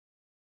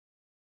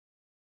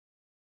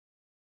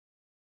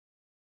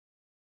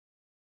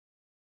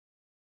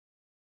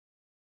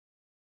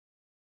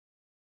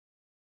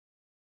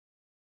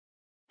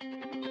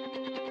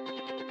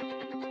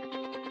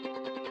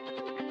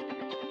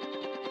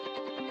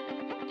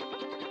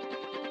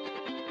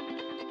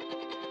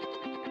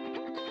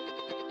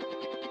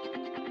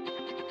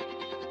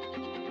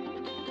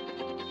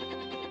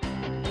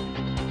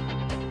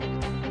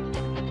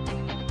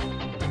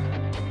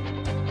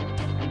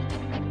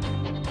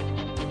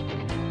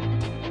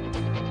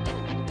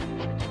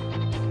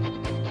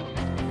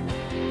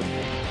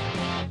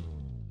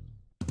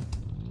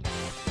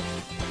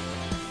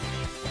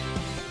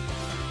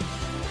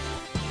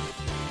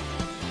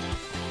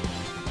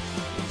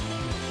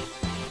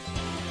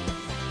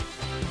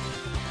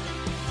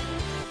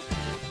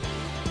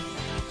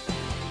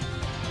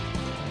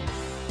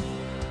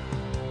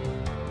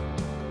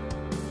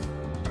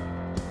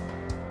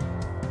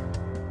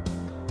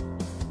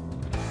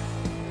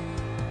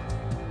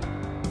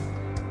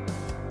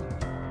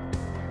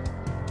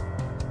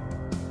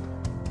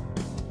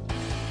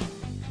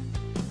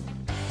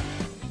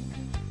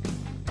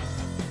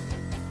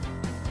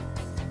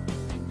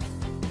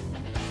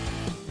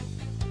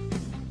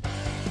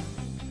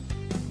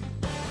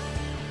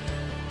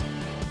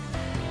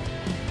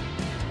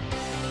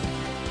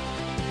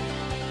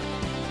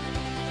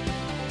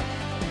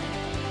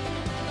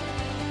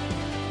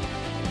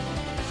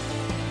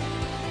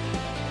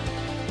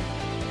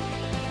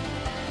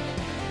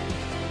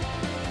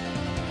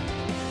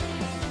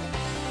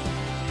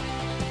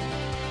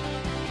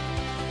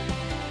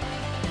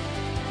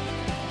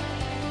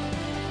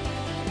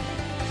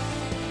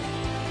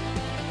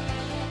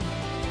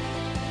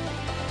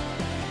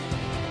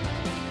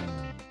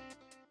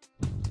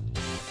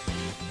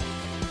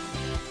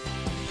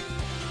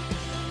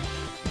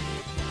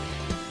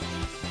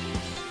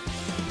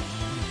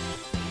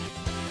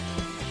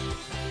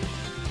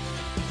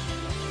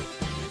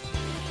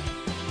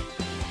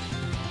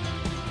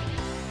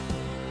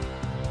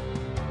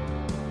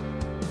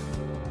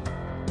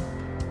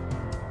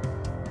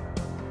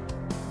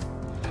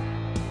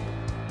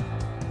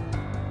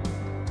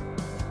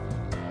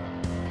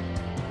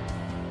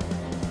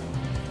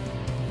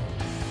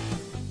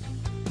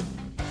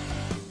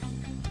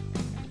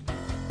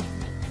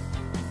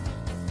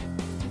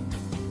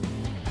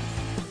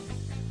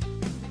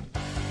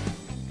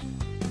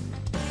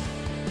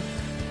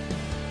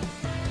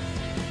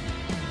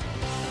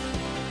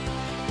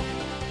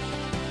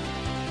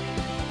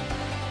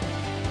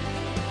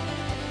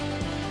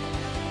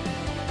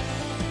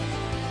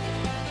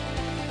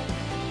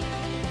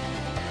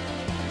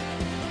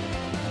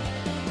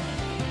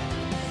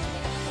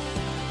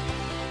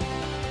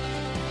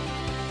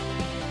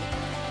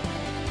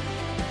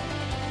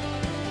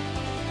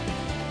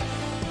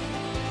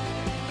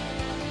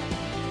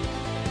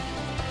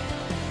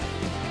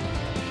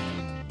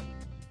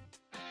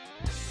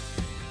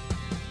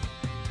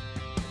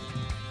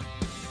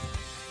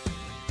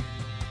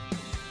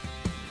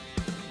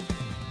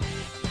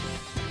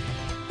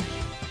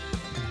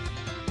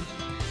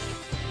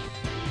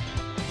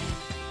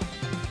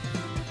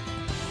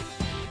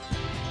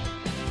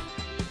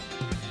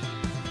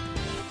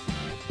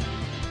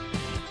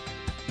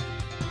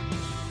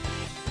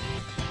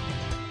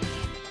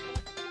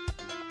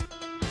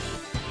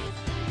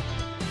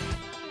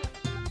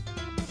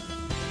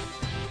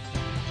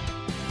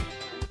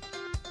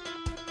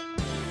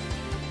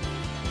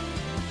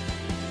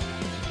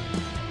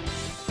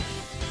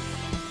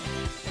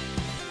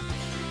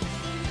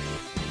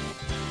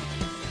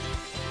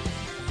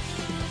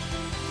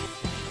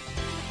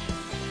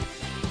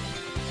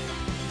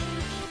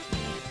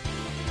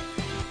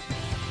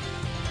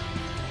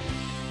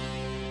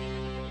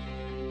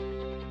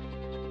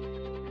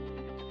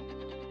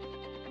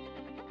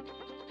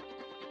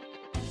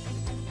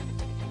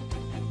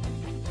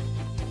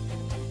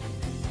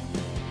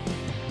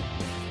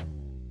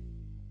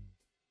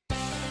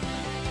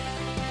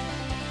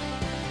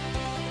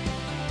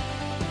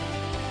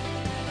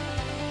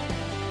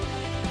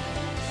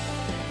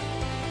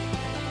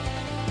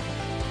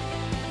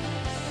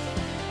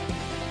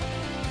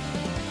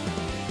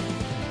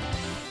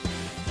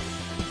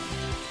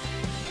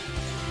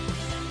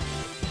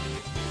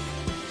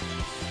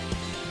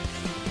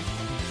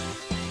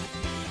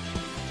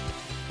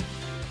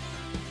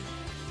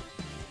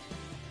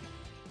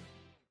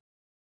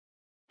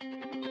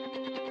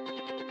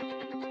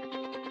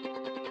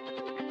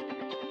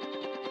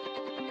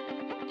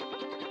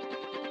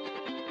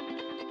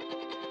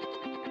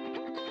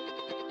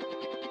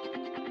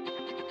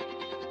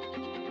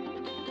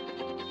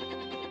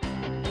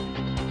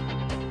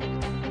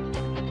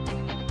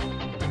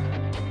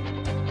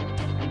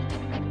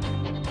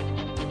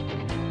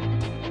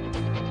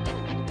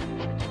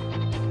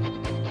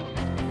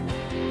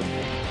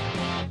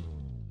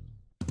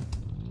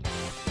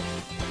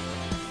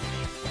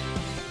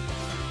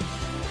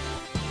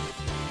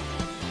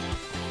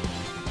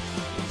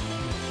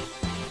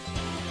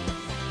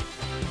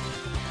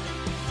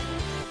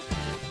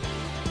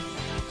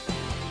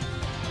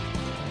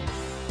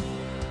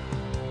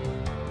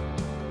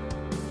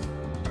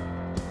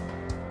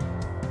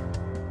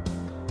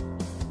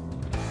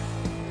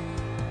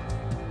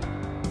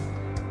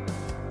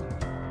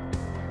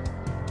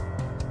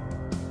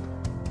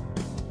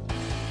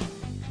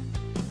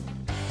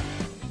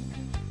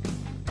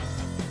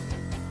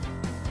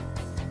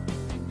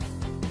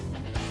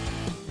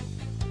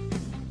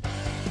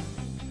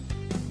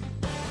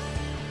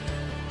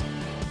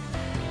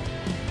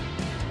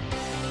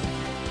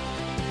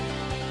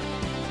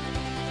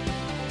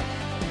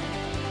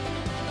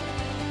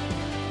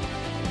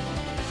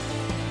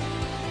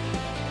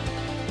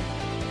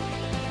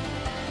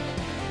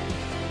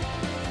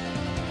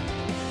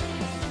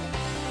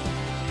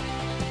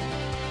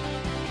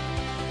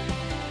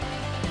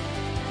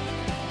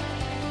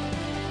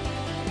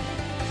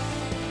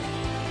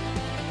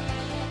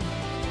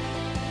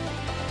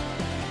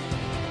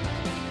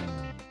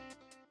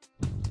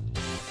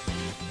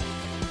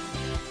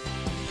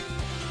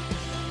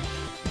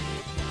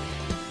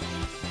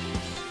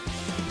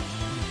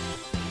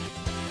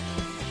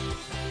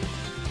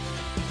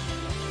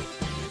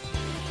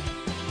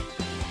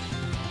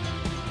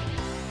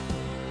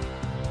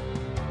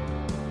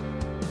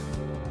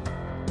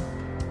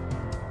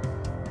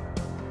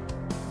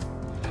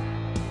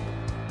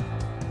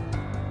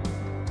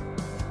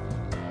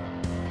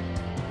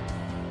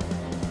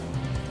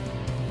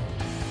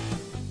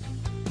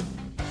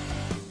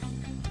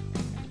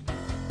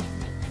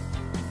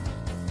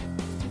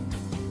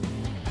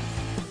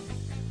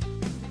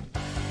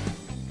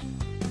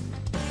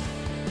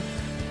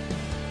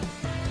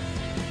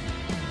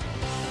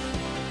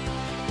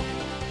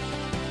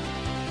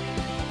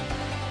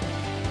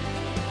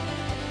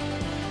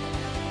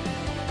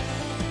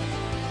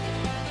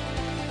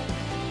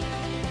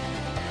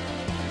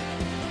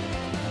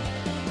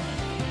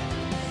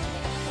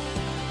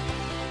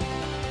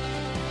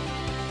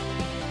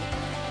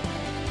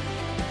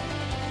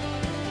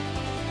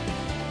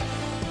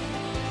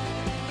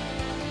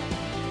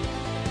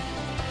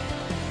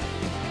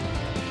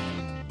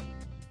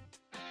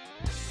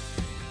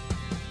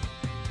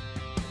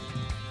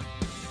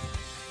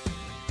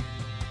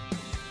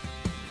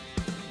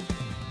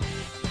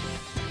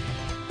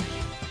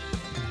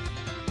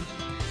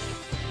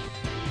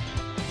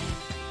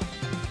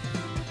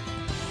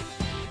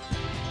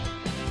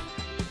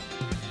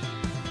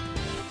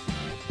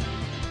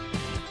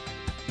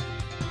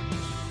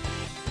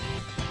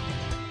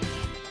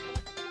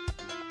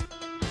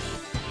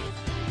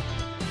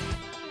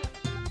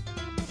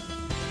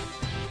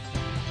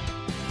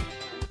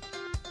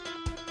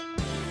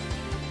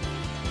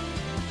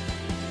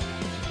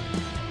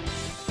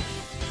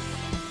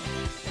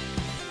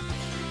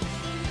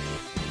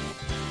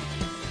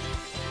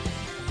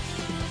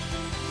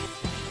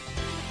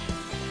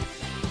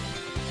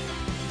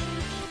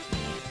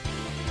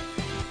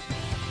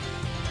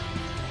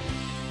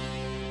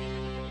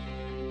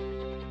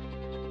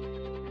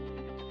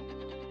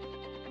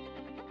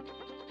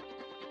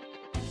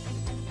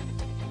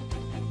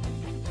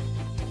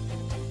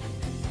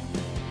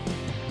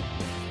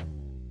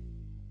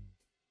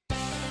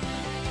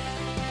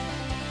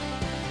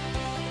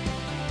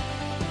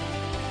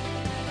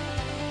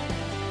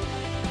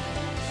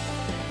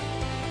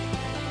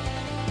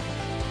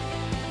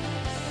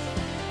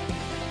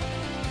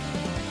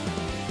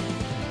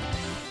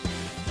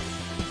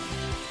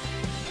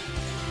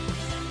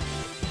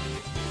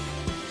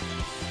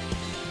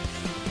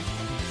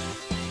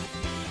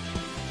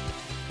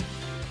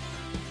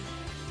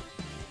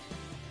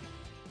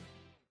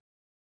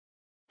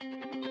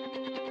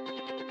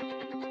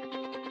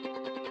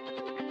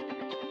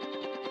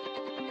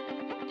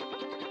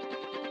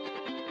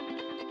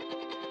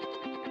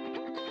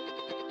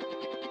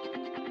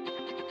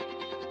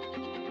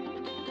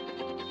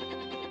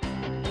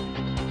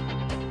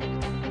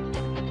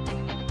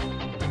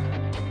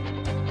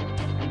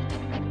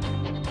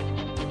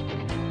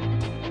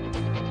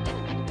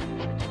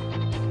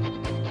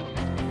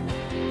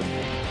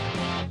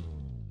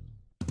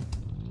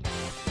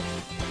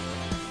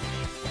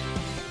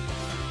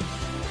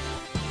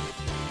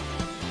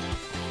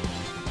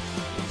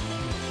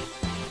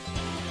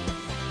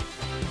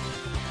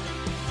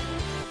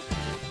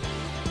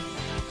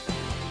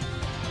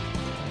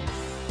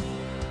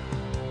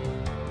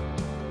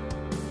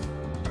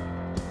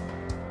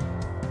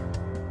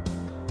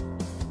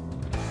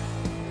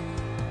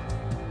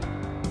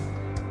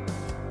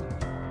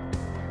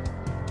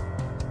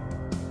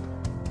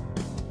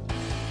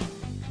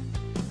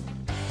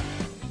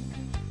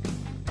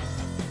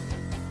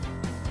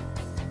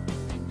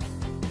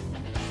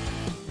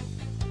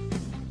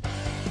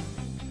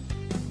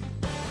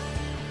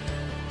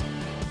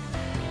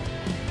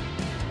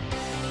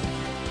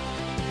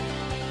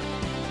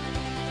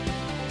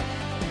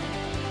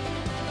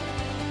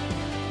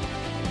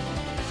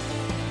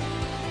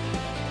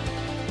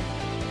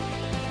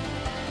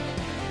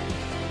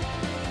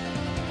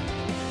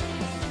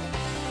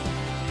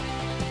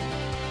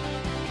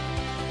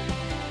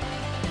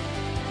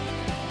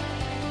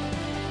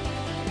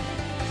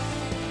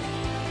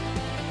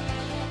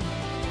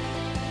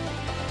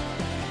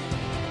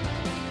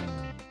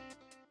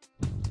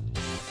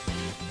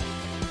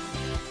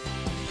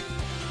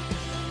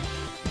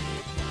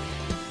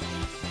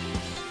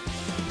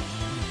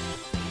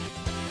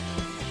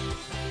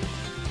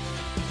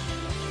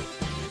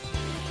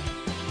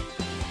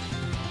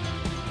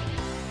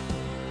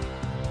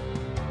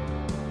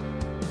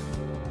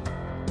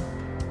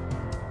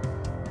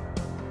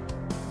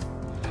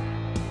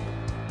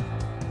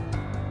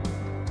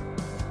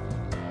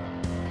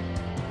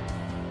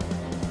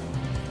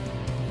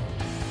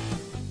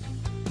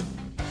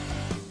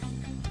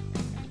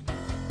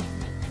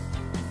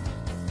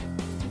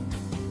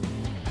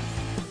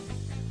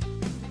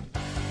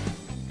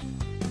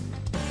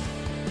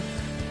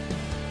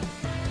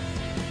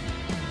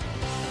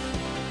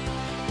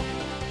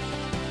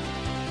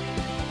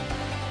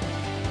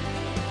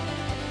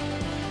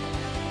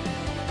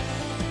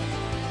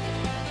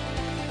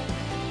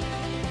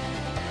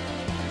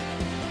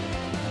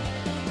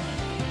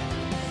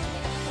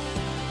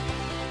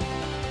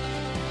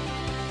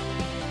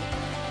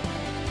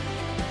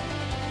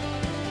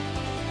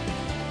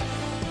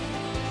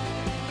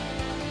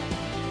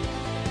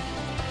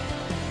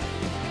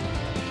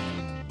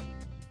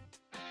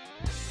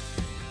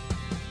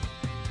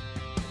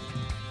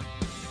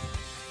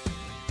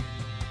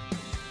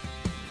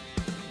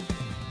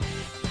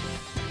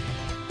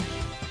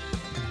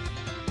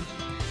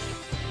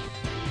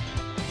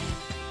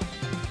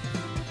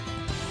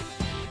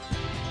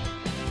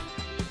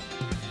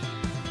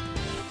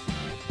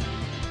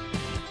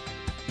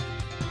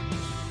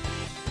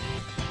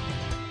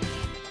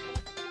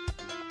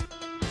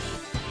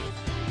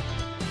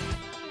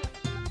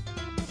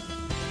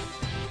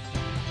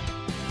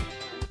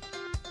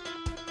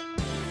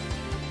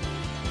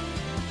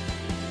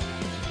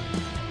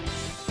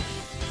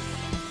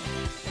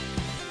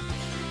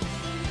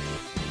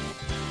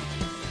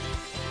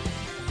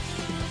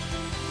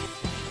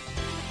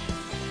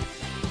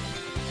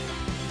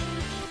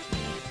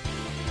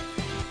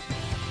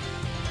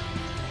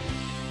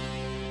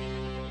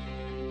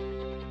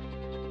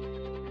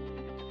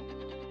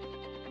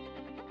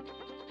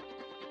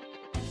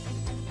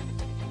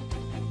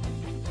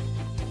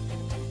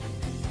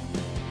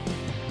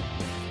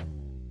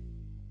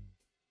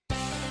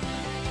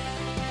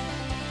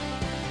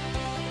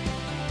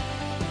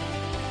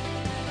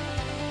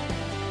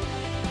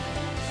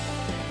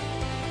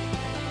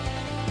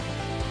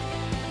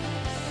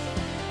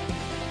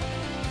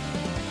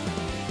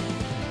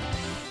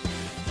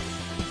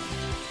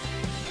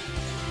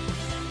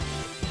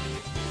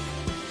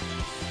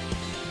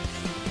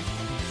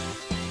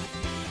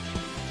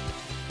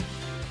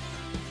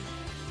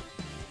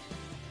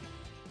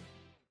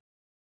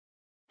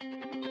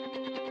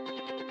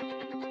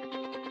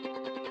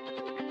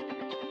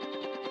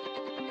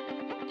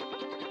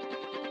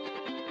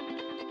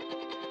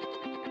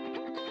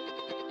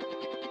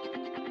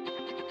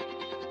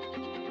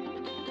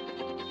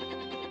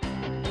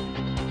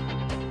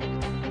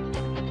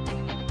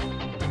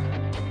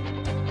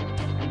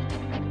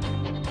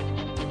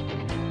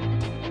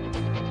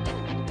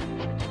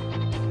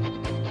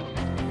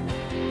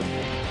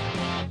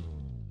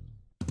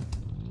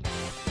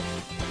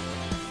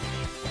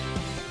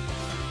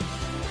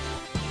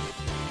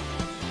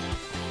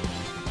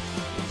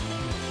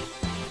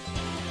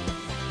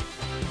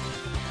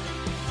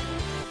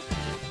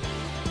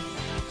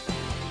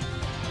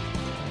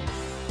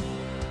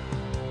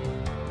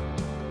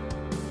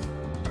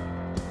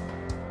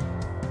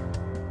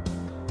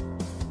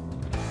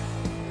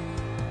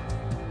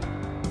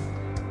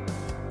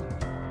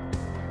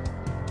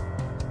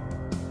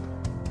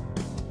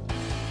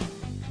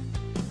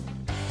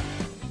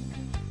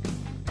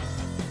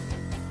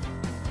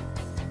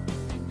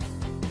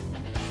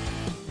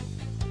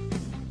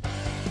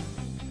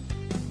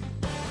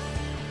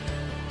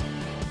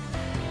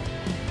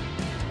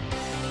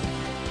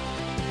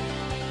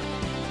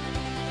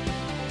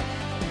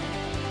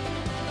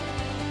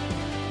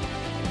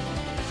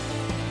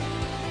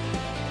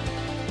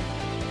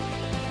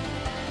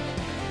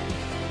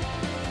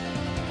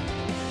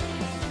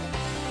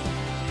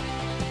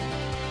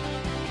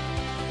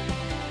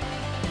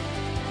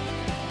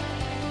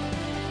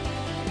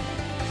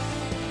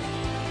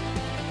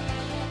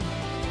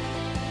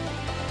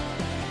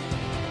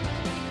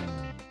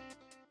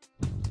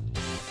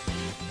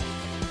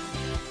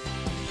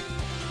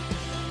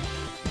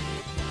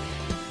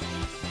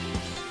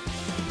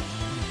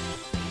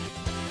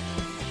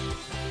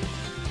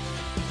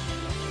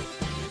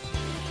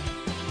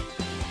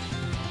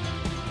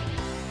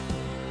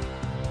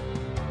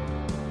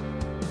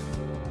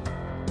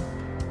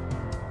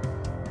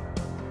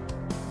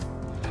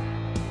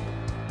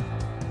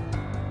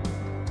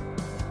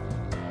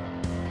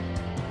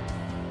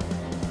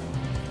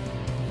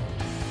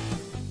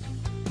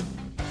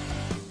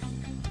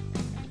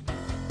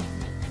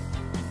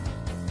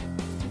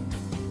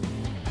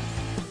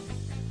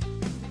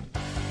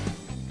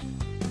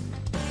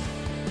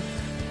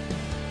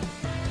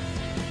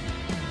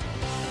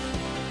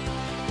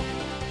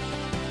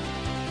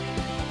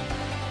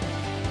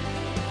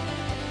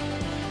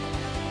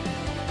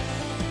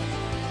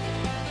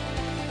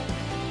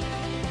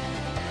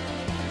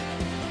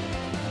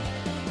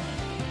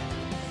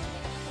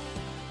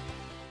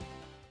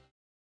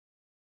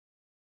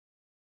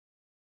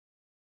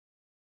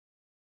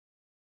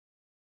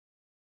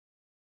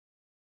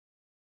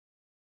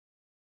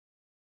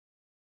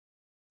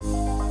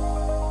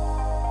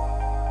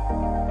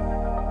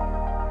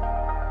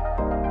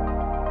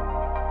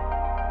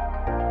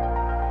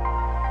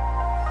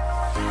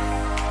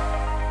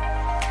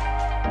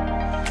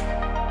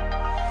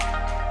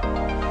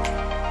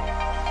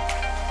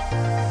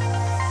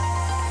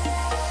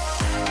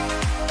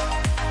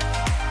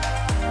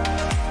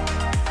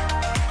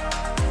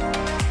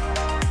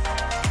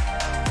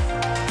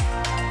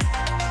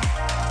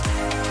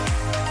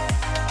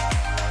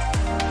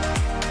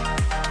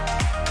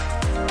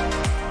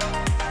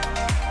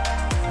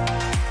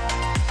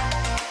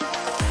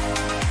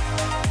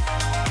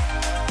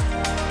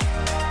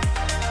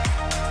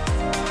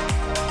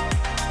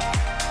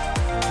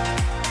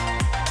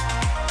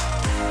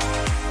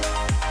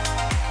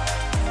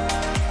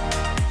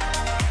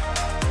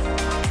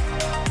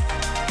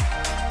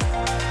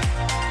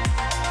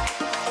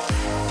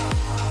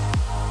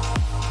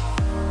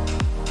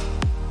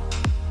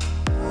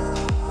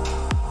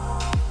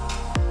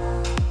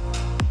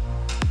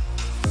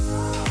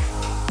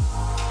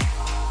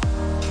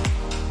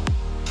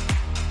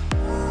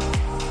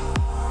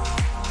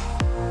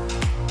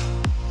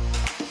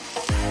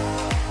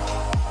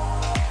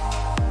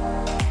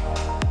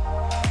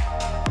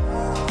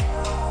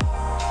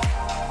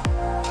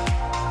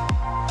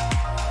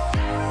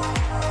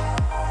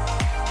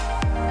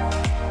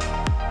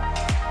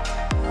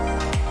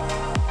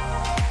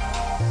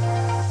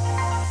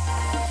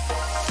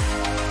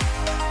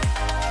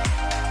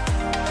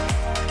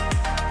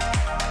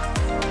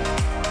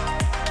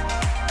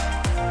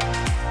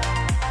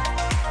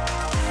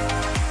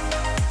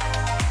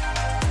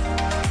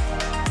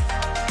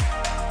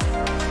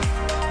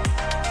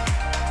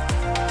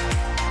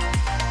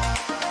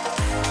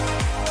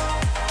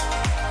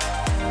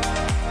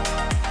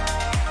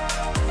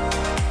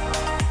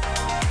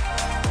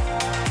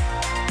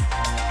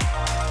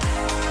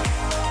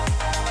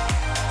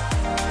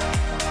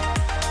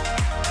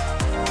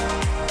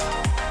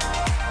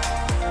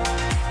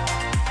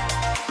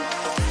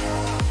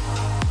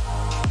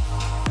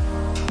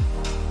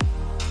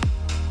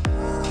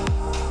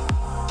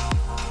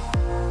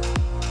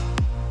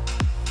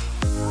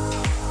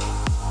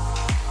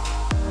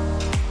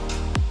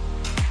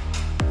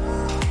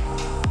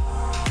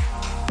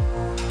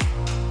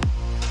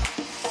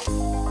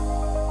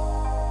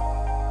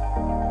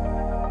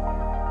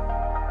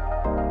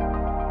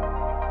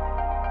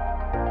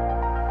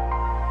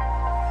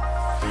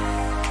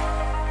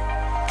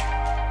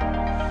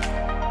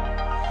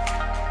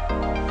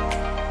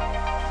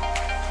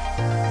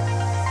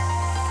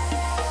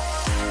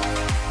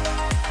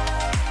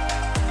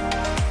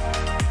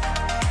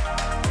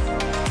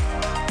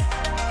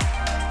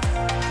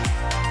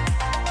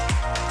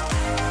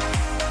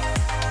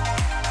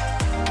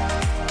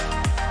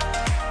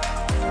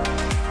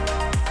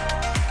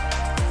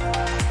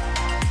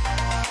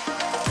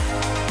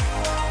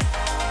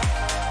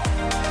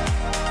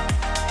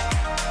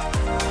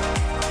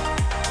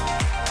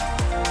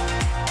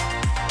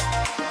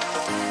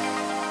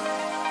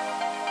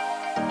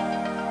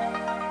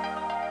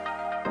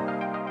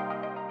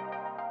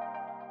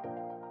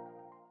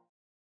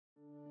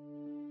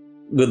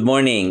Good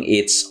morning.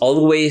 It's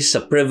always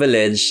a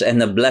privilege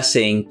and a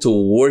blessing to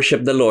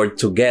worship the Lord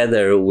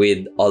together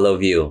with all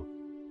of you.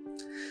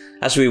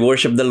 As we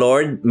worship the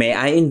Lord, may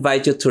I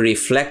invite you to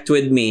reflect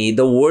with me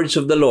the words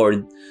of the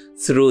Lord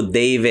through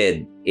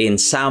David in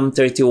Psalm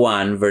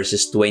 31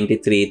 verses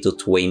 23 to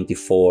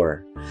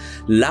 24.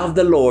 Love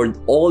the Lord,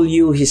 all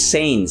you His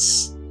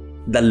saints.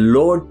 The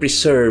Lord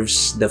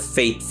preserves the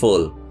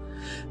faithful,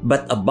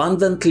 but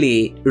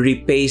abundantly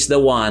repays the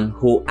one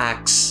who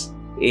acts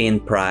in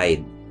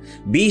pride.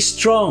 Be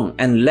strong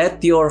and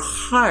let your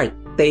heart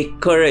take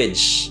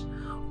courage,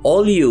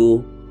 all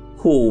you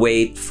who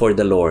wait for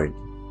the Lord.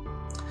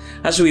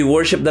 As we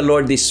worship the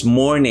Lord this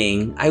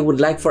morning, I would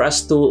like for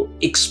us to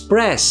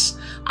express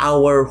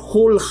our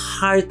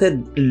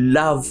wholehearted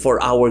love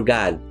for our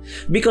God,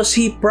 because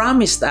He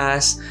promised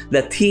us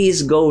that He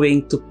is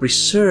going to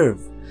preserve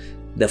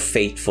the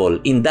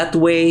faithful. In that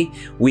way,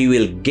 we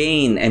will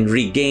gain and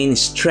regain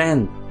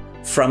strength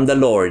from the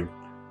Lord,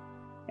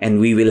 and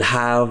we will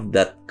have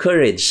that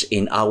courage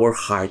in our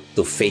heart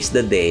to face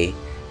the day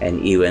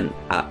and even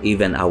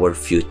our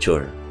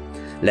future.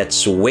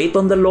 Let's wait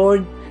on the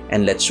Lord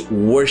and let's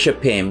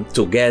worship Him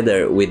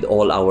together with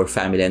all our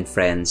family and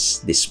friends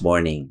this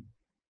morning.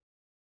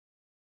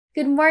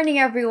 Good morning,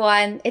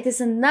 everyone. It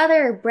is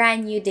another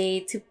brand new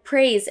day to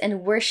praise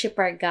and worship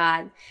our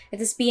God.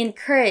 Let us be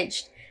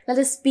encouraged. Let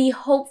us be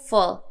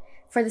hopeful.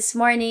 For this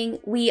morning,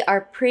 we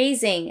are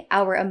praising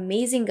our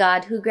amazing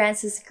God who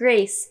grants us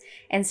grace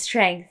and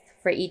strength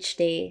for each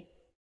day.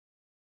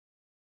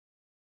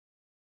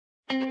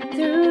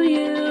 Through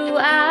you,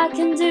 I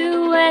can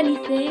do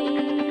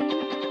anything.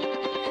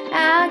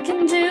 I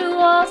can do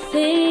all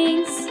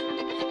things,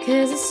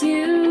 'cause it's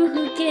you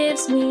who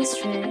gives me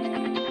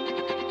strength.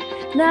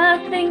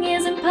 Nothing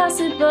is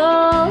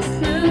impossible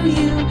through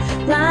you.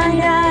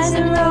 Blind eyes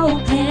are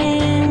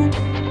open,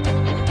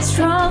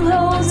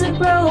 strongholds are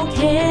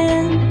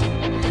broken.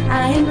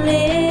 I am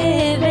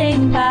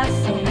living by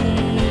faith.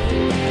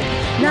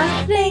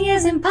 Nothing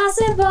is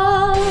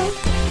impossible.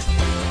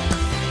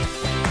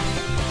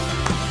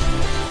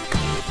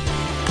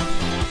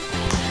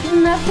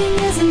 Nothing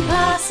is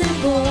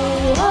impossible.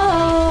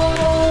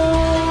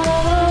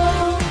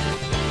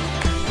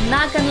 I'm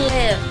not gonna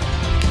live.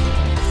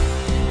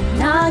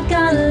 Not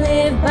gonna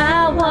live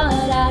by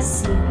what I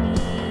see.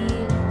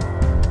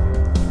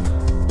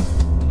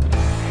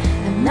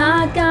 I'm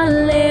not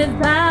gonna live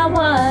by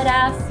what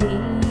I feel.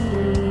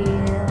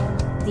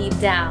 Deep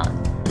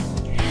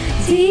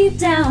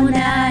down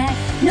I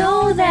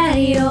know that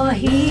you're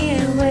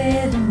here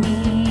with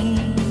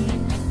me.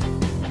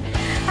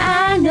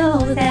 I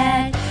know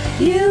that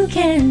you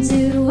can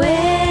do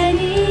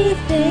anything.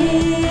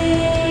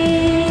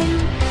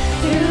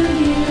 Through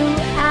you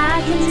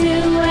I can do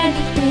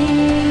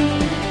anything.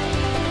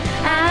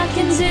 I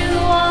can do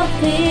all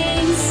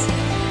things,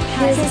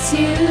 'cause it's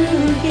you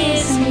who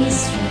gives me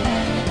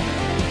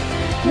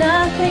strength.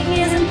 Nothing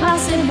is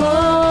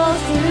impossible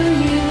through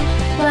you.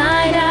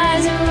 Blind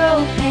eyes are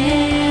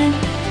open,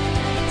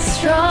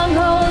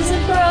 strongholds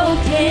are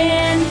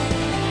broken.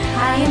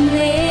 I am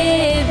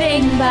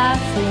living by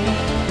faith.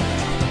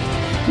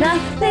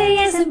 Nothing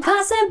is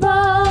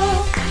impossible.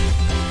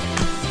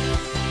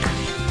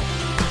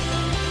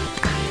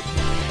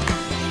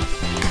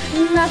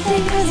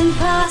 Nothing is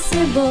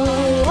impossible.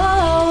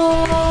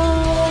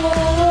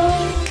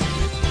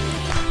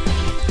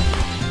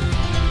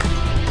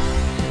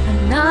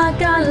 I'm not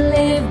gonna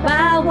live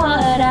by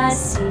what I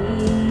see.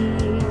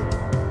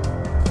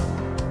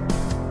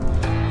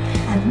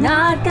 I'm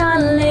not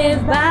gonna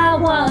live by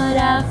what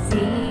I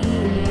feel.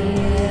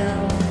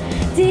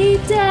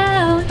 Deep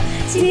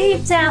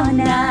down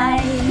I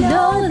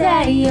know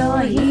that you're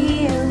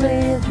here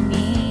with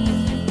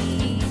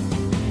me.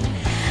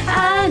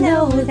 I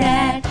know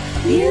that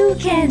you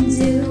can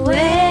do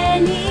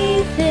anything.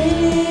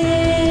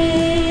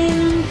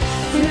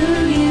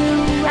 Through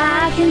you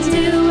I can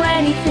do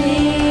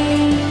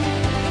anything.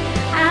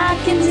 I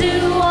can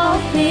do all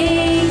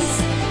things,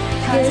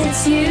 'cause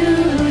it's you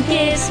who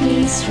gives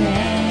me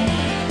strength.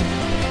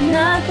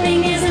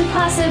 Nothing is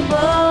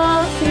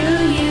impossible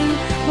through you.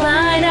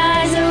 Blind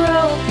eyes are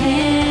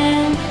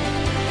open,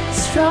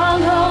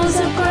 strongholds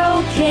are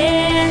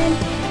broken.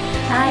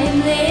 I am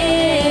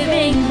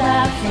living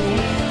by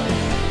faith.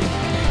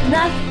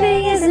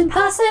 Nothing is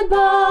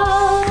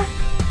impossible.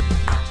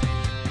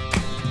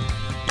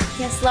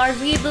 Yes, Lord,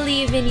 we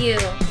believe in you,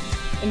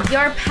 in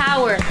your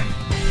power.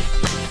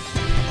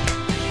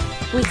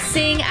 We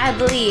sing, I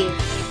believe.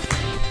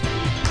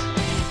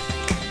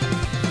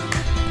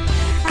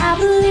 I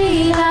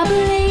believe, I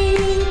believe.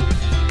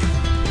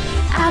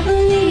 I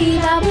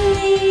believe, I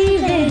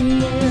believe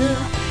in you.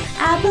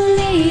 I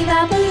believe,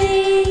 I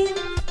believe.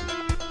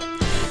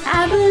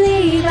 I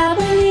believe, I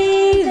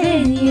believe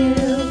in you.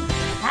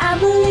 I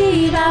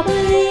believe, I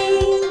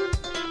believe.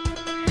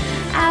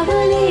 I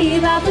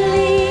believe, I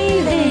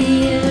believe in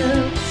you.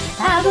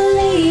 I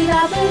believe,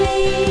 I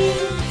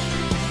believe.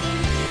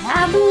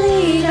 I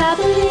believe, I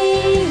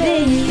believe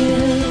in you.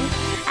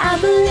 I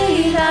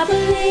believe, I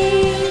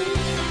believe.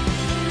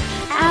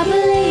 I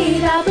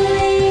believe, I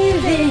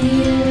believe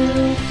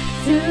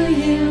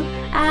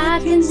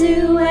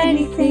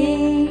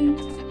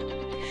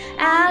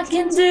I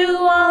can do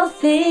all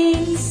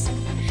things,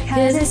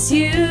 'cause it's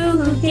you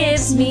who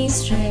gives me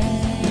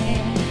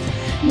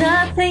strength.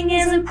 Nothing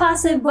is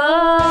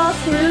impossible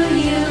through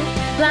you.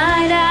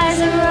 Blind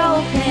eyes are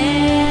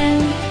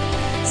open,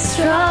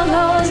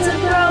 strongholds are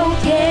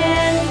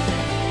broken.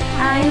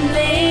 I am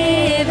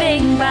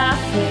living by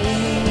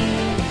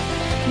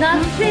faith.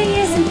 Nothing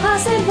is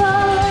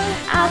impossible.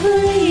 I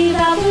believe,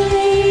 I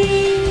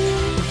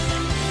believe.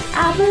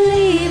 I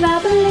believe, I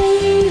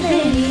believe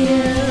in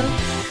you.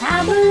 I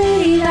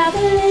believe, I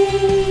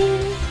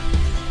believe.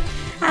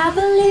 I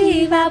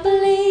believe, I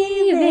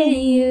believe in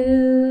you.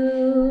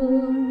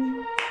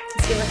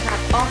 Let's give a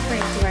clap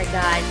offering to our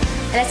God.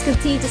 And let's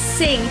continue to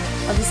sing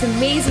of this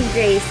amazing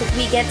grace that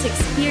we get to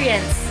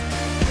experience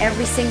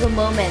every single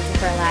moment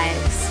of our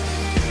lives.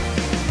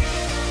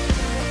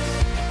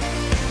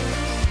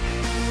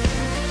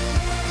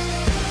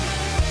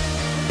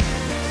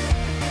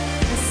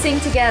 Let's sing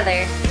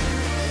together.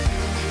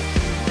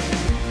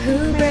 Who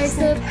breaks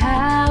the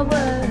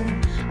power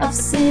of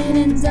sin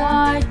and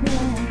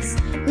darkness,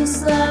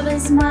 whose love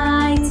is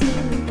mighty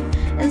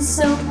and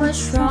so much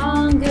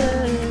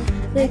stronger,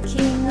 the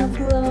King of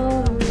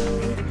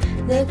glory,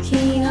 the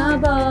King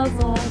above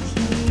all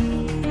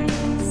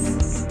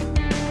kings,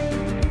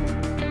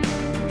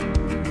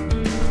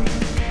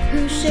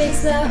 who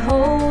shakes the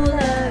whole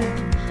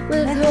earth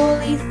with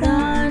holy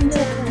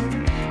thunder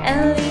and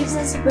leaves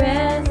us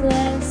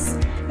breathless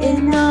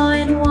in awe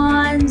and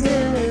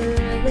wonder,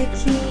 the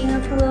King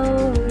of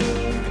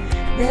glory,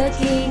 the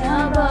King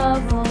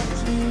above all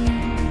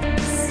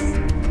kings.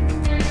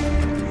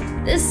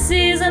 This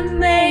is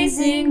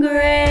amazing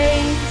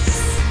grace.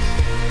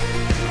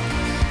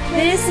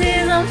 This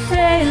is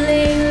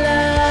unfailing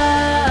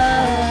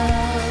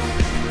love,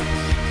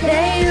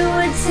 that you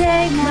would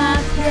take my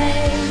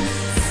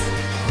place,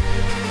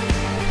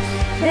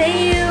 that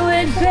you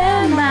would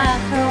bear my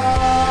cross.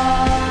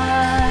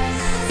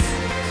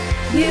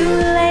 You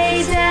lay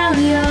down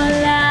your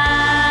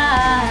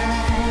life,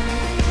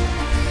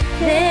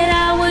 that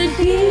I would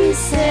be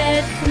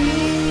set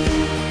free.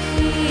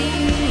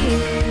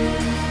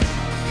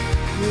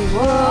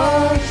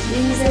 Oh,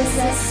 Jesus,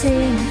 I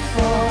sing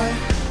for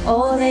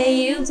all that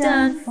you've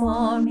done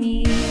for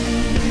me.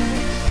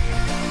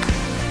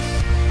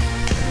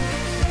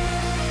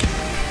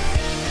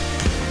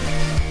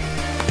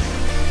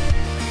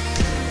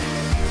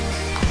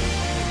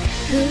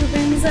 Who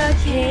brings our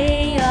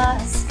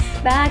chaos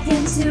back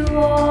into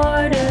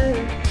order?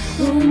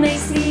 Who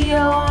makes the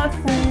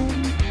orphan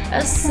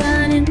a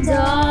son and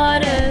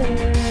daughter?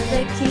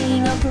 The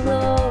King of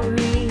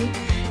glory,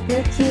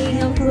 the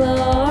King of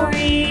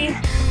glory,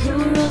 who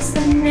rules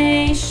the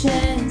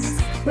nations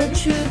with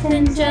truth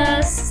and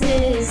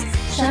justice,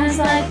 shines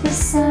like the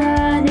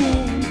sun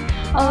in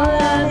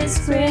all of his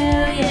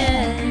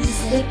brilliance,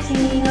 the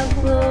King of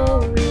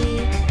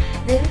glory,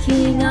 the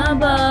King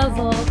above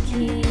all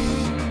kings.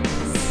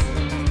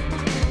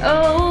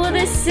 Oh,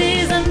 this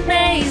is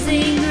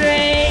amazing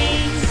grace.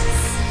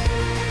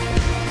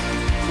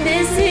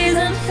 This is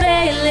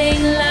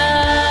unfailing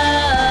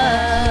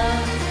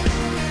love,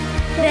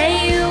 that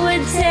you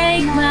would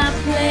take my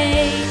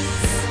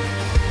place,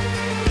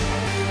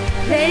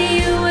 that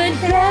you would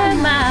bear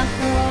my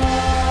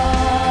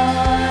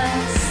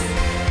cross.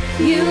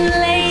 You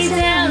lay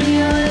down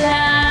your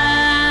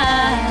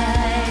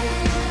life,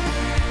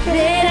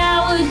 that I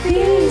would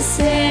be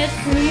set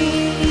free.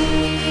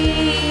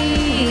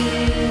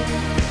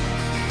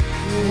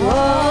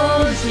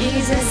 Oh,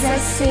 Jesus, I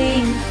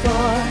sing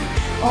for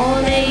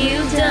all that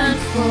you've done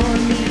for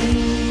me.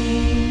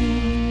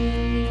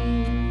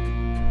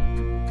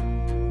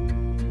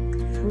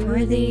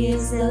 Worthy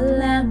is the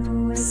Lamb who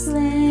was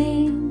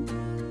slain.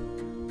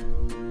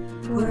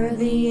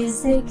 Worthy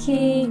is the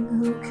King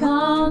who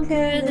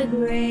conquered the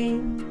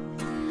grave.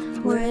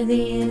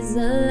 Worthy is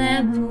the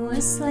Lamb who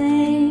was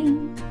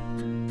slain.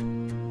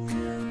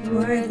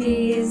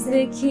 Worthy is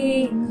the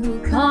King who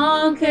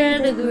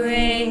conquered the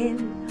grave.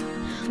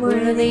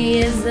 Worthy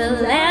is the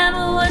Lamb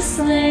who was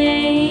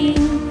slain.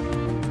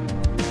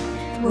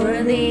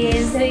 Worthy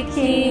is the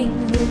King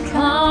who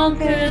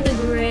conquered the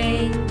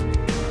grave.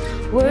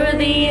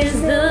 Worthy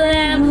is the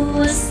Lamb who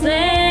was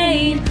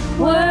slain.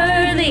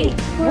 Worthy,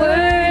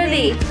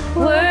 worthy,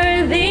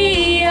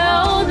 worthy.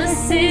 Oh,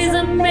 this is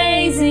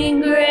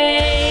amazing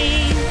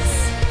grace.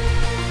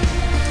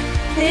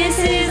 This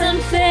is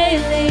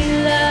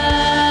unfailing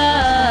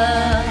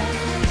love,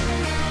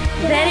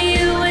 that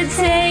you would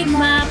take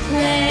my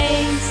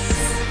place,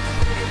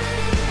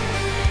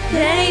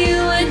 that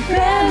you would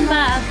bear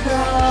my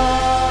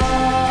cross.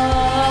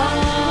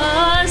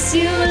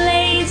 You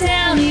lay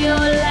down your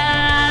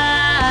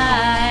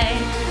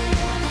life,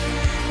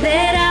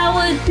 that I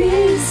would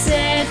be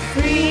set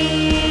free.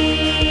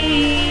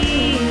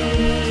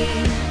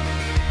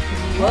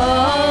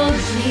 Oh,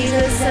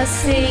 Jesus, I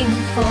sing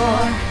for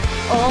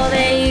all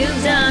that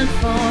you've done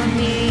for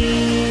me.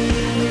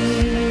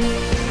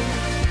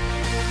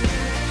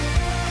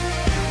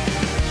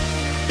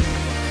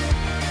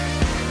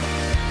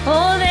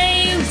 All that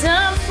you've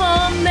done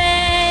for me.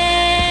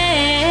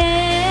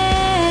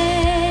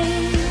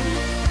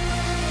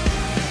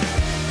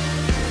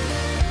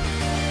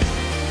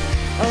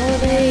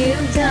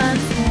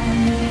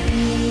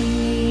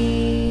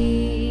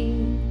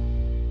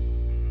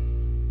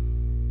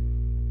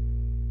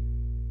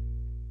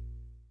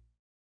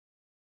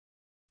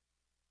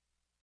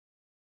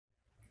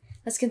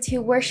 Let's continue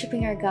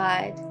worshiping our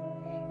God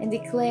and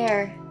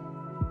declare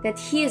that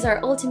He is our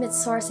ultimate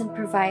source and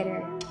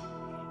provider.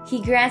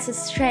 He grants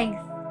us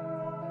strength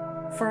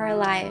for our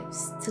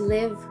lives to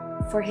live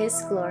for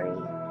His glory.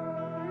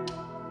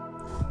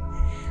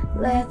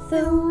 Let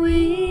the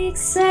weak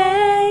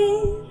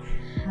say,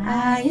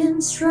 I am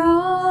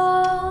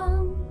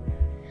strong.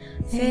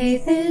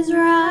 Faith is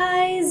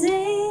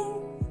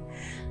rising,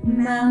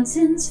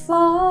 mountains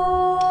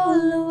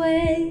fall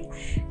away.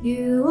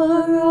 You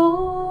are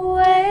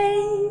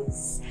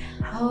always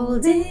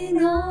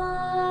holding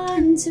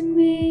on to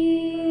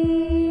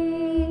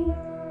me.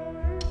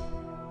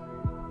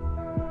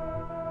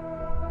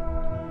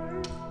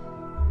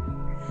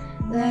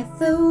 Let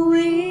the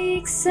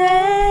weak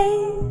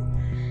say,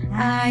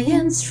 I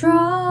am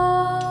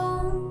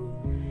strong.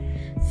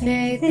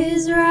 Faith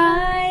is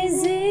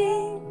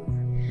rising,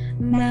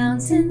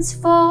 mountains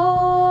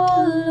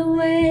fall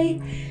away.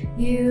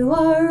 You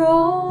are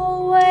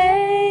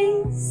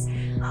always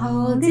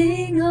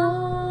holding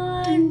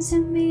on to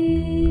me.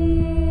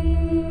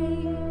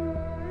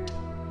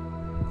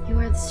 You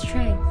are the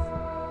strength.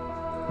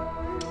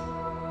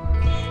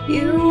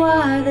 You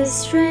are the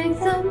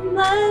strength of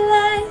my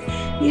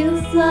life.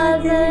 You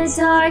flood the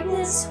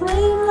darkness with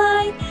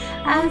light.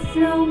 I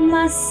throw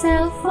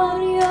myself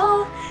on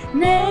your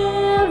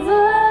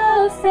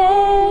never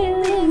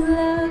failing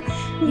love.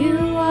 You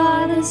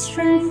are the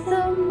strength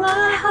of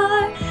my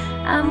heart.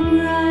 I'm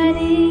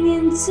running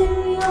into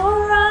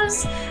your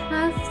arms.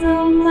 I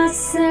throw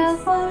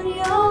myself on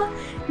your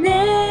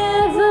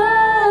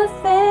never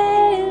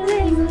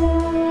failing love.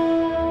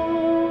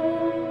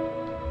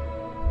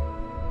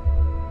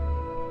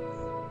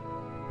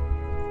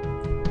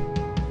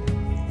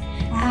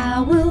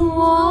 I will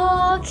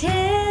walk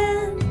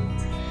and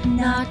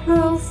not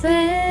grow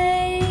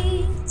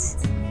faint.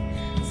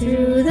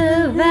 Through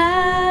the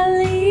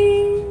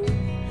valley,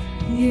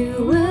 you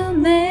will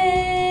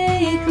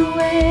make a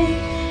way.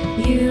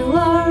 You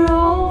are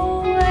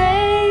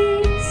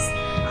always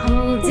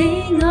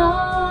holding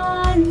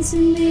on to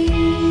me,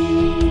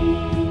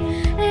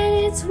 and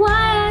it's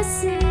why I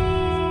sing.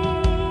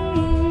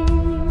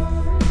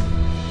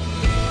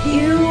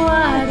 You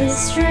are the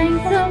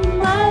strength of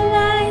my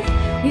life.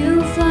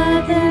 You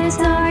flood the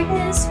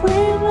darkness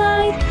with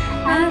light.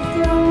 I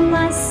throw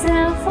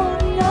myself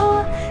on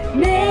your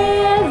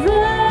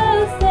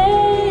never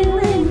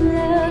failing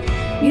love.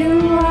 You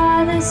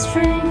are the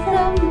strength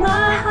of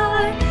my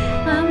heart.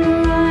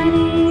 I'm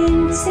running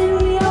into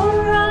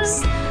your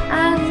arms.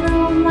 I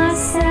throw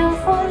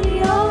myself on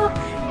your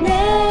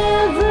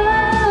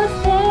never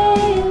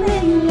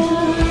failing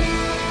love.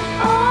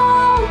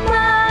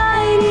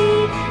 Almighty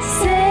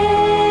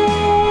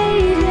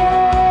Savior,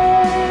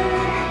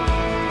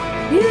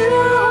 you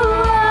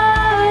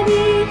are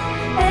the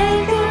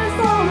anchor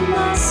for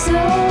my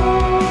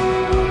soul.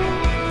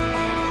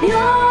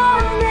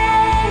 Your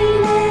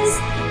name is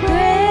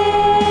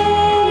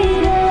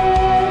greater,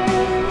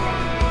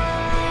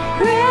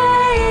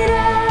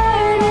 greater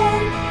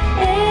than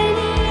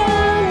any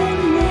other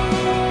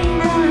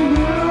name I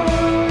know.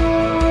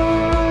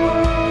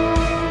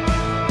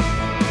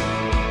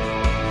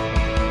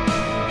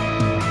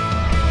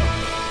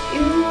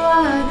 You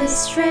are the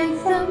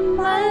strength of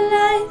my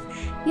life.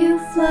 You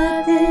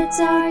flood the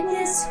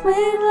darkness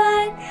with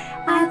light.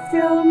 I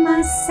throw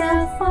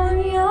myself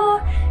on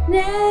your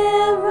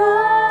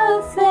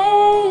never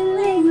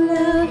failing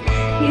love.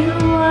 You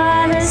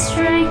are the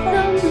strength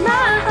of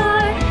my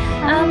heart.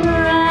 I'm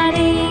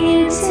running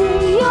into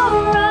your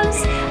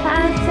arms. I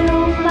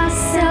throw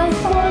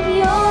myself on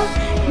your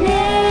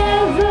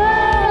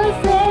never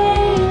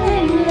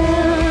failing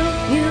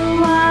love. You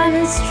are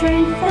the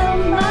strength of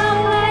my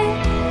life.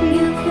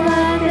 You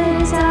flood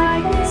the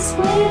darkness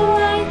with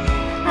light.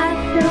 I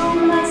throw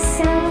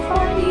myself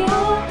on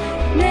your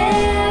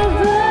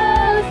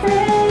never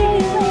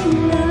failing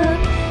love.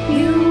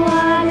 You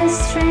are the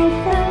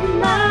strength of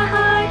my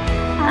heart.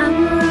 I'm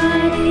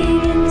running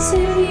into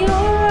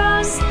your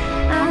arms. I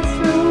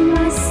throw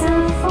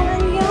myself on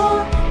your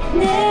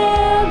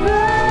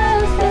never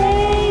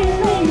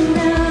failing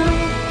love.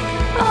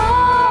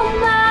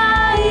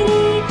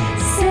 Almighty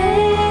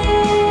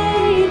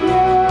Savior,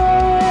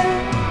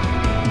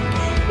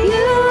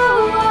 you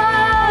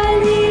are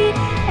the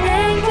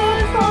anchor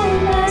for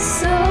my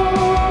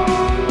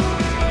soul.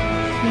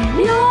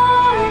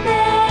 Your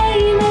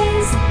name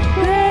is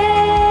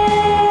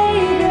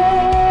greater,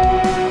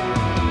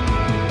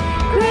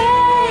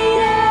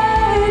 greater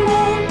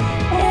than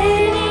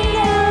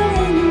any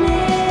other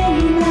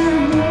name I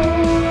know.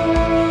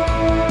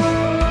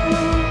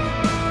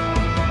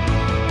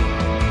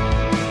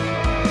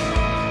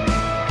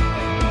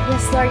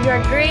 Yes, Lord, you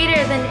are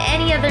greater than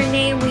any other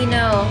name we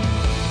know.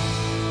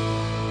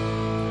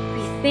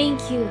 We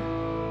thank you.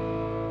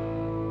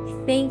 We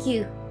thank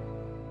you.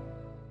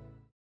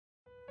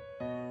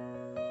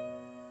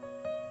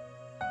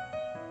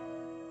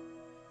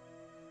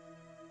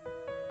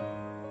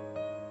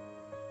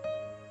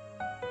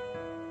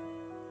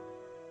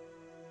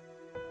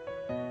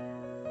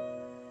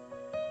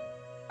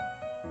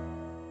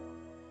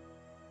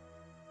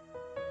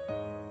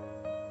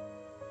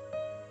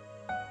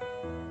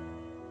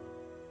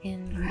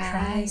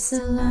 Christ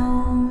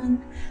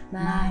alone,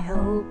 my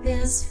hope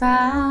is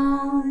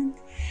found.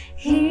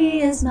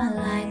 He is my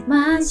light,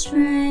 my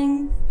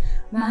strength,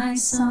 my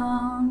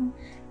song,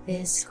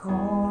 this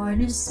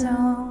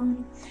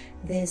cornerstone,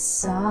 this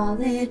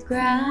solid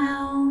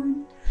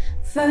ground,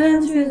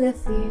 firm through the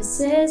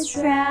fiercest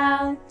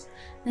drought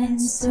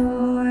and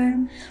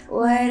storm.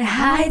 What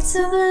heights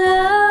of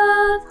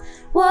love,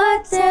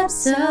 what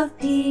depths of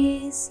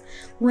peace,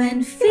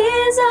 when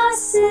fears are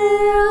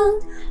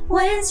stilled,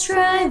 when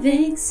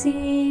striving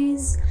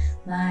cease.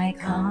 My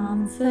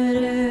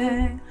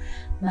comforter,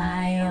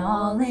 my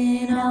all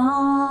in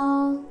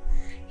all,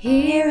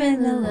 here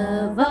in the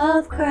love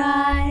of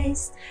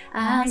Christ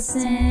I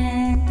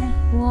stand.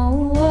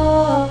 Whoa,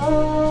 whoa,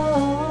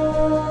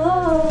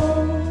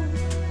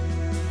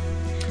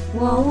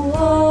 whoa,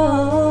 whoa,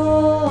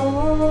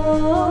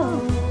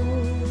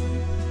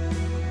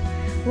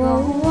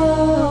 whoa,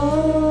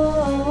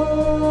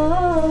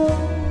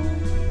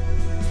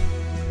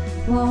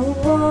 whoa,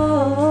 whoa.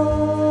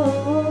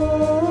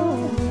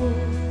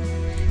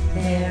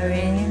 There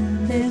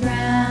in the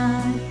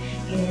ground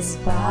his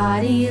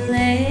body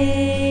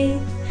lay,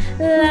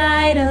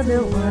 light of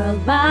the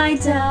world by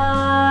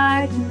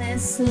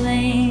darkness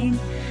slain,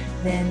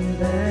 then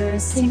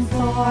bursting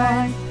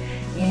forth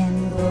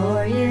in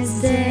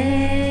glorious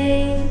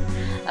day,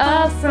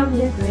 up from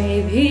the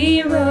grave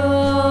he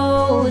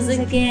rose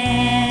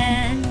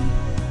again.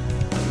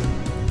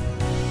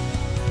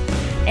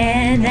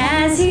 And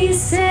as he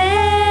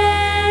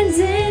stands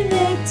in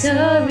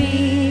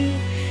victory,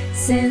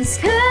 since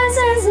curse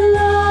has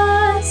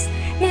lost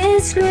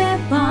its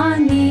grip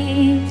on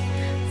me,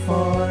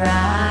 for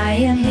I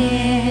am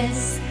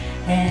his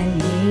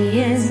and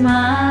he is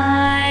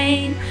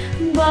mine,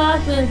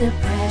 bought with the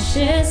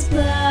precious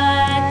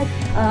blood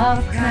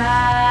of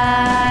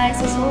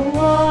Christ. Oh,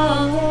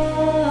 whoa,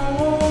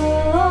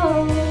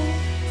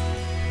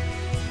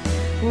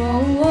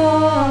 whoa, whoa,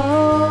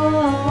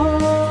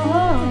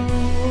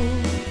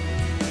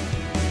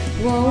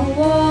 whoa,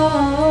 whoa.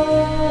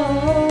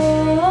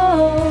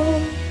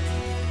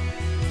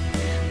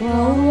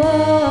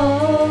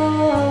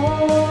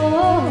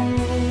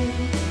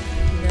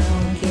 No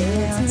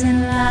guilt in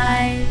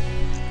life,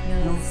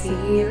 no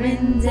fear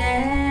in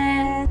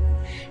death.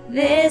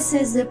 This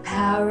is the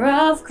power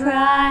of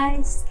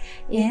Christ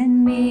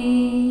in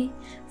me,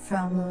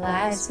 from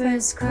life's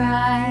first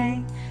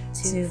cry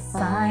to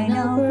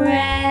final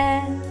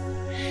breath.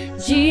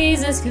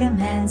 Jesus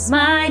commands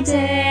my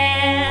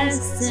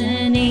destiny.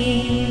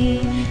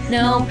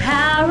 No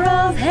power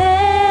of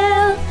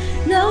hell,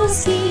 no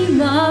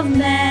scheme of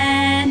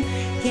man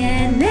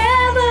can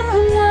ever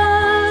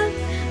pluck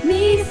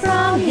me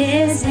from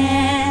his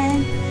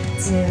hand,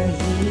 till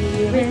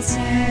he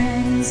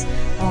returns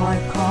or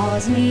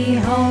calls me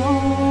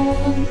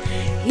home.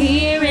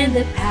 Here in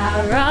the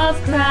power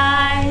of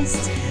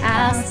Christ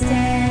I'll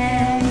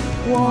stand.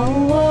 Whoa,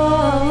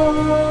 whoa,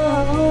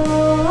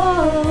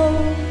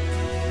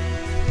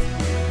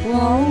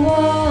 whoa,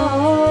 whoa.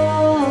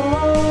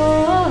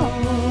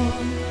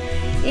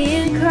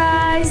 In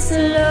Christ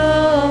alone.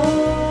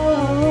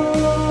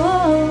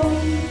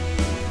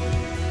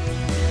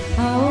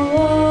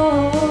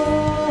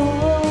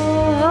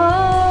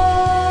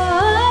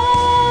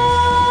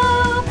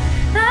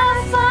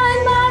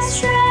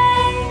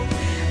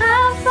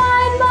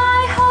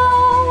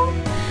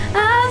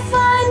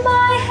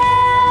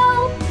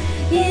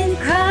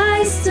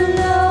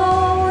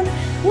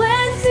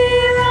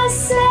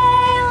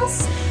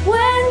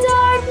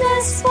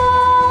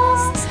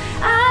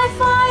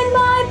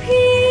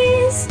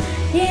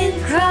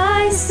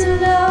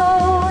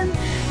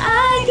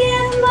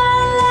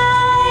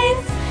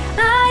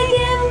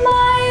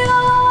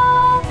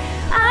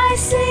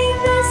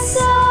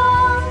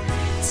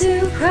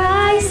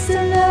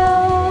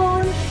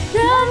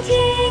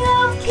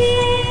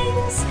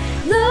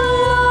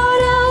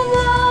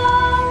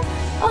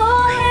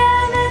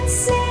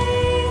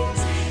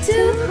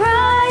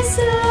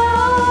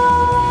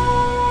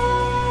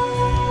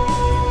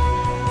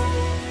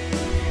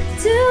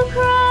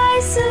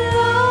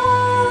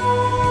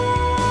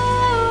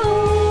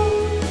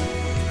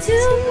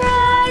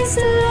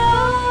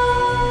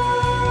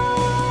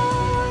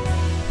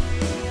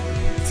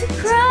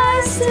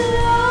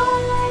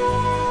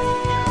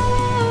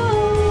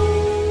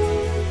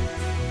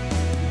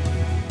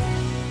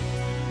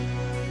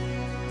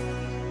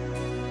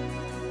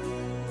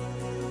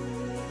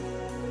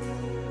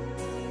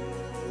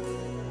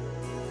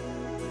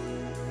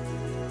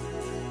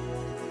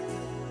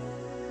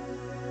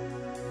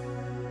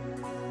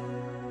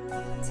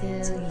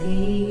 Till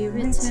he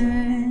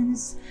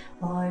returns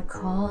or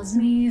calls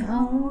me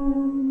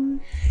home.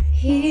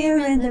 Here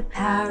in the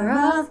power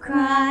of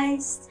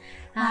Christ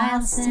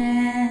I'll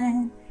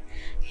stand.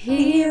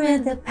 Here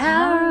in the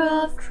power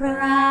of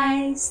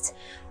Christ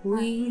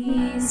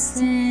we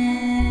stand.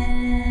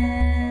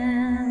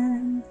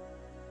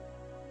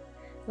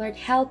 Lord,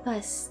 help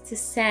us to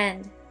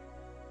stand,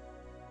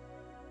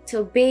 to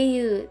obey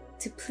you,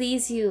 to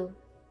please you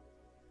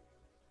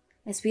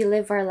as we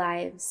live our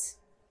lives.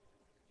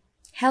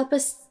 Help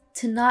us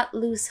to not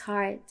lose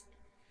heart,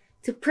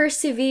 to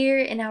persevere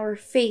in our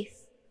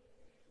faith,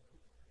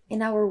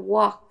 in our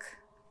walk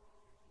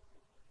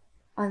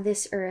on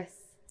this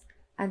earth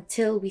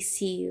until we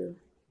see you.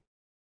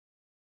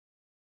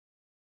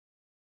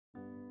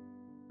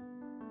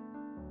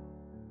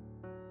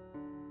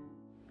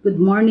 Good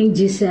morning,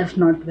 GCF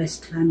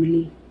Northwest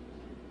family.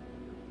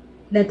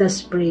 Let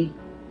us pray.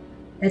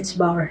 Let's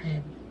bow our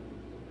head.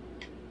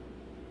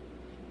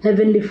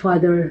 Heavenly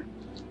Father,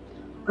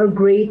 our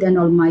great and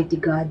almighty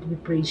God, we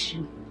praise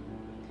you.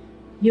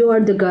 You are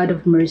the God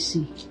of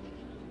mercy,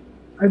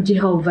 our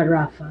Jehovah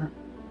Rapha.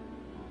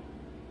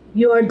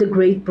 You are the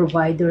great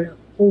provider,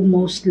 O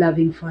most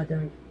loving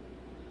Father.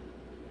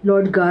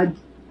 Lord God,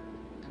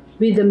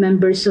 we the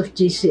members of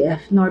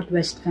GCF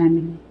Northwest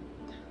family,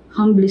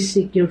 humbly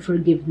seek your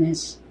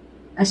forgiveness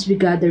as we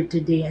gather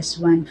today as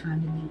one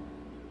family.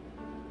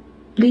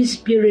 Please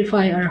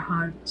purify our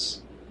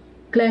hearts,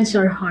 cleanse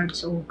our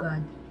hearts, O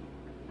God,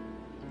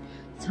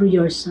 through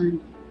your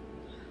Son.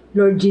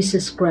 Lord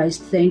Jesus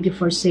Christ, thank you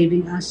for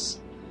saving us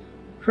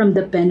from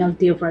the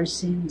penalty of our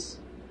sins.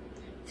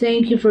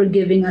 Thank you for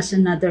giving us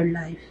another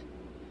life.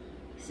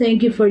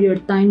 Thank you for your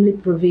timely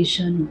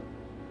provision.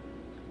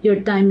 Your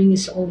timing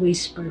is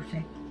always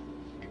perfect.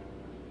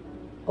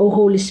 O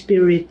Holy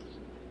Spirit,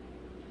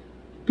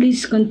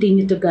 please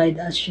continue to guide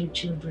us, your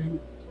children.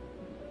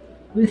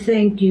 We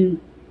thank you,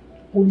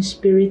 Holy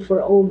Spirit,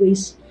 for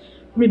always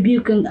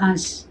rebuking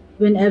us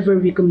whenever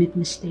we commit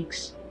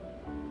mistakes.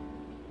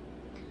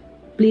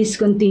 Please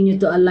continue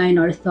to align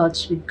our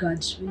thoughts with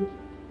God's will.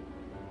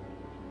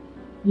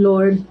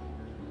 Lord,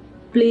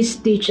 please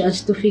teach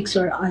us to fix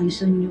our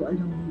eyes on you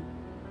alone.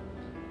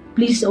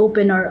 Please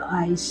open our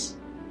eyes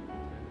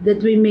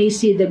that we may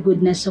see the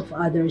goodness of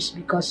others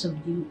because of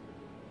you.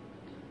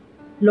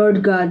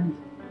 Lord God,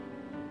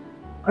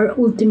 our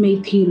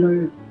ultimate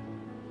healer,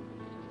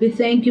 we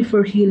thank you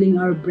for healing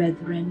our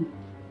brethren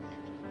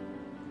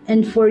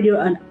and for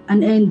your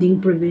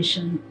unending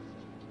provision.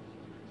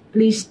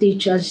 Please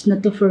teach us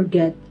not to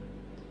forget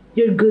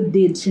your good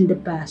deeds in the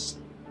past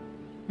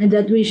and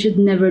that we should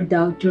never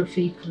doubt your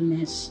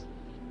faithfulness.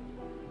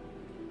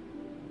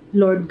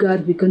 Lord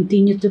God, we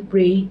continue to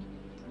pray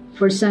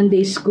for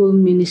Sunday school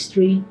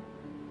ministry,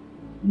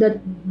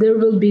 that there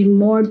will be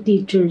more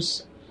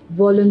teachers,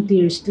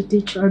 volunteers to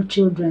teach our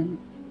children.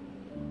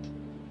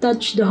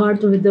 Touch the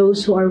heart of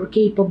those who are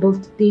capable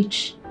to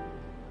teach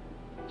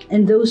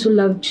and those who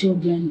love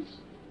children.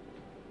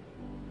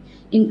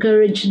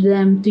 Encourage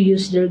them to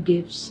use their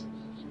gifts.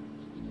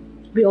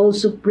 We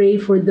also pray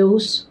for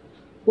those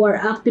who are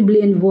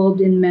actively involved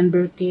in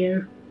member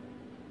care.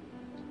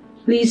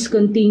 Please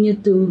continue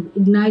to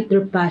ignite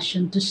their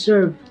passion to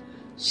serve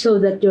so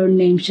that your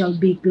name shall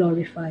be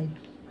glorified.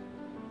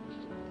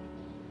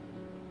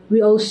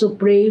 We also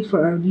pray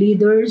for our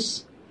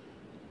leaders,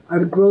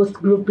 our growth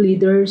group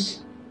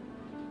leaders,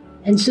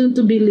 and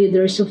soon-to-be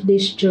leaders of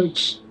this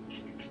church.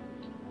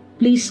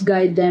 Please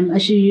guide them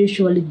as you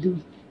usually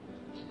do.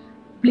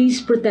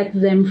 Please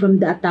protect them from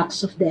the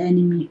attacks of the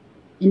enemy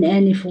in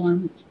any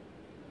form.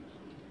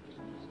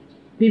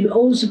 We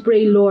also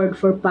pray, Lord,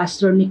 for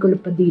Pastor Nicolo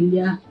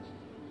Padilla,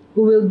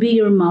 who will be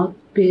your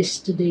mouthpiece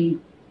today.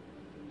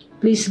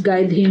 Please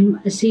guide him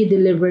as he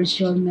delivers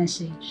your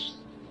message.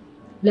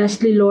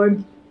 Lastly,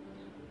 Lord,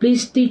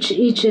 please teach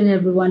each and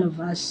every one of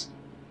us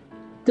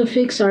to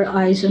fix our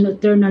eyes on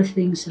eternal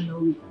things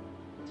alone.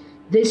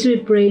 This we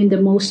pray in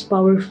the most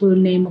powerful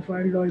name of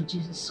our Lord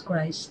Jesus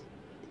Christ.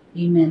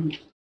 Amen.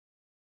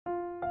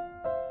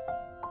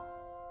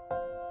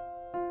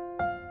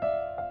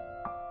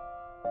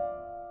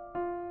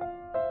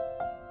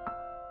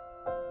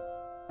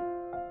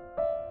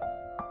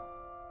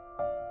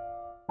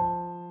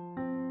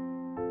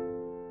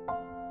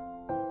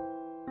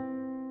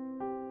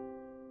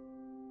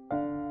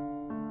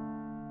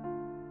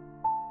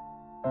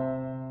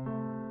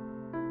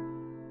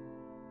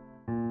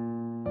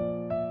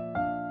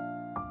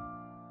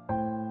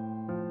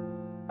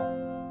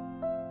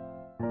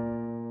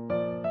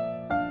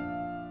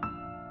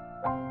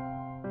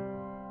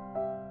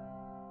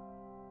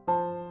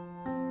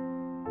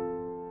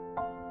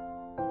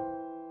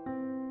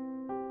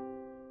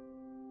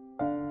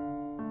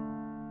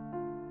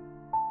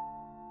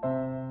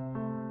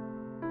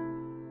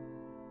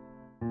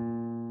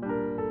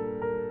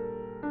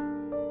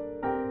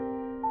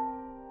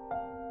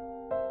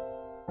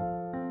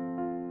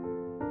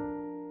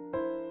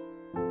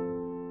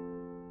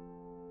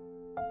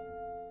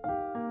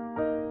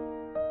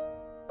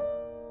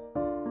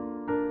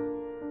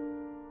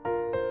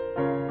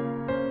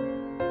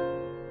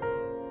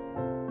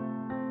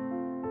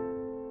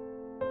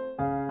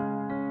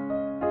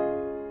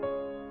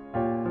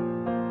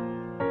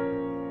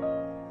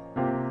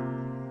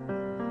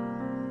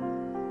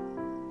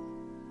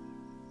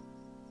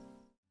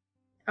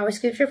 Our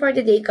scripture for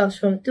today comes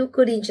from 2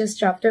 Corinthians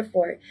chapter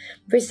 4,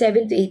 verse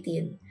 7 to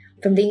 18.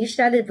 From the English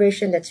Standard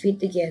Version, let's read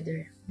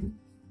together.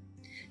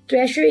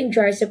 Treasure in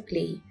jars of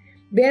clay.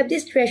 We have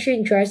this treasure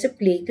in jars of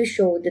clay to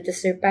show that the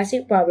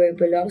surpassing power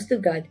belongs to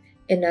God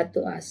and not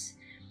to us.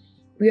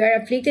 We are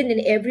afflicted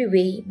in every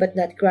way, but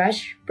not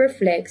crushed,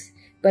 perplexed,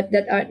 but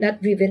that are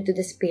not driven to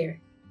despair,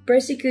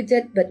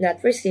 persecuted, but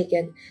not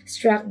forsaken,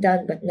 struck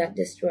down, but not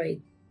destroyed.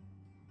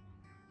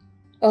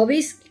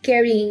 Always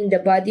carrying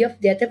the body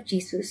of death of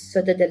Jesus,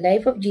 so that the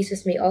life of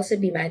Jesus may also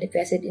be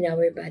manifested in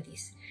our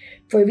bodies.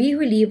 For we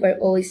who live are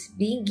always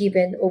being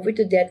given over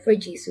to death for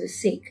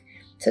Jesus' sake,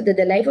 so that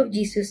the life of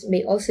Jesus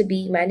may also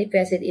be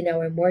manifested in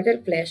our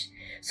mortal flesh,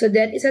 so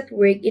death is at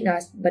work in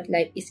us, but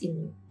life is in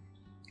you.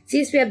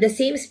 Since we have the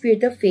same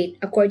spirit of faith,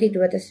 according to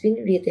what has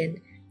been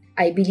written,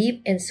 I believe,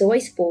 and so I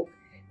spoke,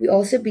 we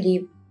also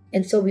believe,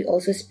 and so we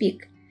also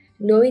speak,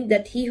 knowing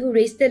that he who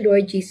raised the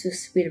Lord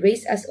Jesus will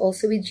raise us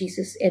also with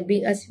Jesus and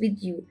bring us with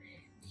you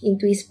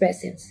into his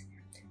presence.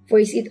 For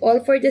is it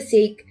all for the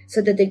sake,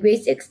 so that the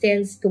grace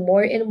extends to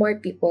more and more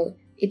people,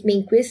 it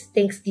may increase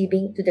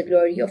thanksgiving to the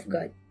glory of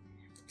God.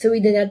 So we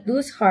do not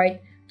lose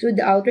heart through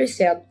the outer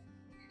self,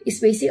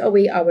 is wasting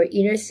away our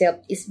inner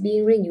self, is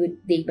being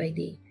renewed day by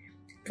day.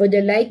 For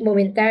the light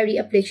momentary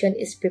affliction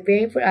is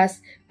preparing for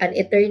us an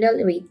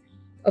eternal weight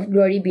of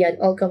glory beyond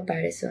all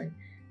comparison,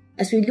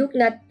 as we look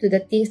not to the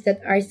things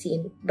that are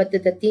seen, but to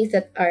the things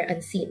that are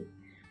unseen.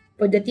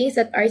 For the things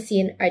that are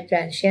seen are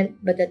transient,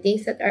 but the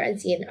things that are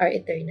unseen are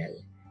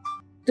eternal.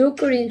 2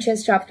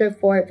 Corinthians chapter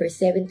 4, verse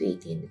 7 to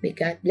 18. May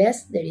God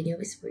bless the reading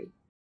of His Word.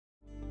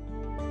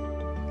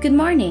 Good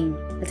morning.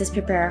 Let us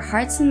prepare our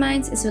hearts and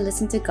minds as we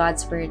listen to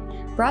God's Word,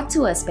 brought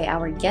to us by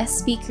our guest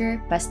speaker,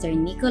 Pastor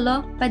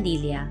Nicolo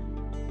Padilla.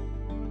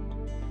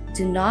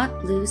 Do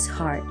not lose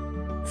heart.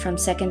 From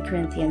 2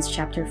 Corinthians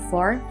chapter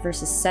 4,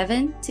 verses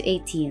 7 to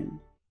 18.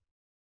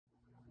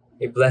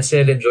 A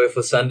blessed and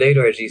joyful Sunday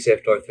to our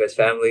GCF Northwest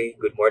family.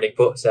 Good morning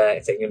po sa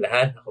inyong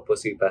lahat. Ako po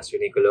si Pastor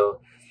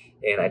Nicolo.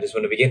 And I just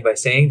want to begin by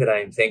saying that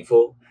I am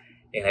thankful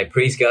and I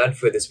praise God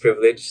for this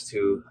privilege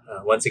to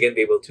once again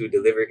be able to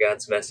deliver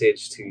God's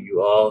message to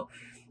you all.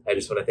 I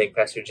just want to thank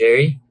Pastor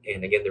Jerry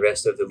and again the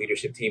rest of the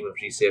leadership team of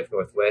GCF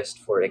Northwest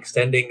for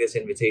extending this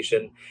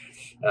invitation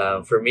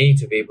for me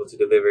to be able to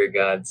deliver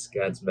God's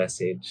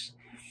message.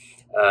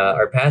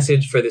 Our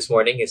passage for this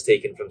morning is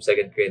taken from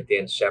 2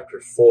 Corinthians chapter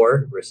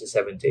 4, verses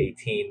 7 to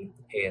 18.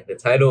 And the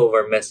title of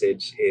our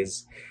message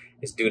is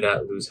Do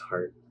Not Lose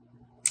Heart.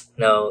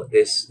 Now,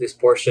 this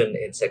portion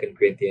in 2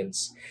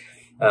 Corinthians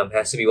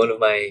has to be one of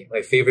my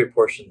favorite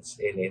portions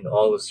in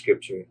all of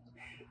Scripture.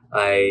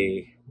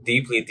 I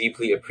deeply,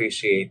 deeply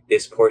appreciate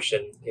this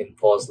portion in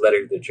Paul's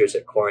letter to the church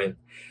at Corinth,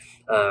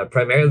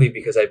 primarily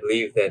because I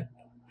believe that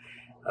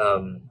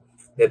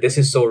this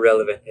is so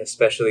relevant,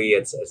 especially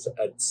at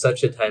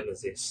such a time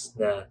as this,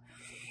 na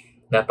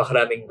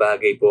napakaraming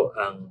bagay po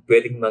ang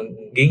pwedeng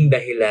maging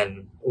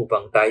dahilan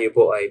upang tayo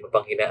po ay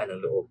mapanghinaan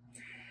ng loob.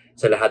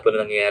 Sa lahat po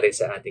na nangyayari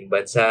sa ating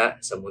bansa,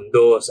 sa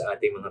mundo, sa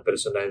ating mga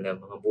personal na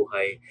mga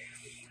buhay.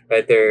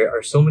 Right? There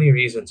are so many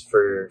reasons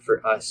for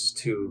us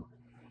to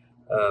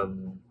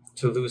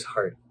lose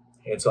heart.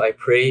 And so I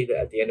pray that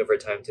at the end of our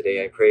time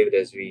today, I pray that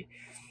as we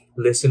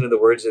listen to the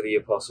words of the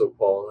Apostle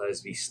Paul,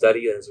 as we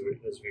study, as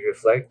we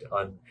reflect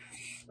on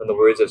the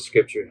words of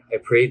Scripture, I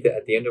pray that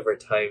at the end of our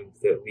time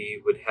that we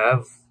would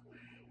have,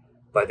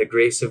 by the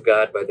grace of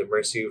God, by the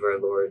mercy of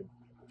our Lord,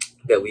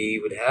 that we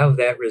would have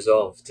that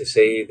resolve to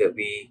say that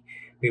we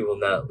will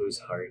not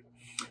lose heart.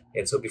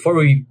 And so before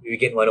we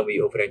begin, why don't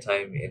we open our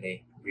time in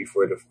a brief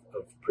word of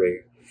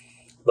prayer.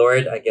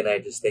 Lord, again, I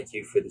just thank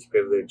you for this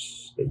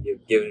privilege that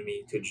you've given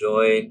me to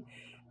join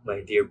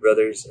my dear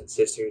brothers and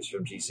sisters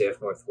from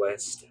GCF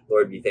Northwest.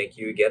 Lord, we thank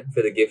you again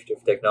for the gift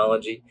of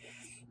technology,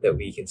 that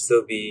we can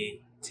still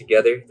be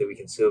together, that we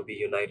can still be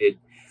united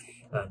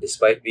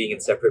despite being in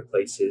separate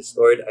places.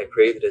 Lord, I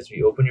pray that as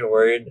we open your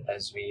word,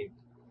 as we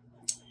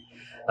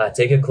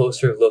take a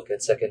closer look at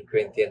 2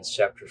 Corinthians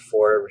chapter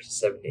 4, verses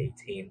 7 to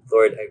 18,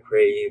 Lord, I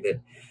pray that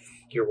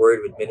your word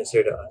would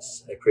minister to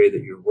us. I pray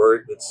that your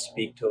word would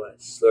speak to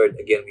us. Lord,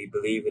 again, we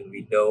believe and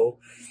we know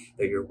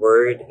that your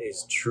word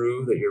is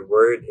true, that your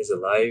word is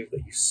alive,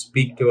 that you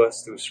speak to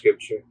us through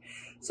Scripture.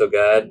 So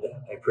God,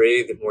 I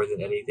pray that more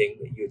than anything,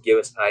 that you would give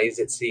us eyes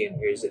that see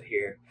and ears that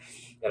hear.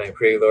 And I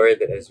pray, Lord,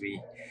 that as we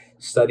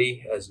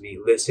study, as we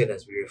listen,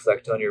 as we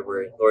reflect on your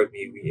word, Lord,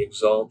 may we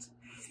exalt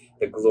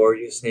the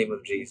glorious name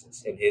of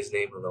Jesus in his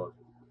name alone.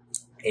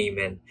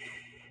 Amen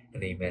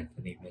and amen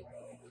and amen.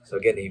 So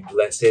again, a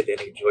blessed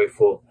and a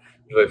joyful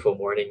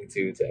morning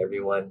to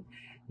everyone.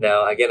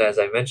 Now, again, as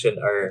I mentioned,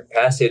 our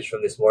passage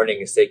from this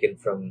morning is taken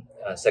from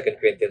 2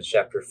 Corinthians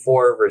chapter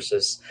 4,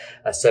 verses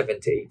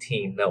 7 to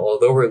 18. Now,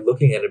 although we're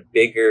looking at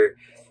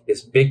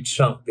this big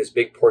chunk, this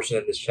big portion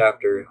in this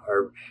chapter,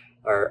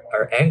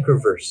 our anchor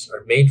verse,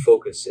 our main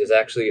focus is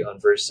actually on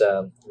verse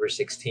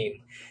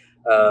 16.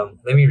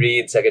 Let me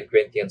read 2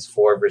 Corinthians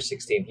 4, verse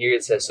 16. Here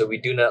it says, "So we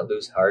do not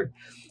lose heart.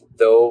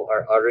 Though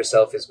our outer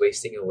self is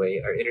wasting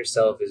away, our inner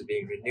self is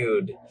being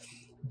renewed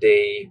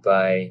day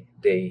by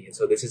day." And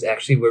so this is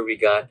actually where we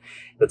got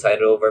the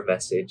title of our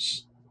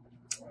message.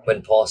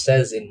 When Paul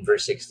says in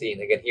verse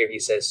 16, again here he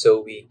says, "So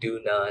we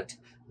do not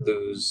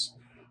lose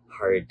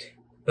heart."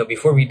 Now,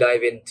 before we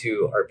dive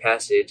into our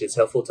passage, it's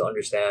helpful to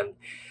understand,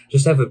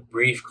 just have a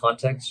brief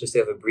context, just to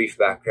have a brief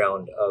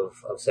background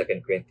of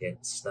 2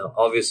 Corinthians. Now,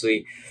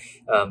 obviously,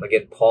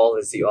 again, Paul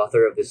is the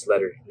author of this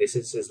letter. This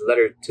is his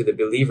letter to the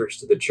believers,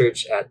 to the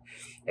church at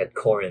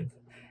Corinth.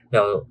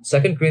 Now,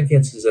 2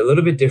 Corinthians is a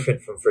little bit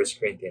different from 1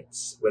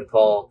 Corinthians. When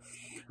Paul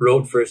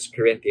wrote 1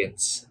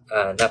 Corinthians,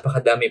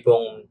 napakadami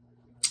pong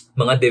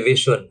mga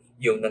division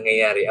yung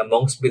nangyayari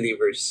amongst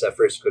believers sa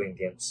 1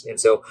 Corinthians. And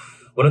so,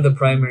 one of the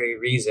primary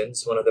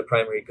reasons, one of the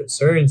primary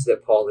concerns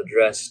that Paul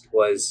addressed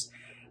was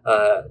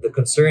the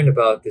concern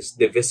about this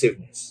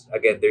divisiveness.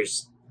 Again,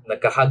 there's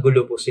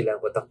nagkakagulo po sila,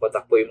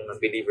 watak-watak po yung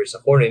mga believers sa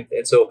Corinth.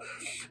 And so,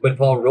 when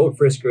Paul wrote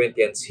 1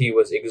 Corinthians, he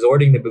was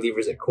exhorting the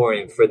believers at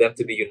Corinth for them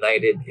to be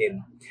united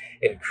in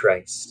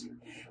Christ.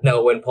 Now,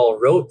 when Paul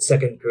wrote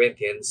 2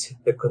 Corinthians,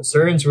 the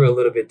concerns were a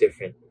little bit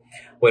different.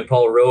 When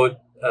Paul wrote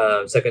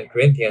 2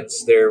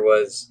 Corinthians, there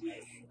was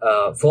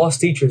false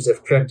teachers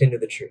have crept into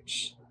the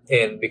church.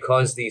 And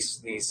because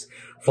these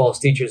false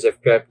teachers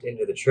have crept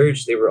into the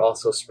church, they were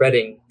also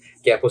spreading,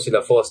 kaya po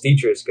sila false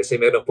teachers, kasi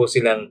meron po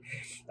silang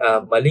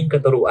maling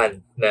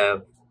katuruan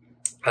na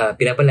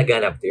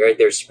pinapalaganap.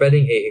 They're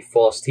spreading a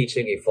false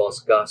teaching, a false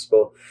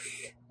gospel.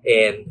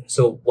 And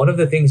so one of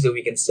the things that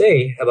we can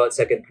say about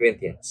 2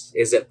 Corinthians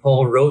is that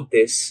Paul wrote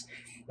this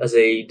as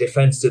a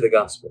defense to the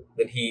gospel,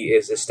 that he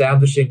is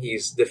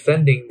he's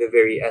defending the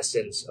very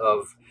essence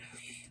of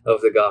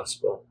the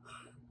gospel.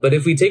 But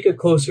if we take a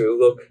closer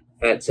look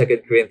at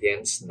 2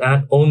 Corinthians,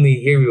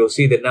 here we will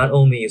see that not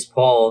only is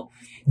Paul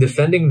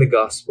defending the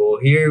gospel,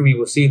 here we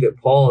will see that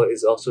Paul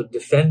is also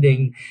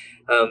defending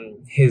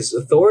his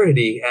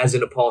authority as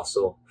an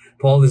apostle.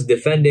 Paul is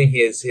defending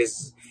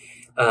his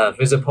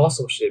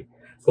apostleship.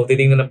 Kung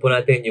titingnan na po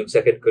natin yung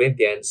 2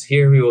 Corinthians,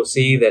 here we will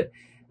see that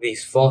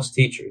these false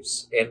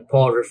teachers, and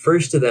Paul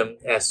refers to them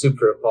as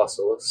super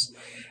apostles.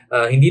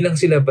 Hindi lang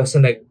sila basta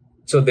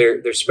so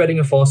they're spreading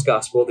a false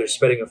gospel, they're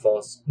spreading a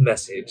false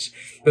message.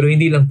 Pero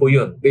hindi lang po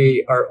yun.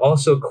 They are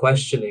also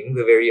questioning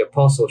the very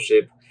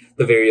apostleship,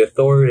 the very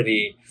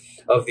authority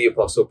of the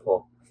Apostle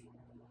Paul.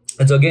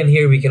 And so again,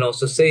 here we can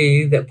also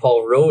say that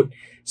Paul wrote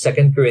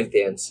 2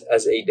 Corinthians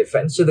as a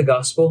defense to the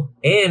gospel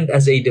and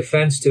as a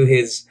defense to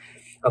his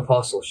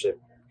apostleship.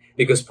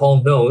 Because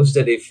Paul knows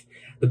that if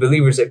the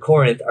believers at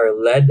Corinth are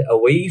led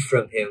away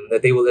from him,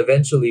 that they will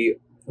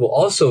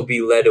also be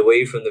led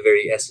away from the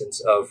very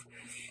essence of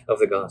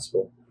the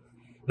gospel.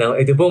 Now,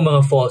 ito po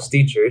mga false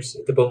teachers,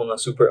 ito po mga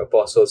super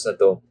apostles na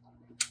to,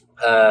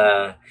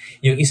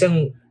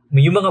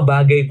 yung mga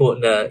bagay po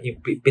na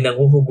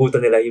pinanghuhugutan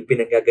nila, yung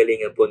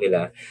pinanggagalingan po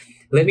nila.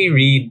 Let me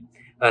read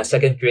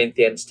 2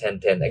 Corinthians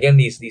 10:10. Again,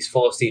 these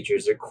false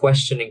teachers, they're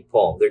questioning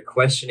Paul. They're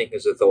questioning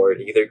his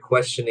authority. They're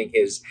questioning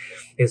his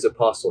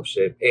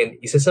apostleship.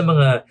 And isa sa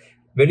mga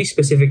very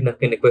specific na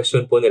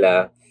kine-question po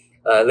nila,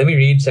 let me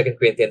read 2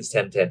 Corinthians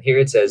 10:10. Here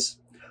it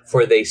says,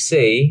 "For they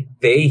say,"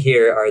 they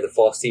here are the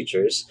false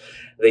teachers,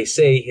 "they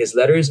say his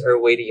letters are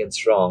weighty and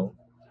strong,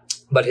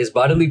 but his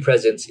bodily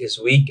presence is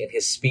weak and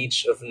his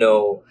speech of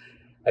no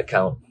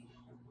account."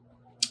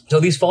 So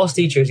these false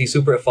teachers, these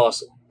super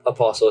apostles,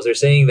 are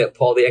saying that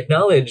they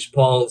acknowledge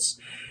Paul's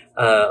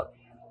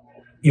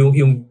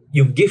yung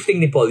gifting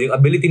ni Paul, yung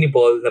ability ni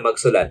Paul na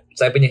magsulat.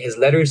 Sabi niya, his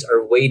letters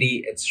are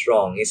weighty and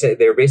strong. He said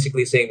they're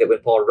basically saying that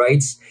when Paul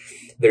writes,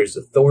 there's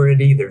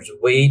authority, there's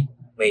weight,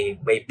 may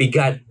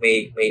bigat,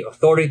 may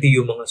authority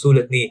yung mga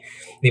sulat ni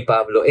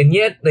Pablo. And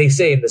yet they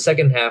say in the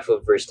second half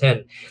of verse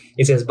 10,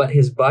 it says, "But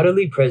his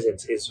bodily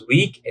presence is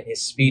weak and his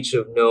speech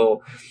of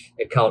no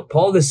account."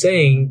 Paul is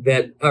saying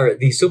that, or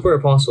these super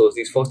apostles,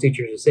 these false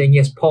teachers are saying,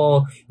 yes,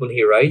 Paul, when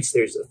he writes,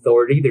 there's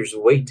authority, there's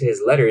weight to his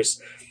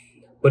letters.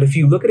 But if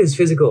you look at his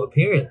physical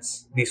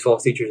appearance, these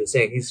false teachers are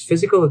saying, his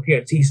physical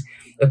appearance, he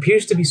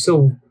appears to be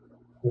so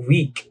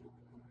weak.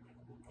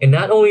 And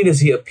not only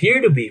does he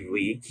appear to be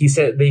weak,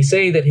 they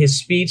say that his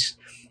speech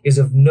is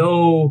of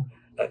no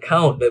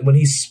account, that when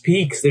he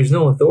speaks, there's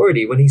no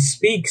authority. When he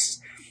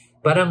speaks,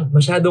 parang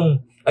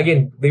masyadong,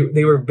 again,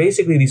 they were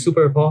basically these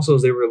super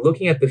apostles, they were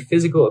looking at the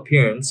physical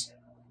appearance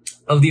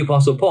of the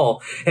Apostle Paul,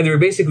 and they were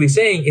basically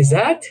saying, is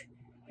that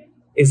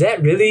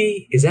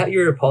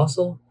your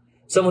apostle?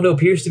 Someone who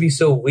appears to be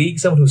so weak,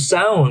 someone who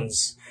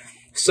sounds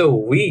so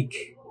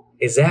weak,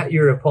 is that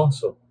your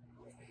apostle?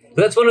 So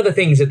that's one of the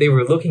things that they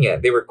were looking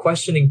at. They were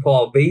questioning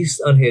Paul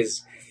based on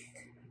his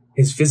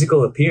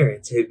physical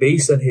appearance,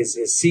 based on his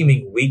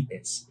seeming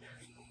weakness.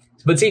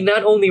 But see,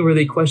 not only were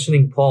they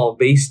questioning Paul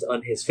based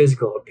on his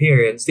physical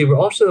appearance, they were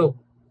also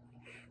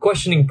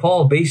questioning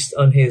Paul based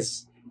on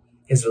his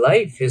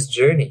life, his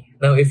journey.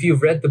 Now, if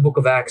you've read the book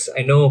of Acts,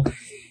 I know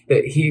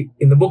that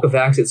in the book of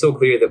Acts, it's so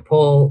clear that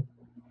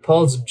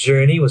Paul's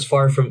journey was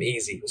far from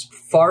easy, was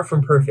far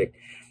from perfect.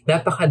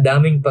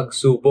 Napakadaming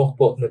pagsubok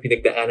po na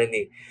pinagdaanan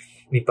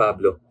ni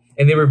Pablo.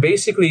 And they were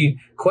basically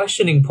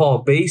questioning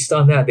Paul based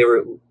on that. They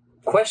were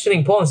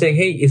questioning Paul and saying,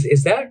 hey,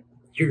 is that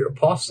your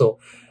apostle?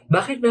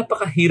 Bakit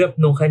napakahirap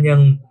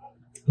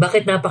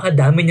bakit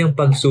napakadami niyang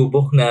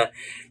pagsubok na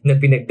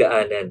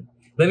pinagdaanan?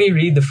 Let me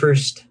read the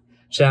first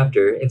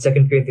chapter, in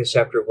 2 Corinthians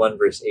chapter 1,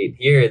 verse 8.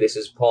 Here, this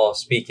is Paul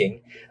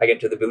speaking again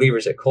to the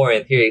believers at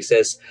Corinth. Here he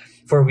says,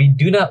 "For we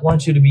do not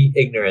want you to be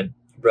ignorant,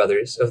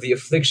 brothers, of the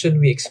affliction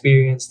we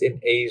experienced in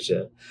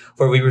Asia.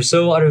 For we were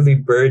so utterly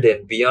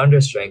burdened beyond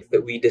our strength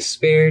that we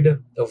despaired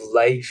of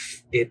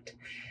life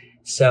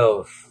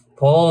itself."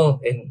 Paul,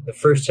 in the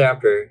first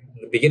chapter,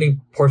 in the beginning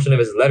portion of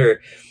his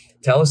letter,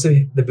 tells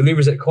the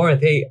believers at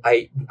Corinth, hey,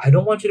 I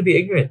don't want you to be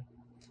ignorant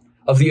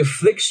of the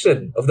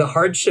affliction, of the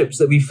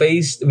hardships that we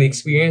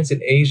experienced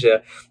in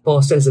Asia. Paul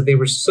says that they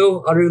were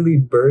so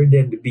utterly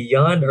burdened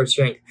beyond our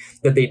strength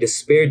that they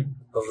despaired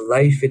of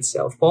life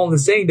itself. Paul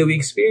is saying that we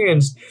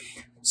experienced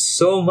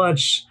so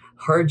much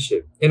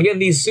hardship. And again,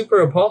 these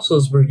super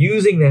apostles were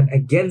using that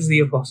against the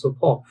apostle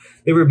Paul.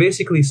 They were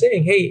basically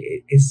saying,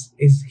 hey, is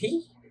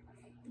he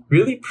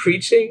really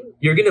preaching?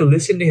 You're going to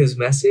listen to his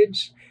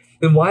message?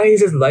 Then why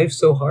is his life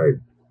so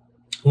hard?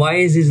 Why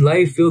is his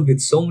life filled with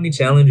so many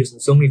challenges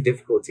and so many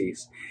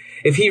difficulties?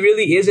 If he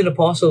really is an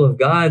apostle of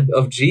God,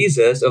 of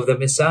Jesus, of the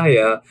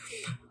Messiah,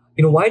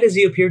 why does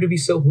he appear to be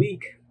so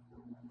weak?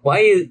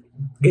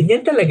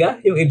 Ganyan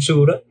talaga yung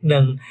itsura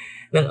ng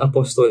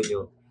apostol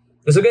nyo?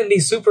 So again,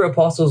 these super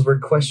apostles were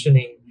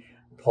questioning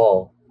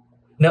Paul.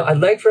 Now,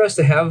 I'd like for us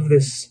to have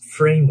this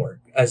framework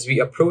as we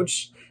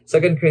approach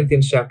 2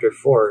 Corinthians chapter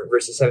 4,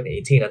 verses 7 to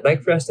 18. I'd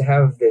like for us to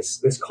have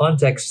this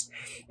context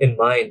in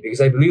mind,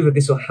 because I believe that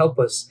this will help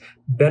us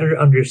better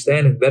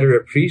understand and better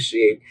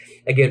appreciate,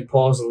 again,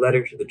 Paul's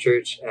letter to the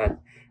church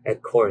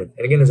at Corinth.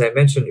 And again, as I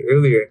mentioned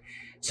earlier,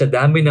 sa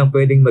dami ng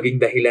pwedeng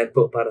maging dahilan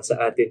po para sa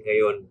atin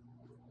ngayon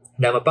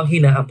na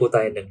mapanghinaan po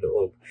tayo ng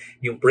loob.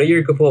 Yung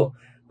prayer ko po,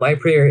 my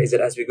prayer is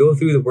that as we go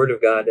through the Word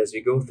of God, as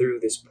we go through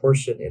this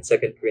portion in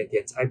 2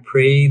 Corinthians, I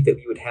pray that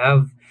we would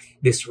have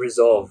this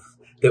resolve,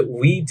 that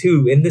we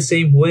too, in the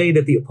same way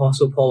that the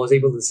Apostle Paul was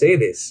able to say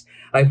this,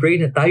 I pray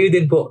na tayo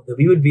din po, that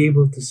we would be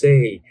able to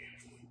say,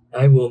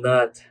 I will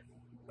not,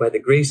 by the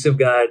grace of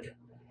God,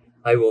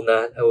 I will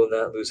not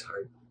lose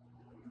heart.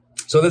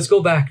 So let's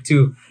go back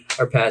to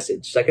our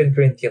passage, 2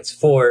 Corinthians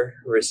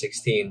 4, verse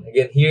 16.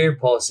 Again, here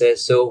Paul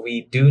says, so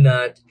we do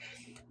not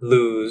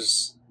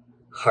lose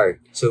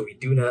heart. So we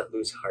do not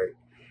lose heart.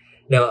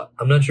 Now,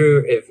 I'm not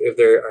sure if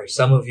there are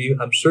some of you,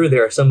 I'm sure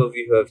there are some of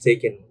you who have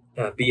taken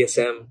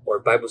BSM or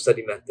Bible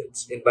study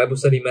methods. In Bible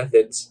study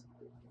methods,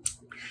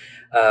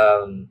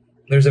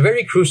 there's a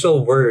very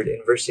crucial word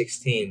in verse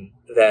 16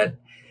 that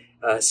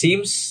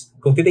seems,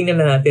 kung titingnan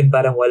na natin,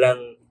 parang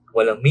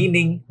walang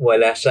meaning,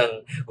 wala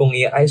siyang, kung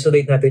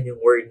i-isolate natin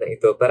yung word na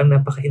ito, parang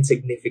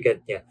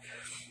napaka-insignificant niya.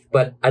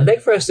 But I'd like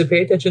for us to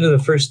pay attention to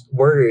the first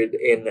word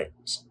in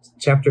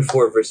chapter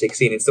 4, verse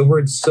 16. It's the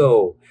word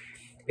so.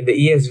 In the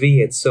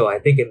ESV, it's so.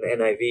 I think in the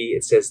NIV,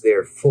 it says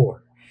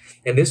therefore.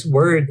 And this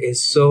word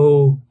is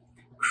so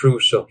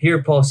crucial.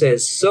 Here Paul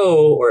says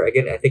so, or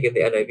again, I think in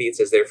the NIV it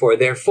says therefore.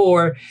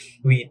 Therefore,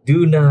 we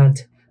do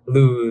not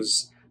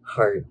lose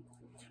heart.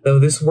 Now,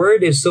 this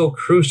word is so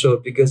crucial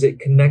because it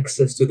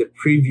connects us to the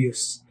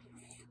previous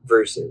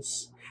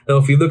verses. Now,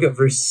 if you look at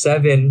verse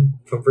 7,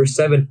 from verse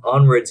 7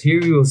 onwards,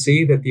 here you will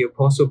see that the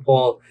Apostle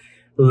Paul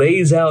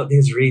lays out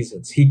his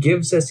reasons. He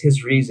gives us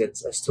his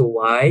reasons as to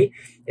why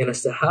and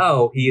as to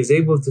how he is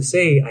able to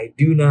say, I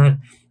do not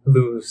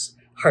lose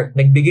heart.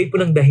 Nagbigay po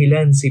ng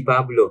dahilan si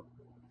Pablo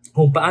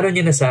kung paano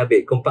niya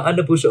nasabi, kung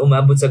paano po siya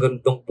umabot sa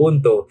ganitong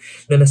punto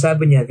na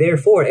nasabi niya,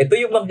 therefore, ito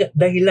yung mga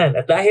dahilan.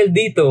 At dahil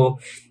dito,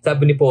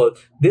 sabi ni Paul,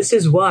 this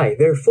is why,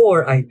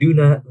 therefore, I do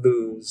not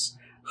lose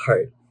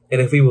heart. And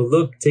if we will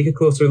take a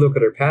closer look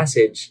at our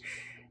passage,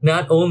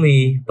 not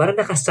only, parang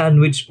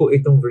naka-sandwich po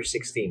itong verse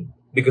 16.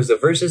 Because the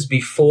verses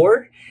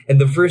before and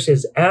the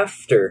verses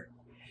after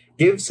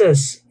gives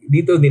us,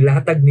 dito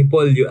nilatag ni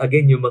Paul,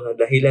 again, yung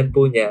mga dahilan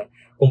po niya,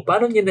 kung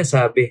paano niya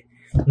nasabi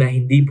na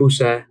hindi po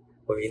siya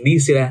o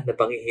hindi sila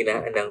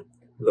napanghihinaan ng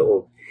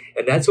loob.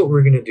 And that's what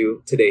we're going to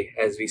do today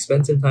as we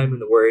spend some time in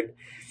the Word,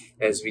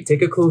 as we take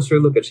a closer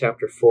look at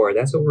chapter 4.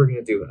 That's what we're going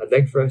to do. I'd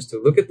like for us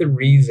to look at the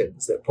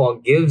reasons that Paul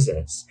gives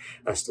us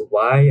as to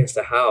why, as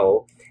to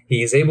how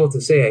he is able to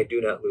say, I do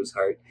not lose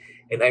heart.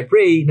 And I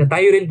pray na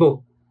tayo rin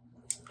po,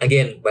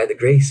 again, by the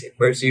grace and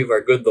mercy of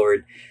our good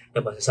Lord,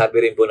 na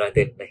masasabi rin po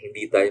natin na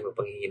hindi tayo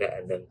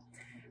mapanghihinaan ng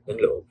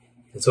loob.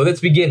 And so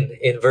let's begin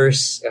in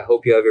verse, I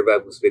hope you have your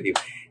Bibles with you,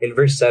 in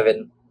verse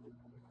 7.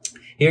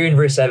 Here in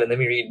verse 7, let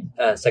me read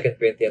 2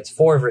 Corinthians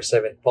 4, verse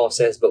 7. Paul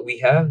says, but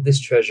we have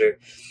this treasure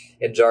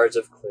in jars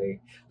of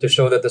clay to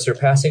show that the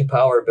surpassing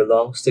power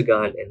belongs to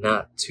God and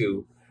not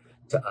to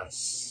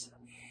us.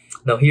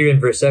 Now here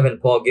in verse 7,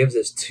 Paul gives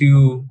us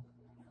two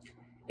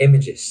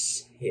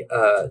images,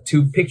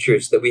 two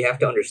pictures that we have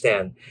to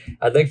understand.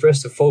 I'd like for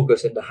us to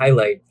focus and to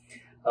highlight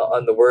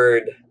on the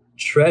word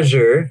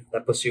treasure,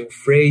 tapos yung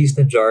phrase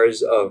na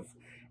jars of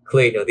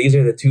clay. Now these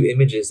are the two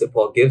images that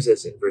Paul gives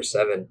us in verse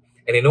 7.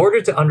 And in order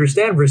to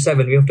understand verse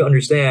 7, we have to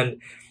understand,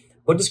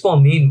 what does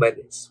Paul mean by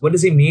this? What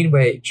does he mean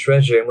by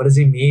treasure? And what does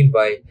he mean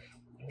by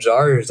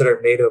jars that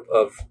are made up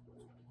of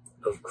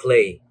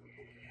clay?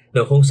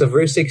 Now, kung sa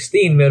verse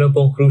 16, meron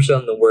pong crucial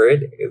na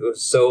word, it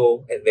was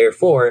so and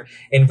therefore.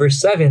 In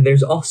verse 7,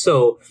 there's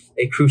also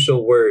a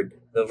crucial word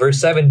Now, verse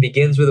 7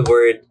 begins with the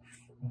word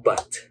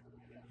but.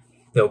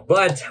 Now,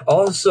 but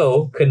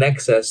also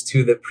connects us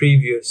to the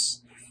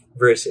previous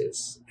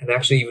verses, and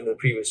actually even the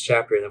previous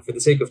chapter. Now, for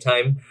the sake of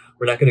time,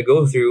 we're not going to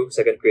go through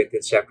 2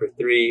 Corinthians chapter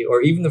 3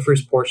 or even the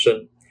first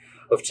portion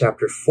of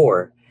chapter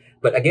 4.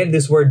 But again,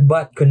 this word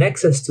but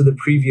connects us to the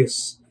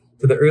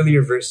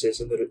earlier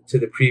verses and to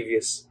the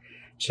previous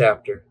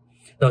chapter.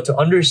 Now, to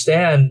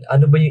understand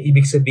ano ba yung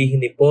ibig sabihin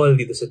ni Paul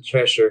dito sa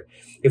treasure,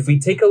 if we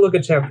take a look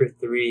at chapter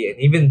 3 and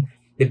even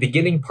the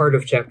beginning part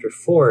of chapter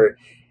 4,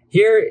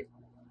 here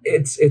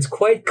it's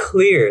quite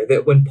clear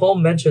that when Paul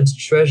mentions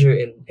treasure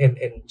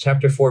in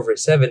chapter 4,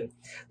 verse 7,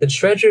 the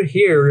treasure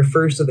here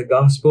refers to the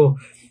gospel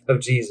of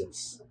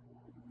Jesus.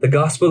 The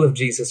gospel of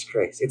Jesus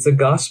Christ. It's a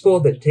gospel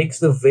that takes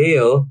the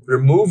veil,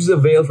 removes the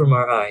veil from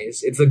our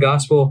eyes. It's a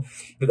gospel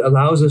that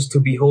allows us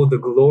to behold the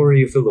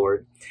glory of the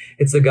Lord.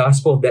 It's a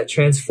gospel that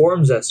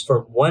transforms us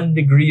from one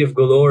degree of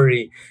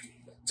glory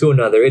to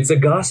another. It's a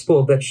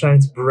gospel that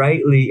shines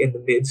brightly in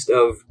the midst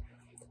of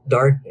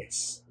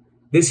darkness.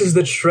 This is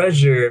the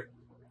treasure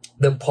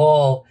that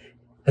Paul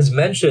has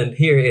mentioned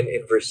here in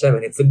verse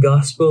 7. It's the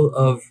gospel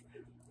of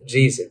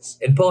Jesus.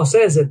 And Paul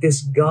says that this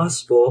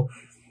gospel,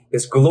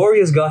 this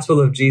glorious gospel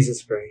of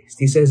Jesus Christ,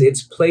 he says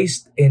it's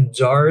placed in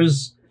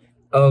jars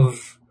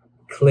of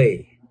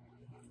clay.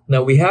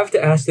 Now we have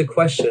to ask the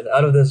question,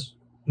 out of this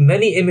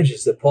many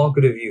images that Paul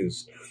could have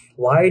used,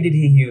 why did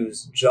he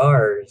use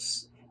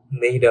jars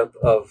made up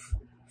of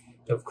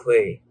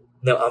clay?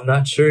 Now, I'm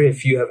not sure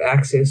if you have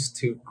access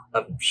to,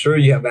 I'm sure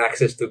you have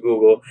access to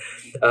Google.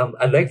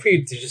 I'd like for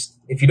you to just,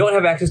 if you don't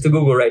have access to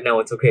Google right now,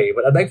 it's okay.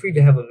 But I'd like for you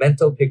to have a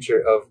mental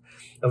picture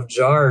of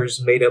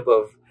jars made up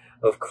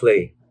of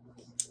clay.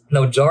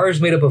 Now,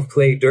 jars made up of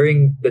clay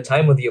during the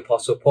time of the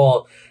Apostle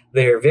Paul,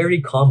 they're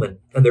very common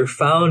and they're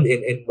found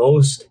in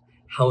most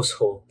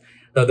households.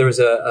 Now, there was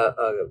a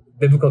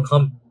biblical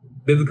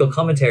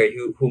commentary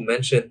who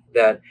mentioned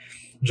that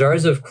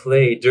jars of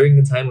clay during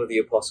the time of the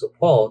Apostle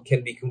Paul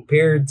can be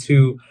compared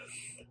to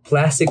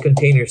plastic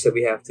containers that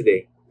we have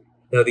today.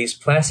 Now, these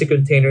plastic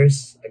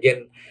containers,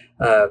 again,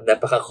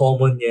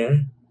 napaka-common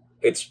niya.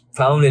 It's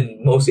found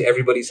in mostly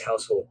everybody's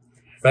household.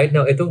 Right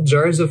now, itong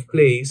jars of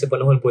clay sa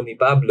panahon po ni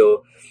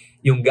Pablo,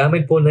 yung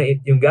gamit po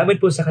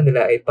sa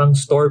kanila ay pang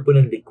store po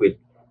ng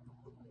liquid.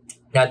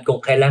 At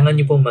kung kailangan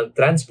niyo pong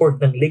mag-transport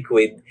ng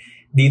liquid,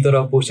 dito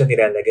raw po siya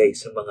nilalagay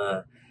sa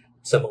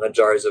mga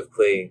jars of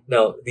clay.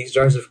 Now, these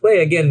jars of clay,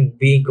 again,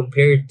 being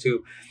compared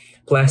to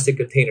plastic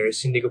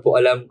containers, hindi ko po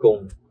alam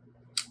kung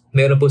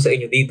meron po sa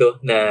inyo dito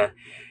na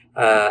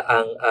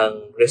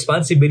ang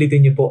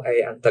responsibility niyo po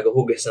ay ang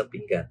tagahugas ng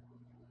pinggan.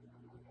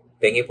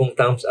 Pengi pong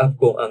thumbs up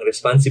kung ang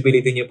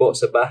responsibility niyo po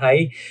sa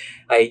bahay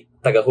ay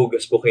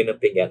tagahugas po kayo ng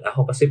pinggan.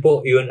 Ako kasi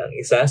po, yun ang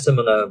isa sa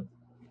mga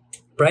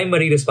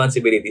primary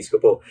responsibilities ko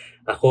po.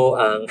 Ako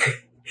ang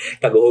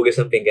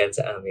tagahugas ng pinggan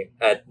sa amin.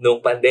 At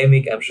nung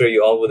pandemic, I'm sure you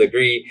all would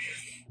agree,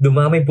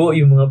 dumami po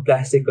yung mga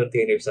plastic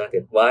containers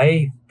natin.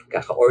 Why?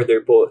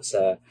 Kaka-order po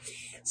sa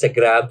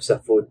Grab, sa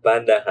Food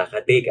Panda,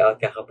 kaka-take out,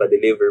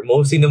 kaka-pa-deliver.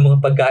 Mostly ng mga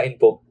pagkain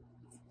po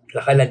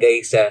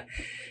nakalagay sa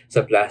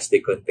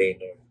plastic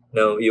container.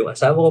 Now, yung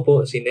asawa ko po,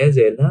 si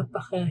Nezel,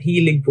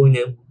 napakahilig po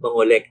niya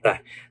mangolekta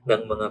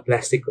ng mga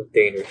plastic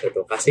containers na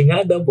to. Kasi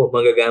nga daw po,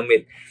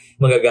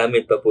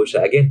 magagamit pa po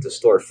siya, again, to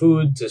store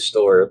food, to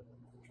store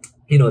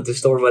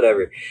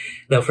whatever.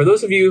 Now, for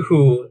those of you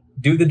who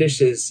do the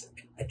dishes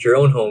at your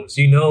own homes,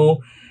 you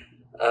know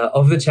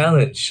of the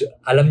challenge.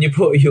 Alam niyo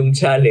po yung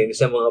challenge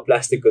sa mga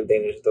plastic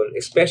containers to.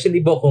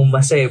 Especially po kung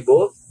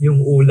masebo yung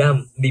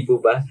ulam, di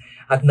po ba?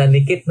 At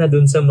nanikit na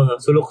dun sa mga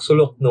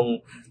sulok-sulok nung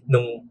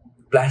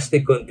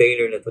plastic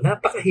container na to.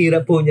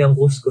 Napakahirap po niyang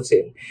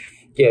kuskusin.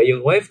 Kaya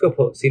yung wife ko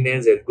po, si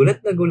Nezel,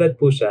 gulat na gulat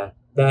po siya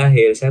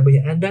dahil sabi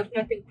niya, ang dami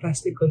nating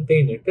plastic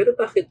container, pero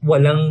bakit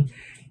walang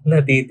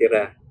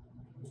natitira?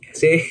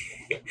 Kasi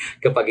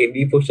kapag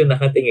hindi po siya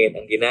nakatingin,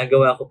 ang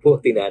ginagawa ko po,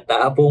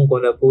 tinatapong ko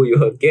na po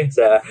yun.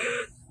 Kesa,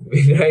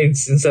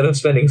 instead of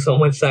spending so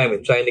much time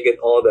and trying to get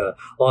all the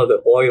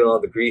oil, all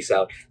the grease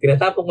out,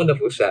 tinatapong ko na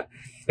po siya.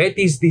 Right?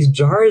 These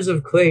jars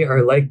of clay are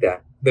like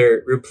that.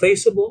 They're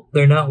replaceable.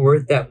 They're not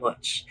worth that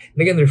much.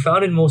 And again, they're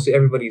found in mostly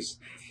everybody's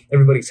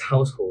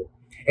household.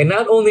 And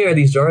not only are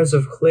these jars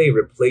of clay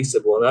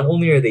replaceable, not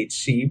only are they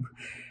cheap,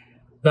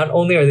 not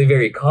only are they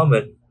very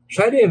common,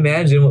 try to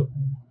imagine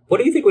what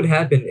do you think would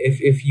happen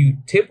if you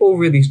tip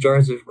over these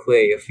jars of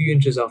clay a few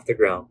inches off the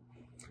ground?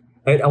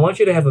 Right? I want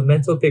you to have a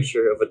mental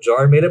picture of a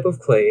jar made up of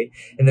clay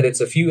and that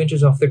it's a few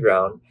inches off the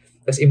ground.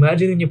 Tapos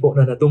imagine niyo po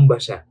na natumba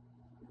siya.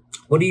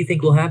 What do you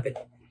think will happen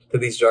to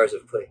these jars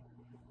of clay?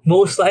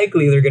 Most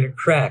likely they're going to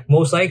crack.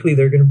 Most likely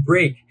they're going to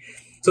break.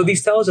 So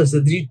this tells us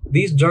that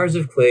these jars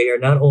of clay are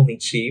not only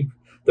cheap,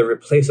 they're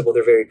replaceable,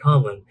 they're very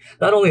common.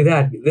 Not only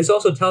that, this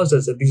also tells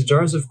us that these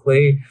jars of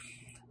clay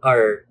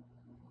are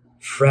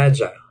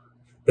fragile.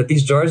 That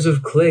these jars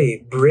of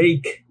clay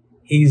break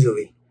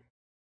easily.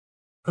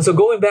 And so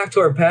going back to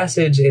our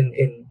passage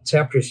in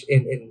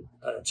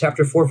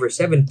chapter 4, verse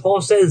 7,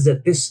 Paul says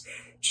that this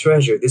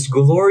treasure, this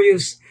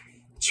glorious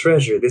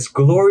treasure, this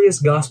glorious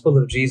gospel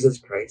of Jesus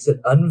Christ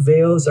that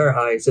unveils our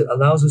eyes, that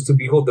allows us to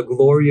behold the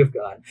glory of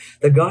God.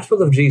 The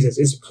gospel of Jesus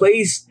is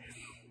placed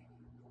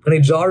in a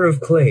jar of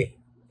clay,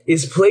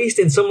 is placed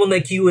in someone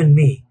like you and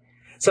me,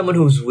 someone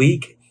who's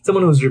weak,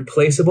 someone who's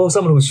replaceable,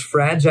 someone who's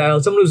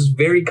fragile, someone who's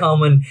very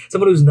common,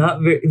 someone who's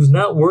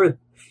not worth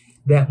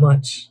that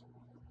much.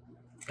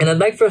 And I'd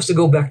like for us to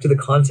go back to the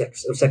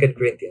context of 2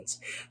 Corinthians.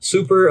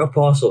 Super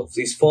apostles,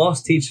 these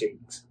false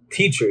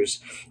teachers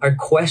are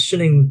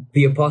questioning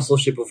the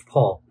apostleship of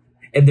Paul.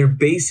 And their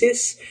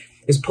basis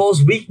is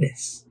Paul's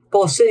weakness.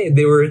 Paul's saying,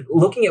 they were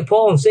looking at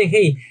Paul and saying,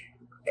 hey,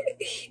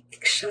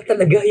 siya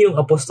talaga yung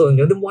apostol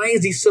niyo. Then why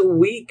is he so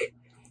weak?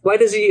 Why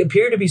does he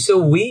appear to be so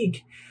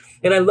weak?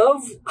 And I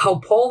love how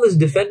Paul is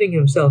defending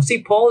himself.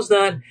 See, Paul's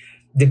not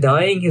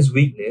denying his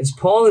weakness.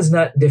 Paul is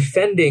not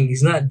defending.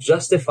 He's not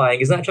justifying.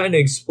 He's not trying to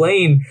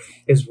explain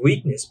his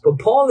weakness. But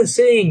Paul is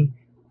saying,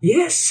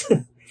 yes,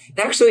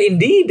 actually,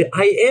 indeed,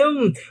 I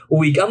am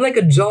weak. I'm like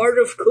a jar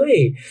of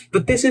clay.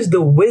 But this is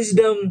the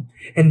wisdom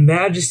and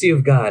majesty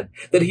of God,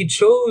 that he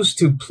chose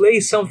to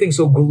place something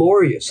so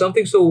glorious,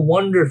 something so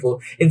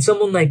wonderful in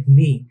someone like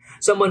me,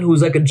 someone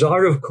who's like a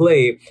jar of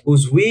clay,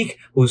 who's weak,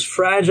 who's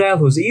fragile,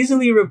 who's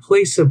easily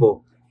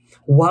replaceable.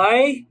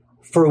 Why?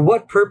 For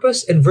what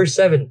purpose? In verse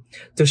 7,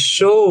 to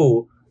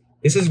show,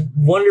 this is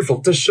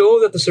wonderful, to show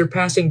that the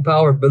surpassing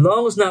power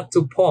belongs not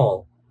to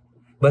Paul,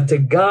 but to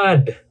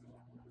God,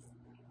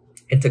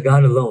 and to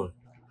God alone.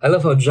 I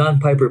love how John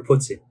Piper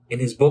puts it in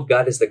his book,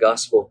 God is the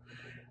Gospel.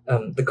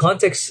 The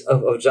context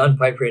of John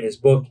Piper in his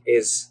book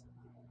is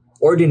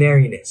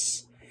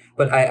ordinariness.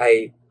 But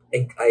I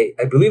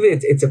believe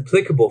it's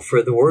applicable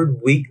for the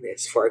word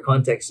weakness for our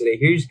context today.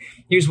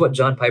 Here's what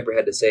John Piper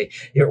had to say.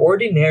 Your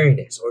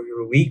ordinariness or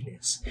your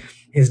weakness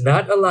is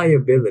not a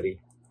liability.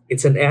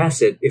 It's an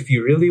asset if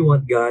you really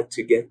want God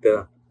to get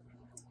the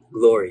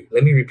glory.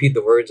 Let me repeat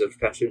the words of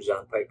Pastor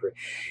John Piper.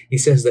 He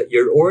says that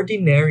your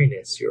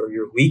ordinariness or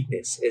your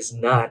weakness is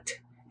not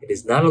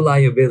a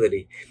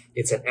liability.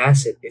 It's an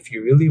asset if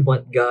you really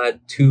want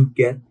God to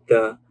get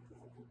the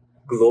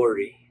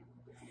glory.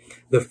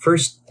 The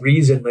first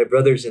reason, my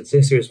brothers and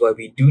sisters, why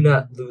we do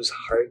not lose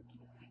heart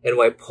and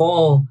why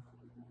Paul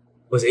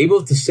was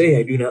able to say,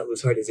 I do not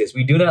lose heart, is this.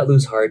 We do not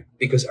lose heart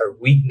because our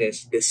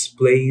weakness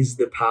displays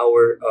the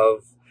power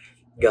of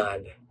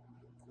God.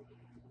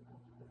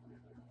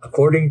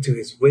 According to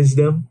his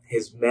wisdom,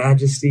 his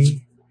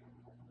majesty,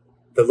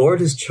 the Lord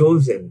has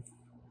chosen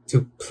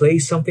to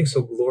place something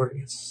so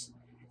glorious.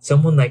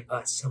 Someone like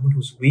us, someone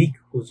who's weak,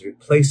 who's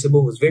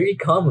replaceable, who's very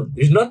common.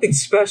 There's nothing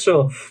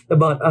special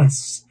about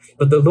us.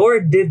 But the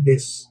Lord did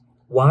this.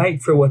 Why?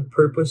 For what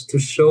purpose? To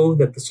show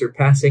that the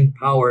surpassing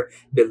power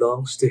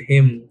belongs to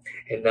him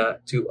and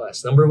not to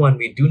us. Number one,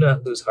 we do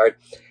not lose heart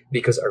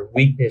because our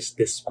weakness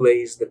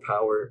displays the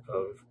power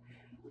of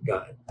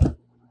God.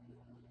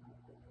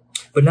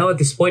 But now at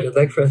this point, I'd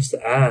like for us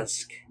to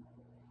ask,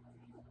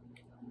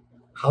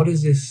 how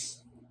does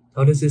this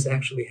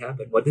actually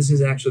happen? What does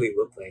this actually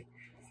look like?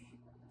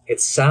 It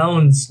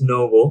sounds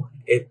noble.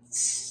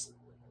 It's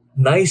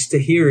nice to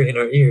hear in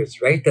our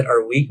ears, right? That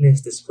our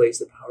weakness displays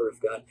the power of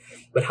God.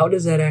 But how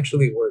does that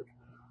actually work?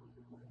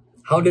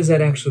 How does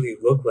that actually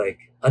look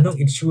like?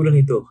 Anong itsura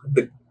nito?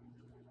 The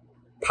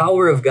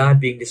power of God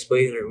being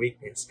displayed in our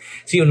weakness.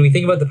 See, when we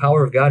think about the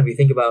power of God, we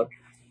think about,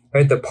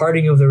 right, the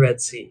parting of the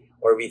Red Sea.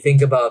 Or we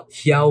think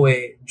about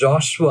Yahweh,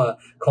 Joshua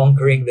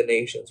conquering the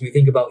nations. We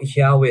think about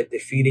Yahweh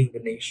defeating the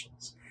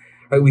nations.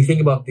 Right? We think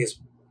about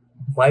these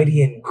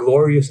mighty and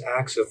glorious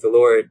acts of the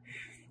Lord.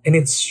 And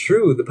it's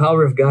true, the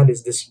power of God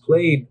is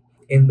displayed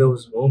in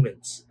those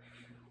moments.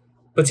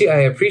 But see, I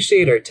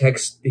appreciate our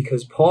text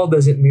because Paul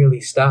doesn't merely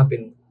stop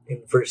in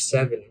verse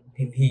 7.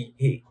 And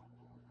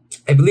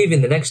I believe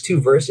in the next two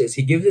verses,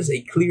 he gives us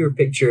a clear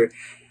picture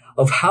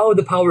of how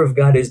the power of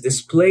God is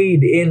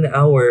displayed in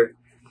our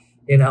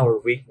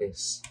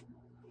weakness.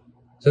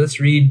 So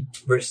let's read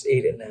verse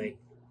 8 and 9.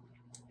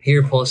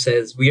 Here Paul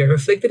says, we are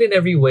afflicted in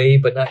every way,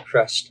 but not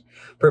crushed,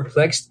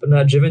 perplexed, but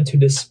not driven to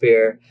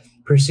despair,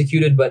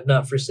 persecuted, but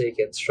not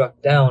forsaken,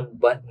 struck down,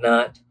 but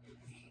not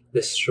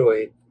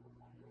destroyed.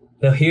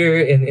 Now here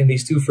in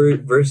these two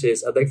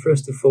verses, I'd like for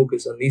us to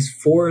focus on these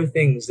four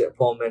things that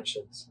Paul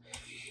mentions.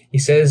 He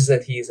says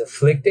that he is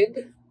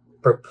afflicted,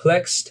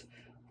 perplexed,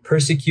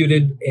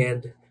 persecuted,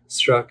 and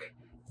struck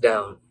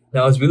down.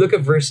 Now, as we look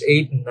at verse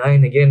 8 and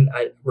 9, again,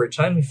 we're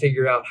trying to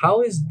figure out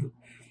how is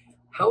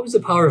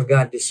the power of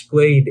God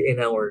displayed in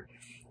our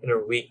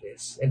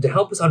weakness. And to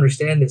help us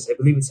understand this, I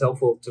believe it's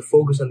helpful to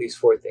focus on these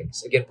four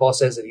things. Again, Paul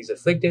says that he's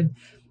afflicted,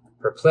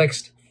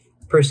 perplexed,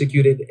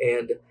 persecuted,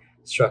 and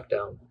struck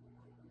down.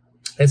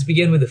 Let's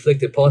begin with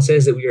afflicted. Paul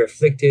says that we are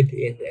afflicted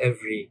in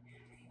every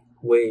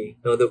way.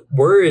 Now,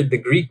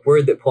 the Greek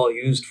word that Paul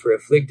used for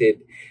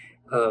afflicted,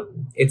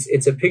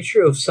 it's a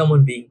picture of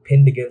someone being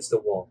pinned against the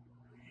wall.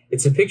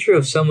 It's a picture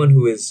of someone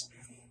who is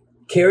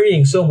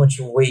carrying so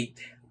much weight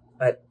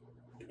at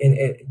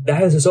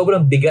dahil sa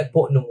sobrang bigat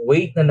po ng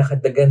weight na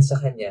nakadagan sa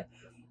kanya,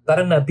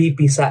 parang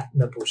napipisa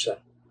na po siya.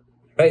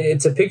 Right?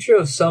 It's a picture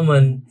of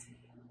someone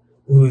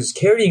who's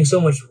carrying so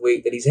much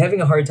weight that he's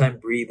having a hard time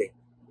breathing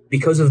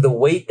because of the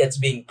weight that's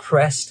being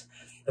pressed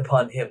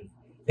upon him.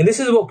 And this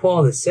is what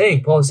Paul is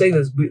saying. Paul is saying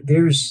that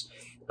there's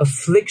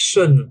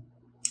affliction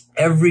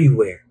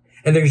everywhere,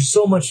 and there's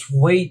so much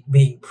weight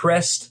being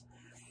pressed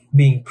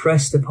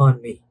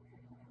upon me.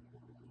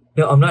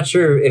 Now, I'm not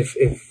sure if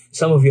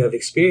some of you have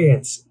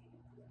experienced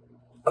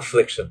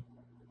affliction.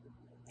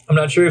 I'm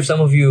not sure if some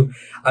of you,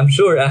 I'm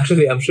sure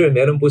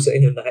meron po sa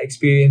inyo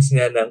naka-experience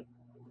niya ng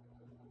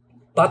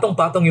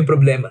patong-patong yung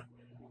problema.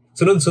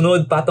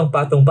 Sunod-sunod,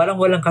 patong-patong, parang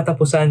walang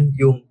katapusan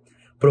yung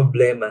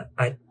problema.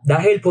 At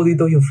dahil po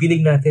dito yung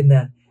feeling natin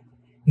na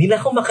hindi na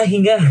ako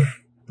makahinga.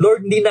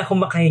 Lord, hindi na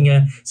ako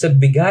makahinga sa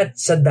bigat,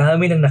 sa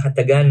dami ng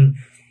nakatagan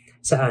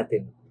sa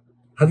atin.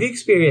 Have you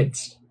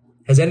experienced?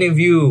 Has any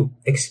of you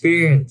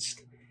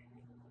experienced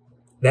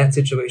that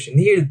situation?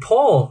 Here,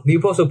 Paul, the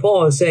Apostle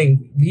Paul is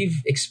saying,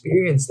 we've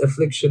experienced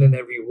affliction in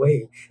every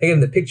way. Again,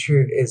 the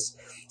picture is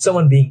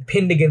someone being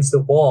pinned against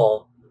the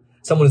wall,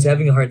 someone who's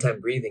having a hard time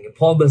breathing. And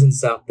Paul doesn't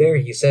stop there.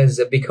 He says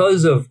that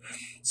because of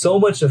so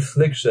much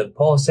affliction,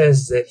 Paul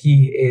says that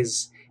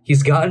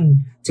he's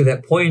gotten to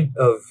that point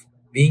of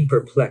being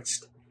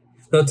perplexed.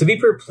 Now, to be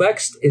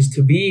perplexed is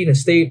to be in a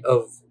state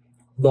of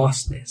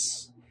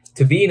lostness,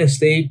 to be in a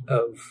state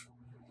of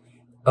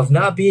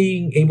not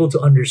being able to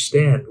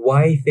understand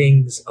why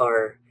things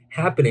are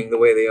happening the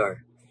way they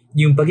are.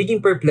 Yung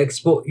pagiging perplex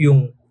po,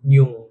 yung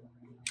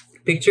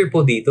picture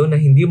po dito na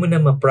hindi mo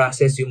na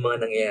ma-process yung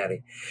mga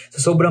nangyayari.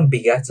 Sa sobrang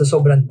bigat, sa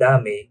sobrang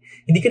dami,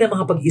 hindi ka na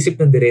makapag-isip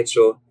ng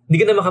diretso,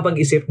 hindi ka na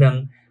makapag-isip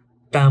ng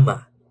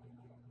tama.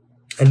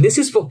 And this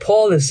is what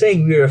Paul is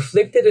saying. We are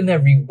afflicted in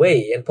every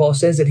way. And Paul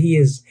says that he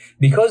is,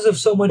 because of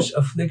so much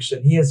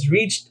affliction, he has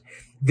reached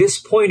this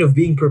point of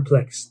being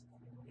perplexed.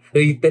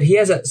 That he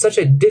has such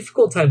a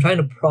difficult time trying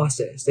to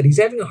process, that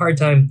he's having a hard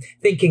time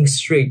thinking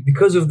straight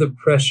because of the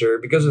pressure,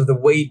 because of the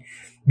weight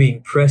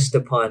being pressed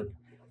upon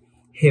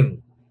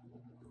him.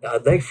 Now,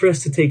 I'd like for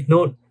us to take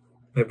note,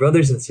 my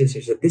brothers and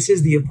sisters, that this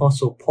is the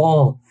Apostle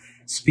Paul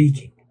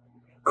speaking.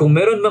 Kung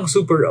meron mang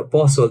super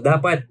apostle,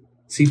 dapat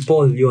si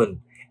Paul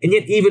yun. And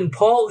yet even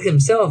Paul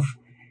himself,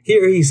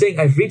 here he's saying,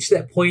 I've reached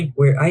that point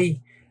where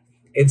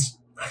it's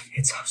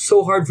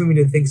so hard for me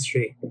to think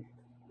straight.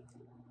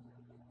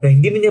 Na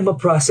hindi na niya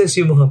ma-process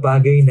yung mga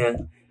bagay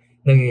na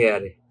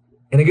nangyayari.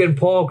 And again,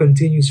 Paul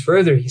continues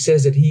further. He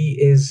says that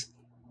he is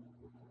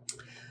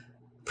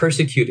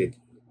persecuted.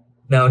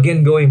 Now,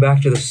 again, going back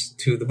to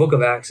the book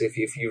of Acts, if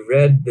you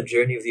read the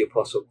journey of the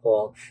Apostle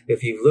Paul,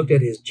 if you've looked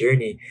at his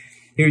journey,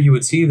 here you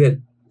would see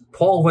that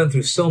Paul went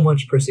through so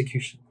much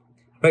persecution.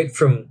 Right?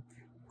 From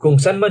kung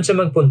saan man siya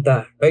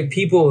magpunta, right?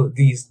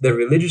 The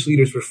religious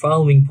leaders were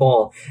following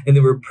Paul and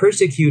they were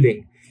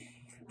persecuting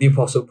the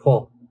Apostle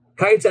Paul.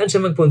 Kahit saan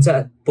siya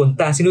magpunta,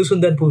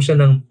 sinusundan po siya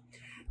ng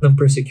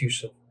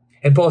persecution.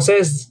 And Paul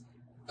says,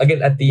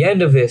 again, at the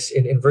end of this,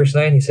 in verse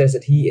 9, he says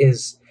that he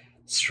is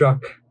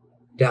struck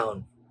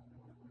down.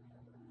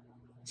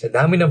 Sa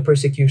dami ng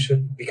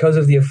persecution, because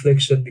of the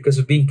affliction, because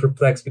of being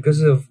perplexed, because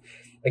of,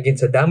 again,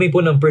 sa dami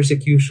po ng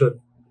persecution,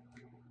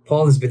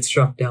 Paul has been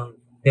struck down.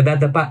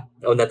 Nadapa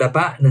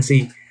na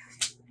si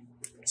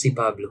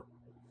Pablo.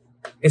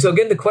 And so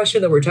again, the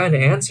question that we're trying to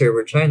answer,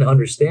 we're trying to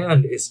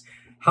understand is,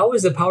 how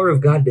is the power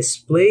of God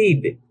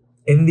displayed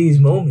in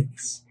these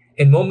moments?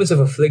 In moments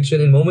of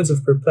affliction, in moments of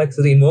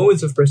perplexity, in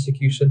moments of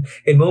persecution,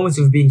 in moments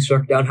of being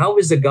struck down.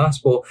 How is the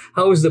gospel,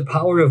 how is the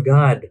power of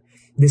God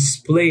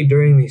displayed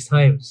during these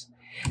times?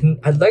 And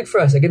I'd like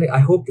for us, again, I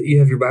hope that you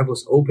have your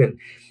Bibles open.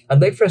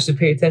 I'd like for us to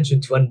pay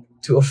attention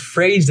to a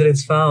phrase that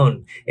is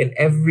found in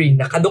every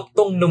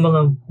nakaduktong ng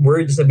mga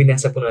words na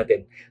binasa po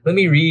natin. Let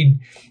me read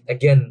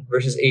again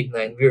verses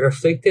 8-9. We are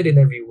afflicted in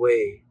every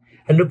way.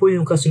 Ano po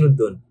yung kasunod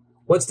dun?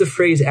 What's the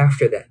phrase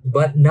after that?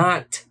 But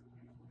not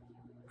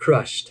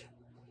crushed.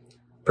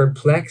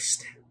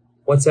 Perplexed.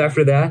 What's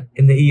after that?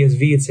 In the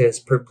ESV it says,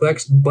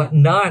 perplexed but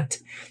not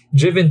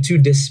driven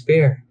to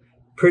despair.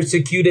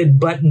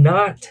 Persecuted but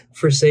not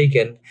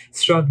forsaken.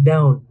 Struck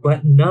down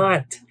but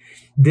not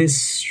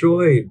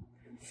destroyed.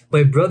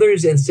 My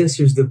brothers and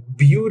sisters, the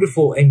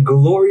beautiful and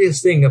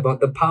glorious thing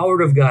about the power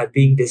of God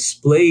being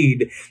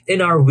displayed in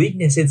our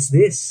weakness, it's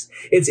this.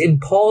 It's in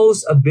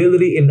Paul's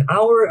ability, in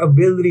our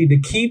ability to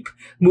keep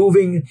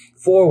moving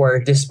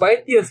forward,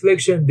 despite the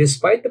affliction,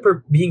 despite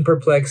being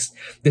perplexed,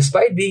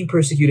 despite being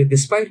persecuted,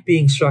 despite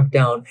being struck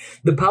down.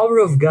 The power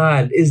of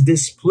God is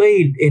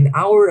displayed in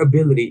our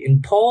ability,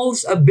 in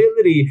Paul's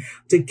ability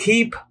to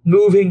keep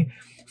moving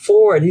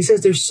forward. He says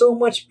there's so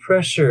much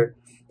pressure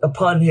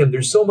upon him.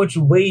 There's so much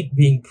weight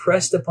being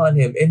pressed upon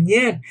him. And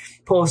yet,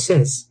 Paul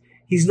says,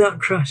 he's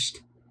not crushed.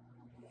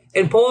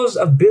 And Paul's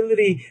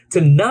ability to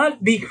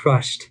not be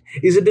crushed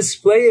is a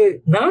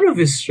display not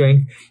of his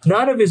strength,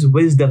 not of his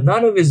wisdom,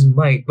 not of his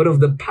might, but of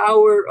the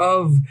power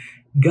of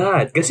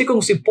God. Kasi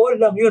kung si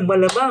Paul lang yun,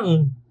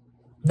 malamang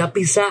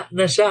napisa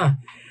na siya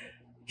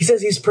He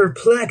says he's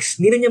perplexed.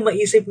 Hindi na niya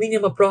maisip, hindi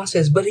niya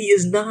ma-process, but he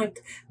is not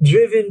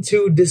driven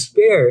to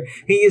despair.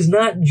 He is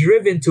not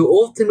driven to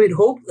ultimate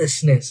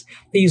hopelessness.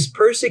 He is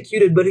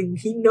persecuted, but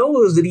he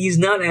knows that he's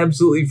not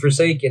absolutely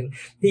forsaken.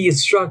 He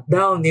is struck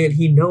down, and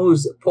he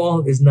knows that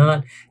Paul is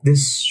not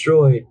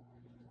destroyed.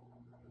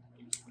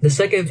 The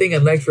second thing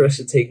I'd like for us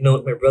to take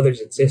note, my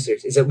brothers and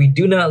sisters, is that we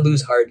do not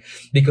lose heart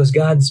because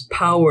God's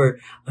power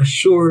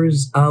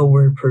assures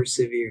our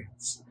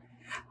perseverance.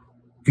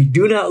 We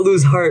do not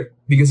lose heart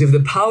because if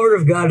the power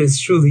of God is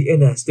truly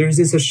in us, there's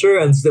this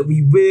assurance that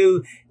we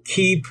will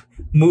keep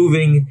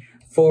moving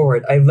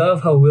forward. I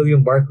love how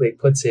William Barclay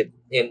puts it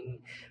in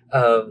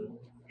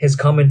his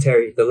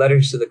commentary, the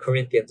letters to the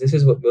Corinthians. This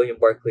is what William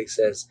Barclay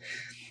says.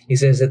 He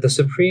says that the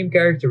supreme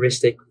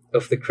characteristic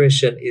of the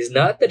Christian is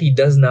not that he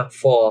does not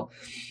fall,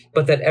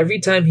 but that every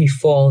time he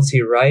falls,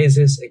 he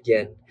rises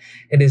again.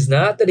 It is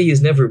not that he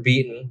is never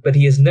beaten, but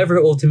he is never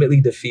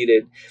ultimately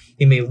defeated.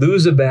 He may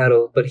lose a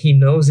battle, but he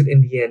knows that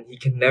in the end, he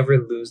can never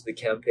lose the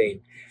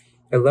campaign.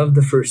 I love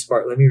the first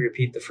part. Let me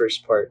repeat the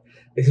first part.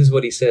 This is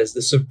what he says.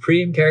 The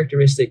supreme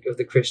characteristic of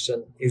the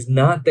Christian is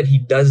not that he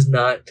does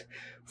not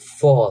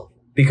fall,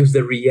 because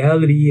the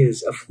reality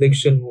is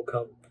affliction will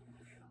come.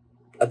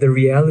 The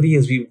reality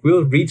is we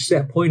will reach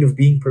that point of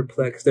being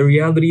perplexed. The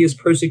reality is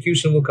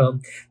persecution will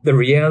come. The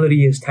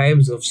reality is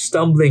times of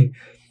stumbling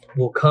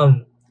will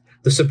come.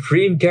 The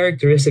supreme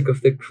characteristic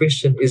of the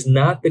Christian is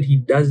not that he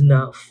does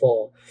not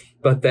fall,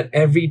 but that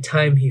every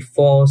time he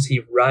falls,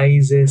 he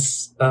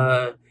rises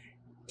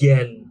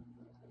again.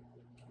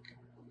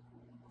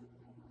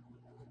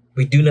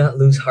 We do not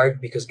lose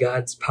heart because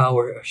God's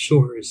power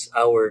assures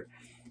our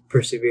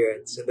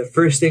perseverance. And the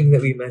first thing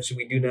that we mentioned,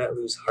 we do not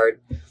lose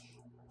heart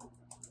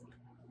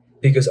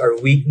because our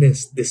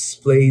weakness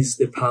displays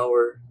the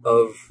power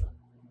of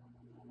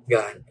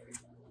God.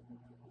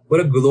 What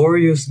a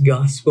glorious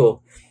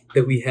gospel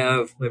that we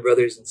have, my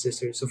brothers and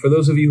sisters. So for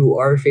those of you who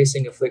are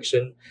facing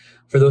affliction,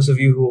 for those of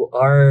you who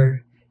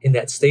are in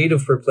that state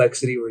of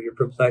perplexity where you're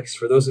perplexed,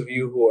 for those of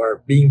you who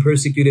are being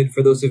persecuted,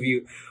 for those of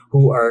you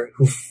who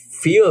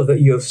feel that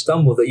you have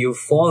stumbled, that you've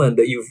fallen,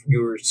 that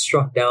you were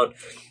struck down,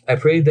 I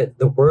pray that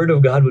the word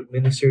of God would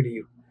minister to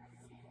you.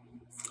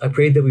 I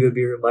pray that we would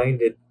be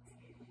reminded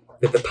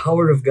that the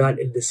power of God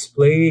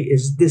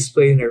is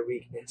displayed in our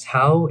weakness.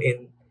 How?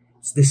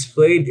 It's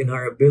displayed in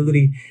our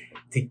ability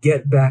to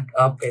get back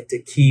up and to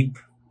keep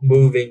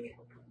moving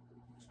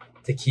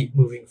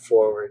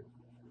forward.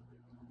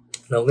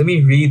 Now let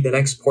me read the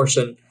next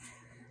portion.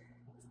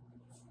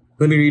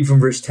 Let me read from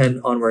verse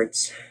 10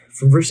 onwards.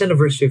 From verse 10 to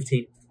verse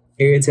 15.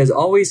 Here it says,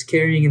 always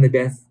carrying in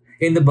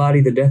the body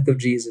the death of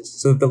Jesus,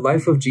 so that the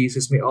life of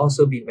Jesus may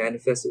also be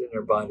manifested in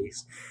our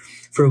bodies.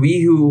 For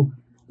we who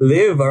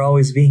live are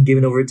always being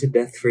given over to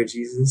death for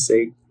Jesus'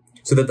 sake,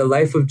 so that the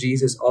life of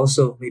Jesus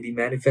also may be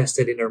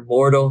manifested in our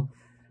mortal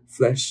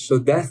flesh. So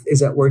death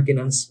is at work in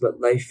us,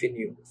 but life in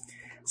you.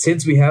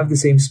 Since we have the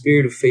same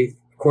spirit of faith,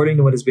 according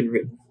to what has been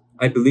written,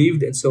 I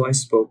believed, and so I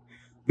spoke.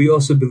 We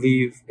also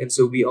believe, and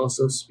so we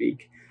also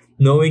speak,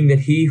 knowing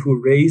that he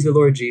who raised the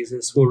Lord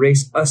Jesus will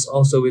raise us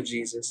also with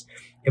Jesus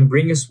and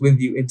bring us with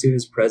you into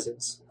his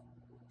presence.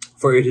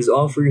 For it is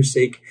all for your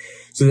sake,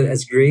 so that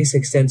as grace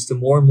extends to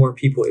more and more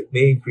people, it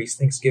may increase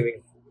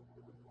thanksgiving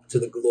to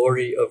the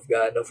glory of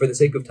God. Now, for the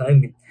sake of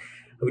time,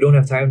 we don't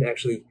have time to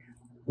actually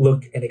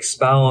look and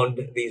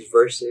expound these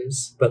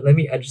verses, but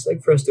I'd just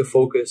like for us to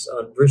focus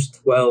on verse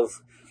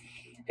 12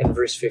 and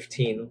verse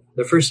 15.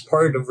 The first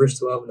part of verse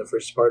 12 and the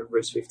first part of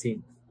verse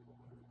 15.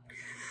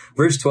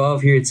 Verse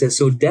 12 here, it says,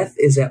 so death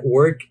is at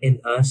work in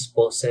us,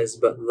 Paul says,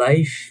 but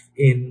life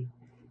in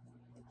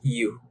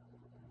you.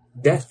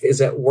 Death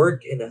is at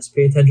work in us.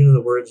 Pay attention to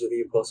the words of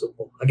the Apostle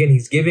Paul. Again,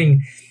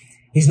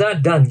 he's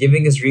not done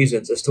giving us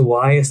reasons as to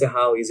why, as to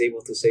how he's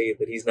able to say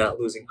that he's not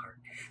losing heart.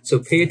 So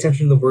pay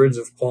attention to the words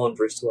of Paul in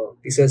verse 12.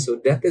 He says, so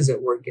death is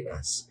at work in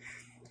us.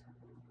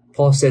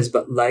 Paul says,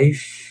 but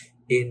life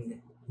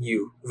in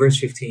you. Verse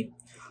 15,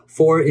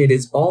 for it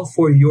is all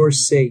for your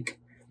sake,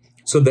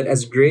 so that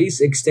as grace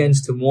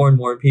extends to more and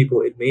more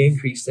people, it may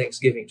increase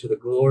thanksgiving to the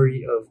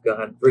glory of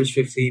God. Verse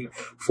 15,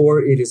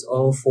 for it is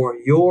all for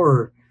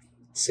your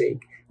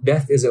sake.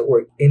 Death is at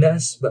work in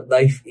us, but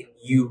life in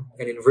you.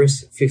 And in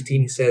verse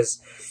 15, he says,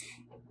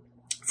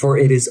 for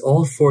it is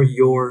all for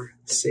your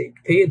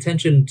sake. Pay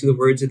attention to the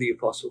words of the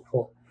Apostle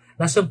Paul.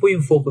 Nasaan po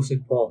yung focus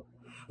of Paul?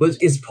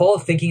 Is Paul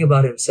thinking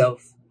about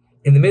himself?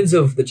 In the midst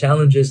of the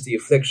challenges, the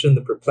affliction,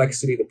 the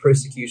perplexity, the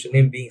persecution,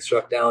 him being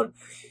struck down,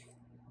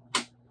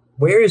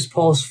 where is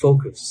Paul's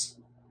focus?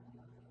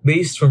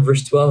 Based from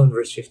verse 12 and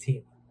verse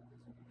 15.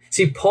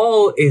 See,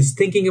 Paul is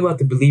thinking about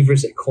the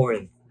believers at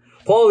Corinth.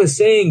 Paul is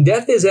saying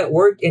death is at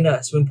work in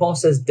us. When Paul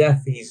says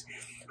death, he's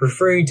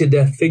referring to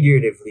death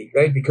figuratively,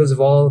 right? Because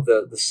of all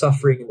the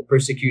suffering and the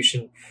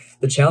persecution,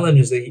 the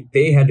challenges that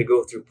they had to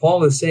go through.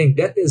 Paul is saying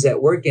death is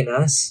at work in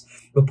us,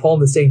 but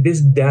Paul is saying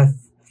this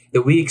death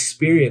that we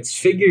experience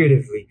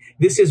figuratively,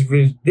 this is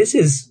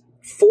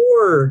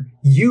for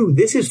you.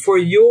 This is for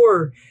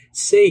your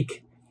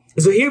sake.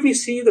 So here we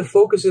see the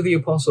focus of the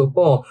Apostle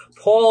Paul.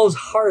 Paul's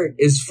heart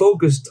is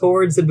focused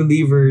towards the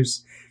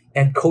believers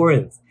at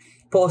Corinth.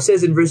 Paul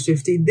says in verse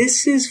 15,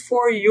 this is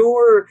for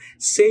your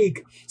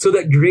sake, so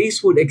that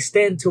grace would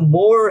extend to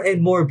more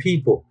and more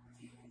people.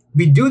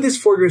 We do this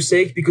for your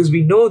sake because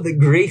we know that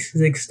grace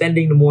is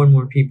extending to more and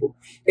more people.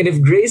 And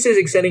if grace is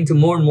extending to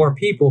more and more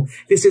people,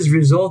 this is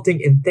resulting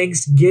in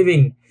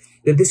thanksgiving,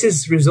 that this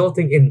is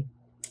resulting in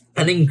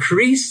an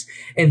increase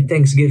in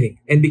thanksgiving.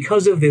 And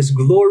because of this,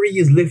 glory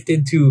is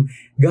lifted to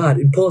God.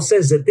 And Paul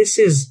says that this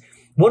is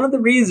one of the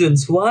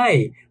reasons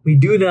why we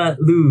do not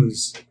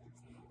lose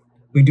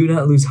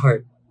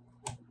heart.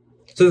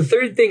 So the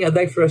third thing I'd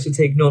like for us to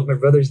take note, my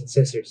brothers and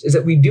sisters, is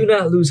that we do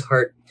not lose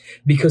heart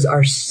because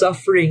our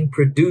suffering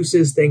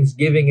produces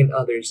thanksgiving in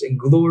others and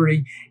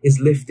glory is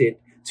lifted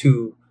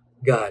to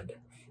God.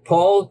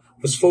 Paul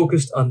was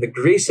focused on the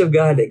grace of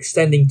God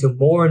extending to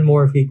more and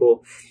more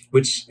people,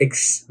 which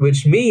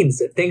means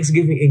that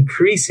thanksgiving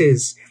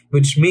increases,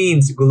 which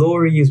means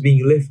glory is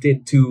being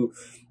lifted to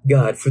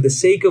God. For the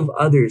sake of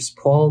others,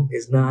 Paul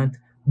is not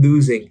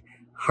losing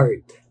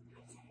heart.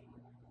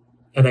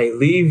 And I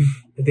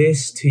leave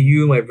this to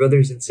you, my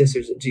brothers and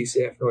sisters at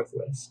GCF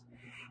Northwest.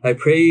 I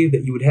pray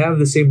that you would have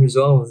the same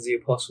resolve as the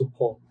Apostle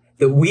Paul,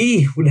 that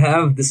we would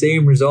have the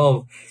same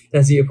resolve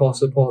as the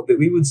Apostle Paul, that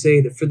we would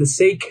say that for the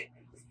sake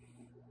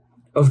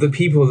of the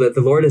people that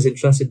the Lord has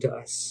entrusted to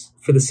us,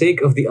 for the sake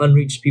of the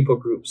unreached people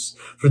groups,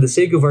 for the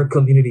sake of our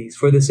communities,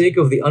 for the sake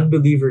of the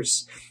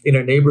unbelievers in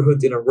our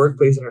neighborhoods, in our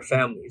workplace, in our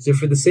families, or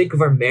for the sake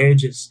of our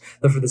marriages,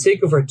 or for the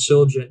sake of our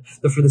children,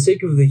 or for the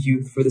sake of the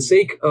youth, for the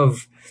sake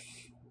of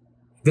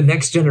the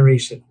next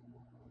generation,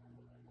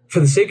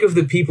 for the sake of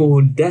the people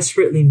who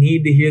desperately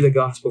need to hear the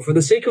gospel, for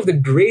the sake of the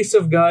grace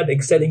of God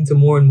extending to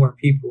more and more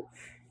people.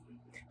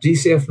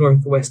 GCF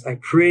Northwest, I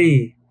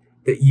pray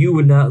that you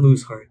would not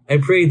lose heart. I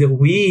pray that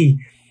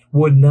we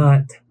would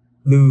not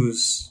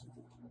lose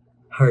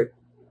heart.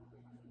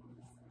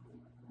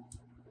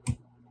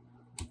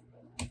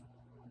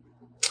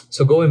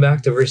 So going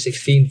back to verse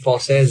 16, Paul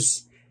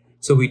says,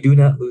 so we do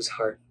not lose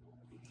heart.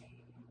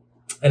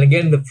 And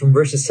again, from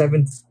verses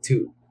 7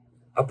 to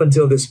up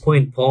until this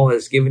point, Paul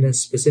has given us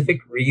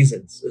specific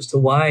reasons as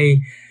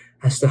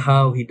to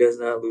how he does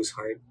not lose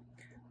heart.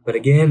 But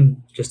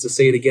again, just to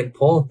say it again,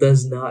 Paul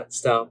does not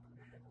stop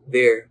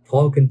there.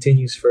 Paul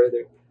continues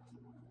further.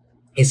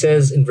 He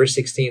says in verse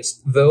 16,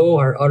 though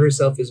our outer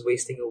self is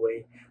wasting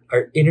away,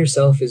 our inner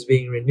self is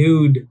being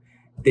renewed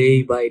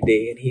day by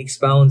day. And he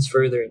expounds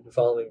further in the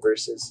following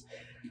verses.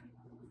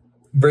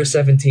 Verse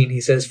 17,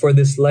 he says, for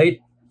this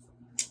light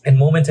and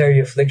momentary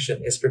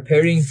affliction is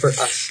preparing for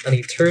us an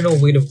eternal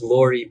weight of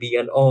glory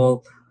beyond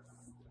all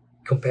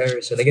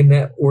comparison. Again,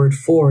 that word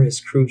for is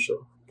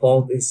crucial.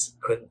 Paul is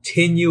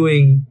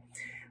continuing.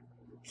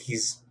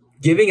 He's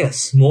giving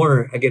us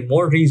more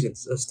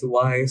reasons as to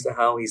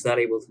how he's not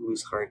able to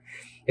lose heart.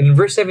 And in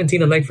verse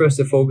 17, I'd like for us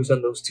to focus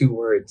on those two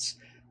words,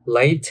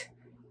 light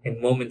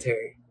and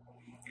momentary.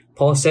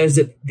 Paul says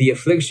that the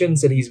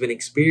afflictions that they've been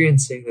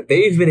experiencing,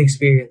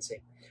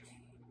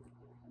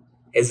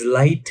 is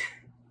light,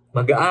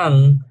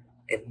 magaang,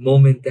 and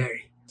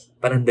momentary.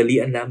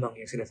 Panandalian lamang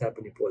yung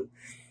sinasabi ni Paul.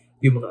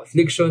 Yung mga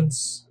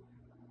afflictions,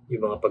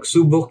 yung mga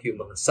pagsubok, yung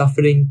mga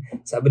suffering,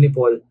 sabi ni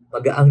Paul,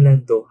 magaang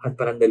lang to at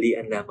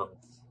panandalian lamang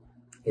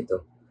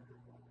ito.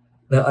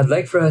 Now, I'd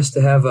like for us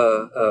to have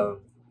a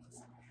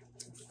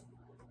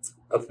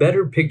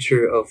better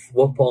picture of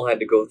what Paul had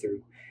to go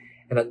through.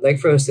 And I'd like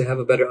for us to have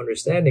a better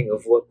understanding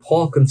of what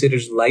Paul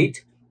considers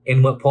light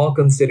and what Paul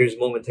considers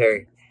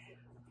momentary.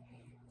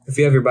 If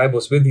you have your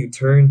Bibles with you,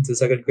 turn to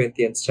 2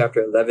 Corinthians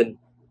chapter 11.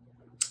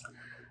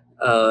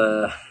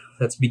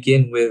 Let's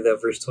begin with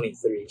verse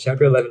 23.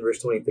 Chapter 11, verse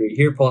 23.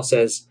 Here Paul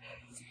says,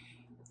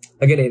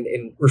 again,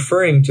 in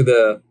referring to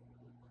the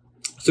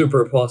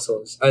super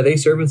apostles, are they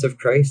servants of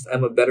Christ?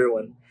 I'm a better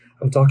one.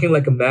 I'm talking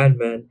like a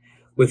madman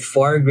with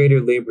far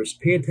greater labors.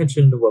 Pay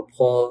attention to what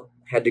Paul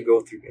had to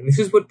go through. And this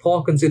is what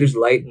Paul considers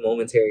light and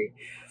momentary.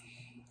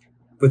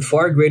 With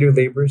far greater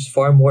labors,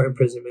 far more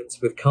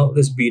imprisonments, with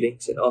countless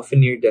beatings, and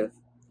often near death.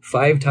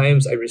 5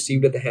 times I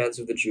received at the hands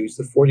of the Jews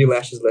the 40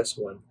 lashes less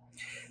one.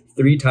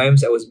 3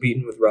 times I was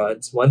beaten with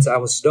rods. Once I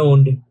was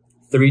stoned.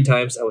 3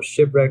 times I was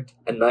shipwrecked.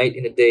 A night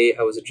and a day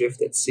I was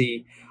adrift at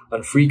sea,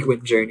 on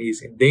frequent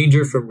journeys, in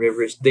danger from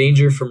rivers,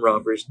 danger from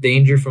robbers,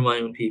 danger from my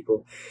own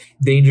people,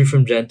 danger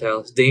from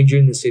Gentiles, danger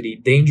in the city,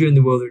 danger in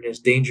the wilderness,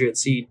 danger at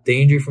sea,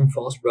 danger from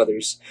false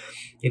brothers,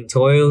 in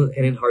toil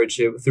and in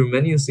hardship, through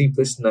many a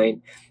sleepless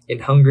night, in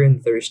hunger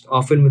and thirst,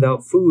 often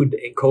without food,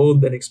 in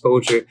cold and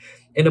exposure.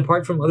 And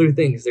apart from other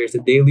things, there's the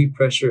daily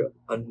pressure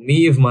on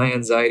me of my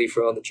anxiety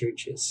for all the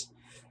churches.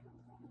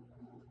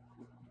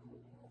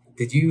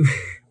 Did you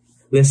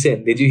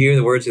listen? Did you hear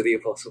the words of the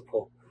Apostle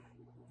Paul?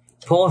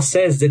 Paul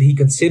says that he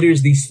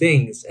considers these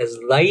things as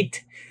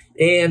light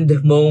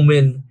and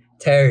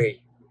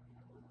momentary.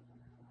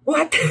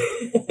 What?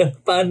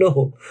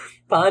 Paano?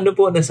 Paano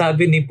po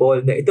nasabi ni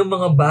Paul na itong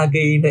mga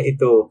bagay na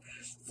ito,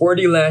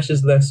 40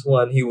 lashes less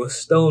one, he was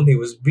stoned, he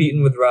was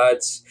beaten with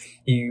rods,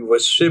 he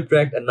was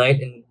shipwrecked a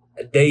night and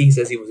day, he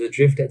says he was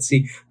adrift at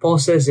sea. Paul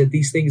says that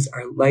these things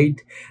are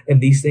light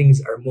and these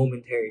things are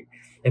momentary.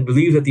 I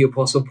believe that the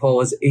Apostle Paul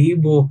was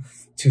able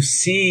to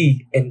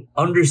see and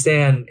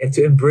understand and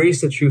to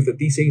embrace the truth that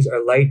these things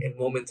are light and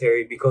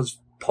momentary, because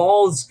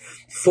Paul's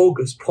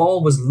focus,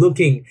 Paul was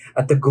looking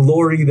at the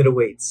glory that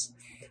awaits.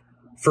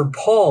 For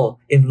Paul,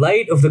 in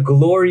light of the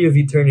glory of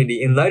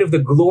eternity, in light of the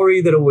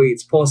glory that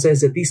awaits, Paul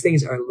says that these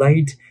things are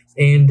light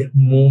and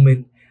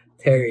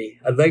momentary.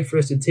 I'd like for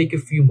us to take a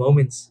few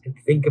moments and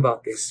think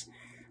about this.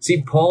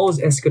 See,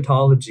 Paul's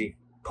eschatology,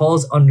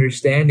 Paul's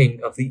understanding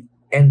of the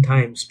end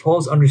times,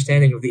 Paul's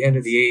understanding of the end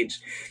of the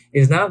age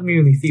is not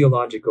merely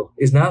theological,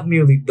 is not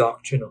merely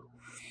doctrinal.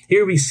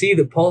 Here we see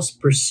that Paul's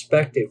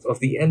perspective of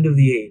the end of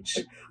the age,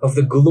 of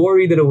the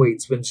glory that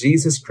awaits when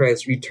Jesus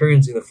Christ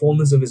returns in the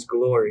fullness of his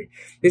glory.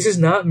 This is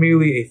not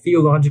merely a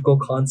theological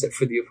concept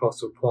for the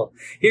Apostle Paul.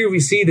 Here we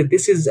see that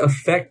this is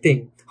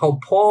affecting how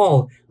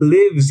Paul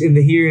lives in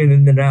the here and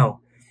in the now.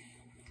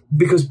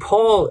 Because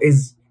Paul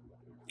is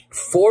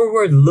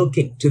forward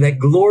looking to that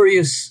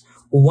glorious,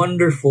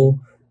 wonderful,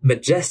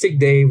 majestic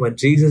day when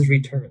Jesus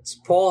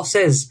returns. Paul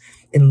says,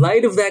 in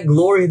light of that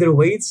glory that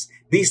awaits,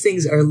 these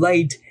things are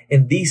light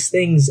and these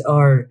things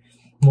are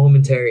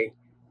momentary.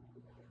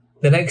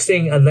 The next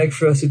thing I'd like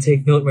for us to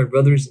take note, my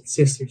brothers and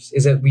sisters,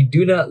 is that we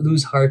do not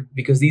lose heart,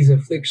 because these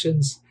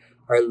afflictions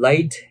are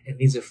light and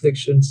these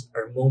afflictions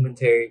are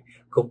momentary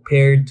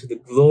compared to the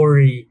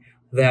glory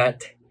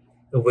that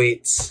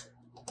awaits.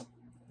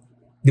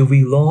 Do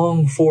we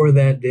long for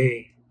that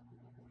day?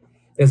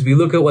 As we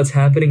look at what's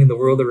happening in the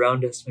world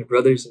around us, my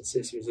brothers and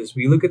sisters, as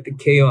we look at the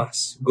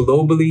chaos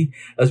globally,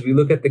 as we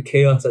look at the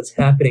chaos that's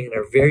happening in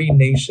our very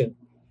nation,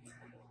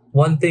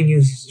 one thing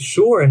is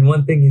sure and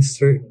one thing is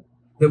certain,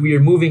 that we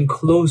are moving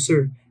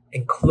closer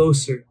and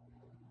closer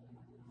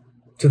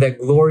to that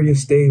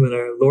glorious day when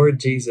our Lord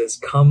Jesus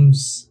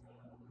comes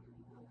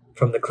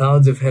from the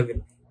clouds of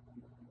heaven.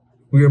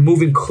 We are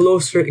moving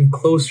closer and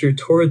closer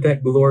toward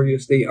that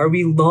glorious day. Are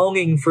we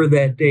longing for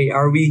that day?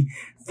 Are we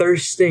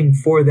thirsting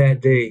for that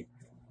day?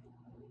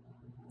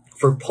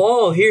 For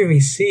Paul, here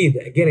we see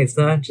that, again, it's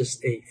not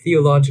just a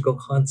theological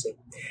concept.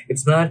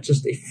 It's not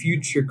just a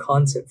future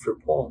concept for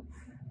Paul.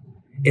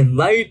 In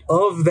light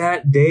of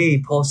that day,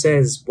 Paul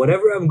says,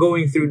 whatever I'm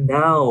going through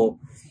now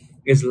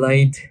is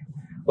light.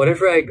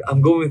 Whatever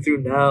I'm going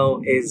through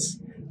now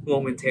is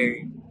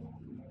momentary.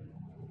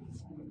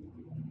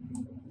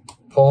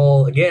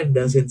 Paul, again,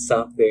 doesn't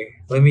stop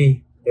there.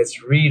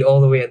 Let's read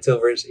all the way until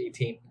verse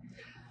 18.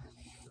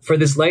 For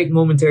this light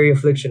momentary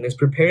affliction is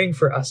preparing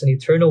for us an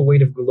eternal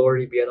weight of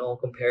glory beyond all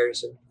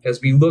comparison,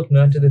 as we look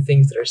not to the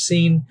things that are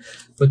seen,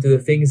 but to the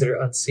things that are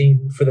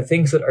unseen. For the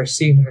things that are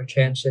seen are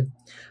transient,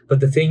 but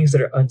the things that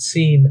are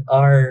unseen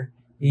are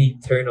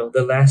eternal.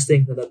 The last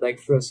thing that I'd like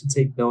for us to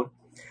take note,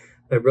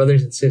 my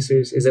brothers and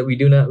sisters, is that we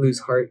do not lose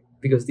heart,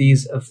 because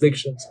these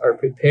afflictions are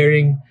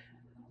preparing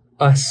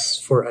us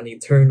for an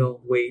eternal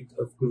weight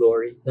of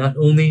glory. Not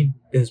only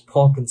does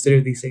Paul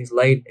consider these things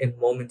light and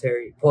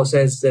momentary, Paul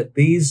says that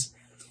these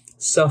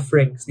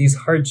sufferings, these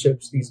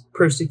hardships, these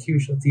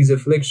persecutions, these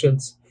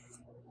afflictions,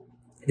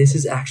 this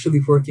is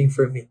actually working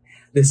for me.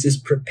 This is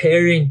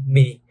preparing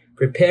me,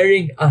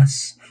 preparing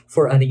us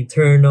for an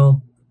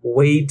eternal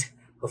weight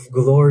of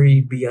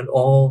glory beyond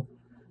all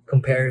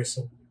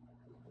comparison.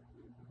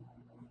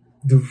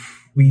 Do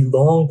we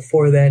long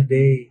for that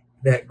day,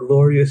 that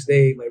glorious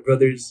day, my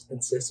brothers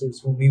and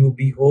sisters, when we will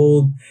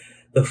behold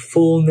the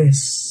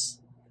fullness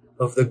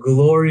of the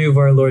glory of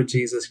our Lord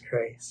Jesus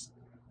Christ?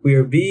 We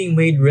are being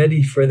made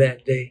ready for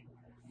that day.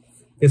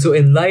 And so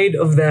in light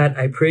of that,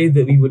 I pray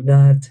that we would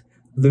not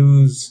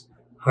lose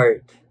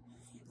heart.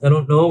 I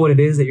don't know what it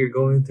is that you're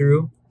going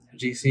through,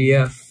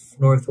 GCF,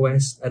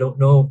 Northwest. I don't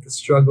know the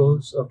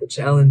struggles, of the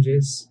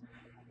challenges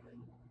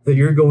that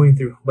you're going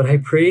through. But I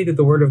pray that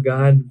the Word of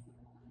God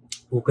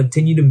will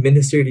continue to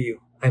minister to you.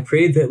 I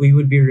pray that we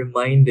would be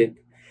reminded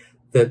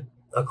that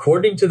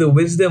according to the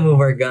wisdom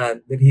of our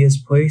God, that He has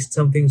placed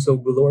something so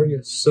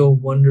glorious, so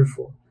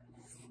wonderful,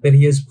 that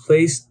He has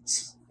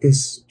placed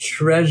this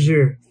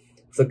treasure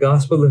of the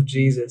gospel of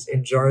Jesus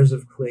in jars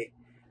of clay.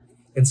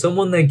 And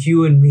someone like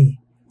you and me,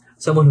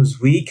 someone who's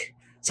weak,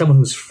 someone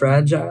who's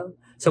fragile,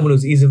 someone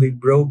who's easily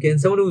broken,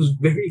 someone who's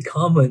very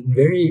common,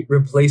 very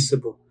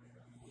replaceable.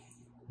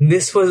 And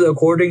this was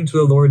according to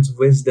the Lord's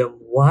wisdom.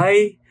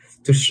 Why?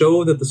 To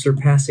show that the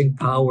surpassing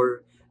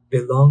power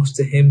belongs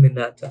to Him and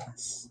not to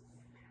us.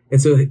 And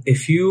so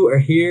if you are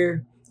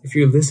here, if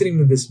you're listening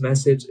to this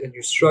message and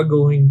you're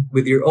struggling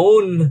with your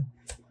own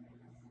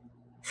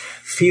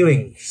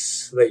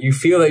feelings, that you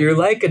feel that you're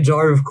like a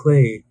jar of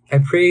clay, I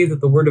pray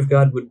that the Word of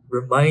God would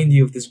remind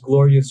you of this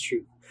glorious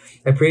truth.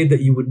 I pray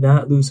that you would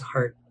not lose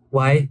heart.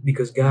 Why?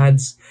 Because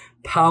God's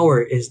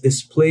power is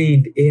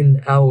displayed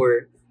in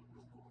our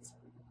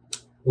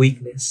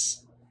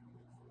weakness.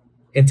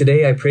 And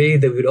today I pray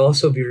that we'd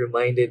also be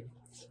reminded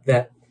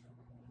that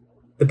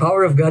the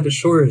power of God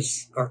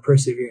assures our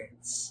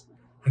perseverance.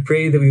 I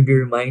pray that we'd be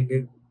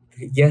reminded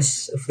that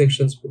yes,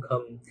 afflictions will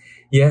come.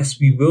 Yes,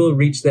 we will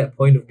reach that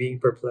point of being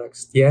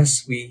perplexed.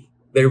 Yes,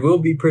 there will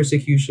be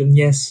persecution.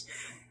 Yes,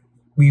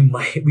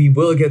 we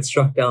will get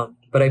struck down.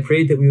 But I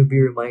pray that we would be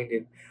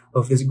reminded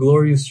of this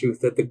glorious truth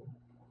that the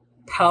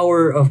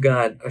power of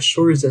God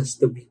assures us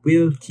that we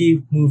will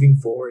keep moving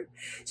forward.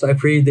 So I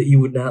pray that you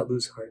would not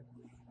lose heart.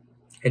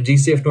 And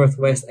GCF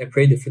Northwest, I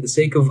pray that for the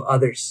sake of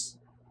others,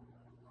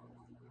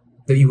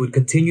 that you would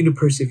continue to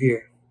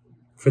persevere,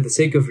 for the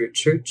sake of your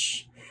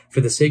church,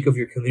 for the sake of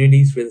your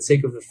communities, for the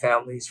sake of the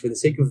families, for the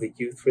sake of the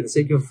youth, for the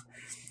sake of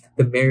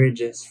the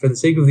marriages, for the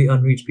sake of the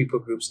unreached people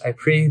groups. I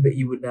pray that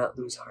you would not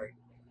lose heart.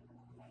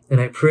 And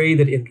I pray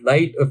that in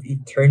light of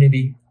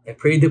eternity, I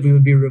pray that we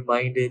would be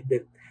reminded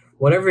that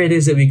whatever it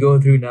is that we go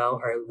through now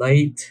are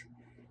light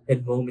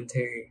and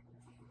momentary,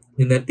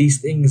 and that these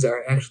things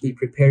are actually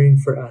preparing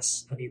for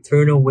us an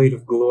eternal weight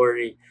of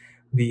glory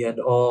beyond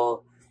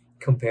all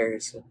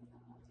comparison.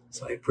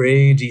 So I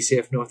pray,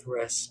 GCF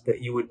Northwest,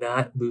 that you would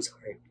not lose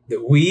heart,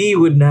 that we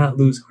would not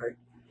lose heart,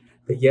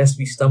 that yes,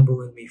 we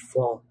stumble and we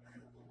fall,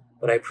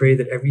 but I pray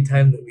that every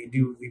time that we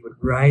do, we would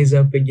rise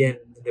up again,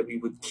 and that we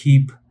would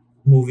keep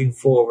moving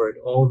forward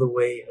all the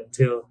way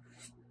until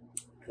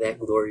that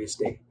glorious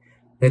day.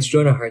 Let's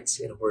join our hearts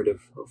in a word of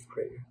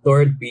prayer.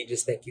 Lord, we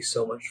just thank you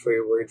so much for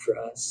your word for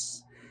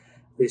us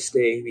this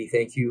day. We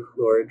thank you,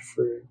 Lord,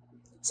 for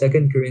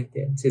 2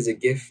 Corinthians is a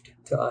gift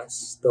to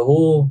us. The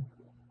whole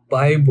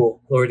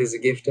Bible, Lord, is a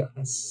gift to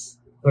us.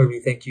 Lord, we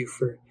thank you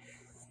for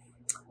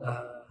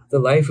the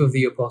life of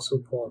the Apostle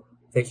Paul.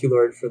 Thank you,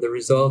 Lord, for the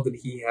resolve that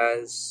he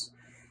has,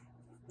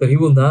 that he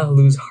will not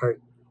lose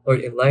heart, Lord,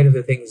 in light of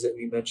the things that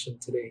we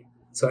mentioned today.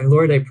 So,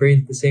 Lord, I pray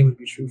that the same would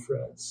be true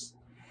for us.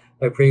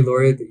 I pray,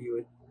 Lord, that you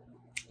would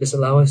just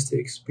allow us to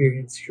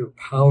experience your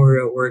power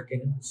at work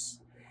in us.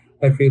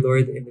 I pray,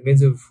 Lord, that in the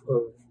midst of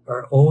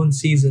our own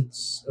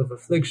seasons of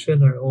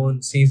affliction, our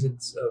own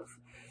seasons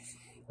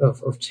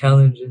of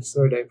challenges,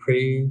 Lord, I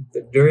pray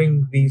that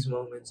during these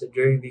moments and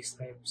during these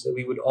times that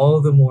we would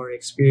all the more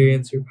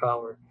experience your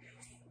power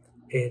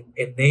in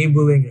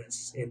enabling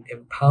us, in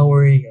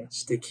empowering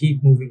us to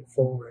keep moving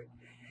forward.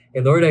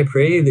 And Lord, I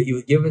pray that you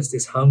would give us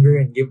this hunger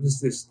and give us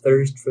this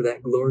thirst for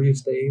that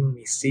glorious day when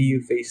we see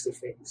you face to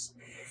face.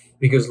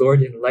 Because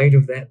Lord, in light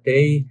of that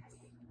day,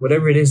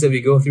 whatever it is that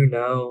we go through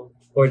now,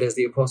 Lord, as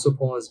the Apostle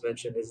Paul has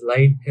mentioned, is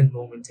light and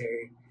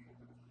momentary.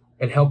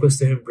 And help us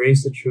to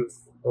embrace the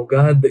truth, oh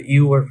God, that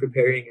you are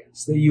preparing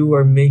us, that you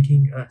are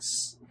making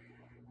us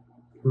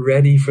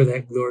ready for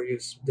that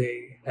glorious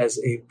day, as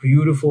a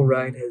beautiful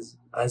bride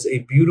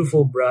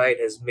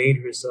has made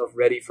herself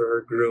ready for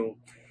her groom.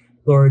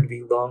 Lord,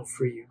 we long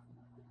for you.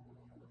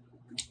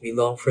 We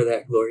long for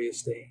that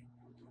glorious day.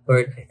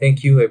 Lord, I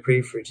thank you. I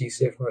pray for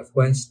GCF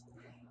Northwest.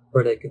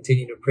 Lord, I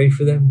continue to pray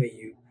for them. May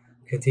you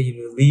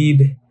continue to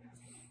lead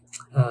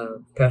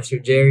Pastor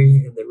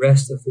Jerry and the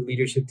rest of the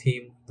leadership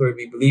team. Lord,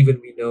 we believe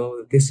and we know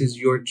that this is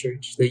your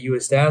church, that you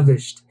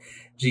established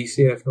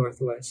GCF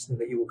Northwest, and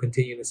that you will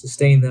continue to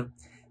sustain them,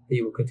 that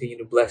you will continue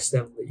to bless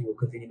them, that you will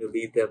continue to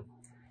lead them.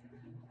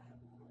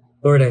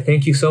 Lord, I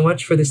thank you so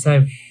much for this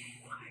time.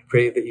 I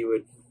pray that you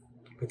would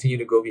continue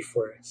to go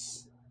before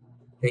us.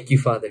 Thank you,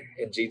 Father.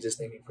 In Jesus'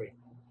 name we pray.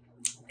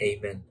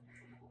 Amen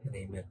and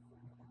amen.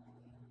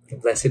 A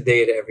blessed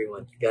day to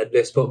everyone. God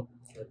bless po.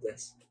 God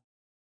bless.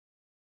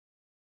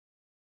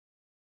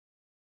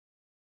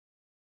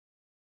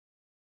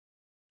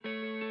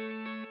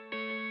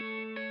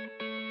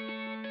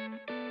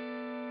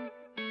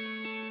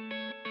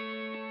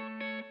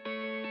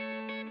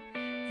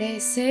 They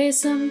say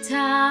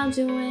sometimes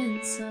you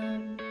win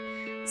some,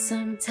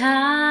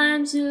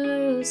 sometimes you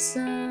lose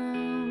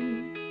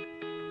some.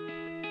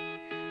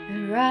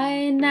 And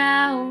right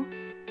now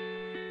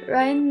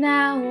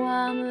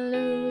I'm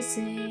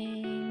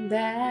losing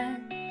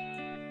that.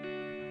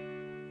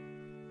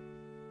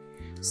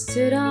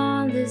 Stood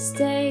on this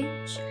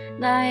stage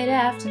night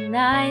after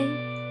night,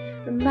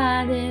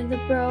 reminding the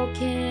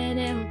broken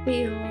it'll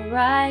be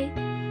alright.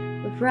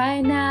 But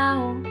right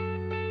now,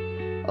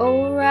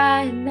 oh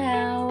right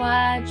now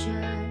I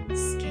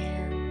just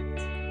can't.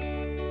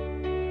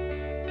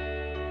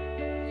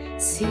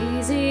 It's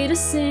easy to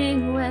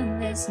sing when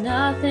there's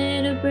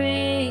nothing to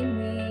bring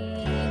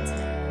me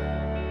down.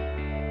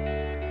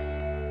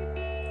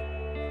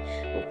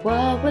 But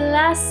what will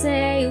I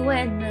say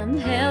when I'm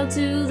held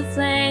to the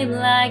flame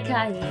like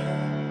I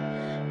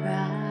am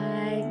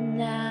right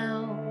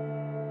now?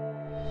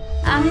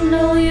 I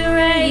know you're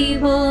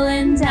able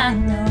and I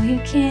know you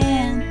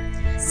can.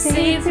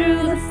 See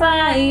through the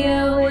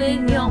fire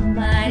with your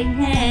mighty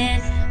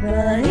hand.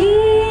 But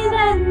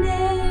even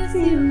if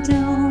you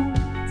don't,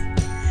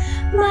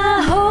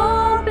 my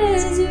hope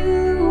is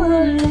you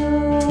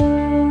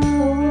alone.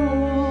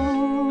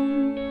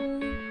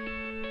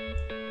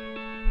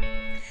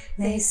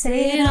 They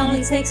say it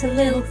only takes a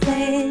little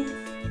faith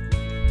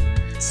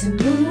to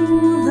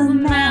move a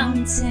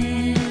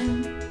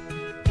mountain.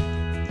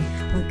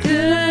 A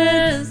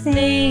good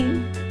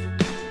thing,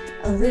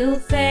 a little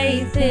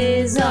faith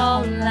is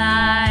all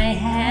I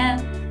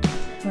have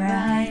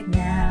right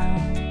now.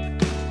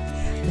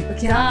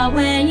 But God,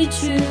 when you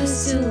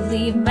choose to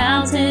leave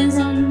mountains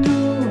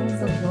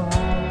unmovable,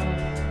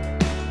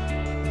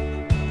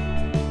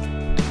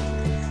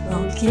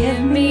 oh,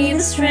 Give me the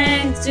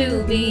strength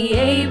to be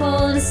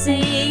able to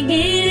sing.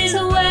 It is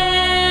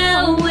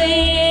well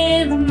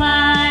with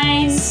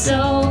my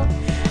soul.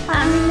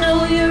 I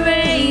know you're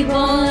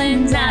able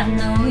and I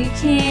know you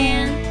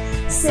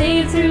can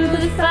save through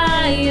the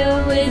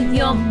fire with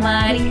your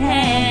mighty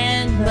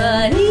hand.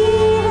 But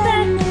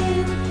even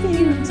if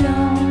you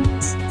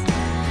don't,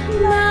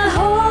 my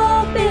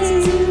hope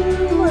is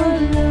you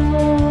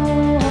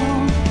alone.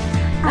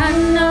 I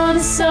know the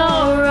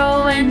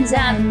sorrow and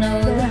I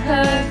know the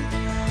hurt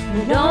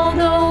don't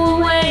go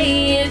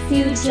away if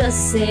you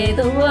just say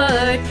the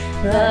word.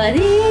 But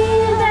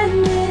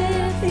even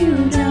if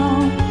you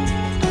don't,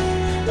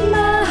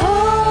 my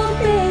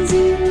hope is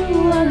you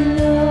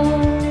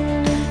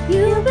alone.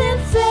 You've been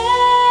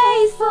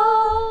faithful,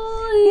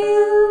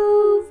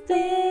 you've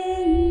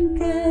been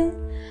good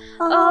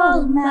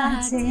all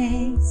my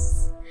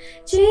days.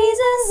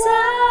 Jesus,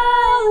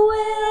 I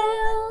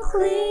will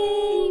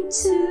cling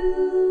to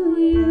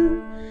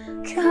you,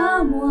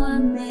 come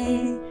what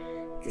may.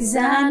 'Cause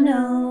I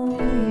know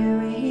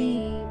you're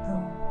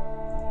able,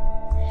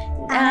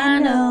 I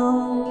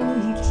know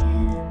you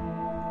can.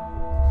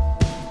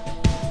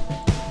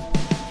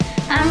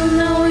 I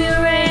know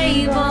you're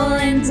able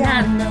and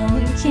I know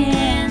you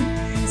can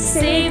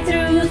save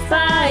through the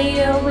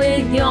fire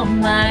with your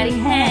mighty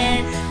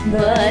hand.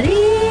 But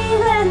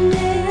even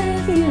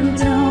if you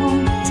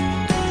don't,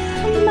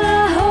 my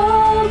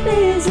hope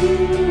is you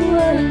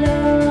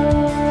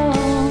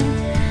alone.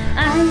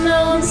 I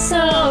know the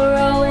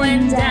sorrow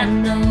and I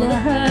know the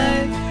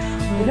hurt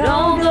would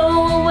all go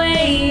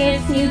away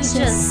if you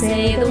just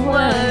say the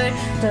word.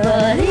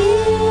 But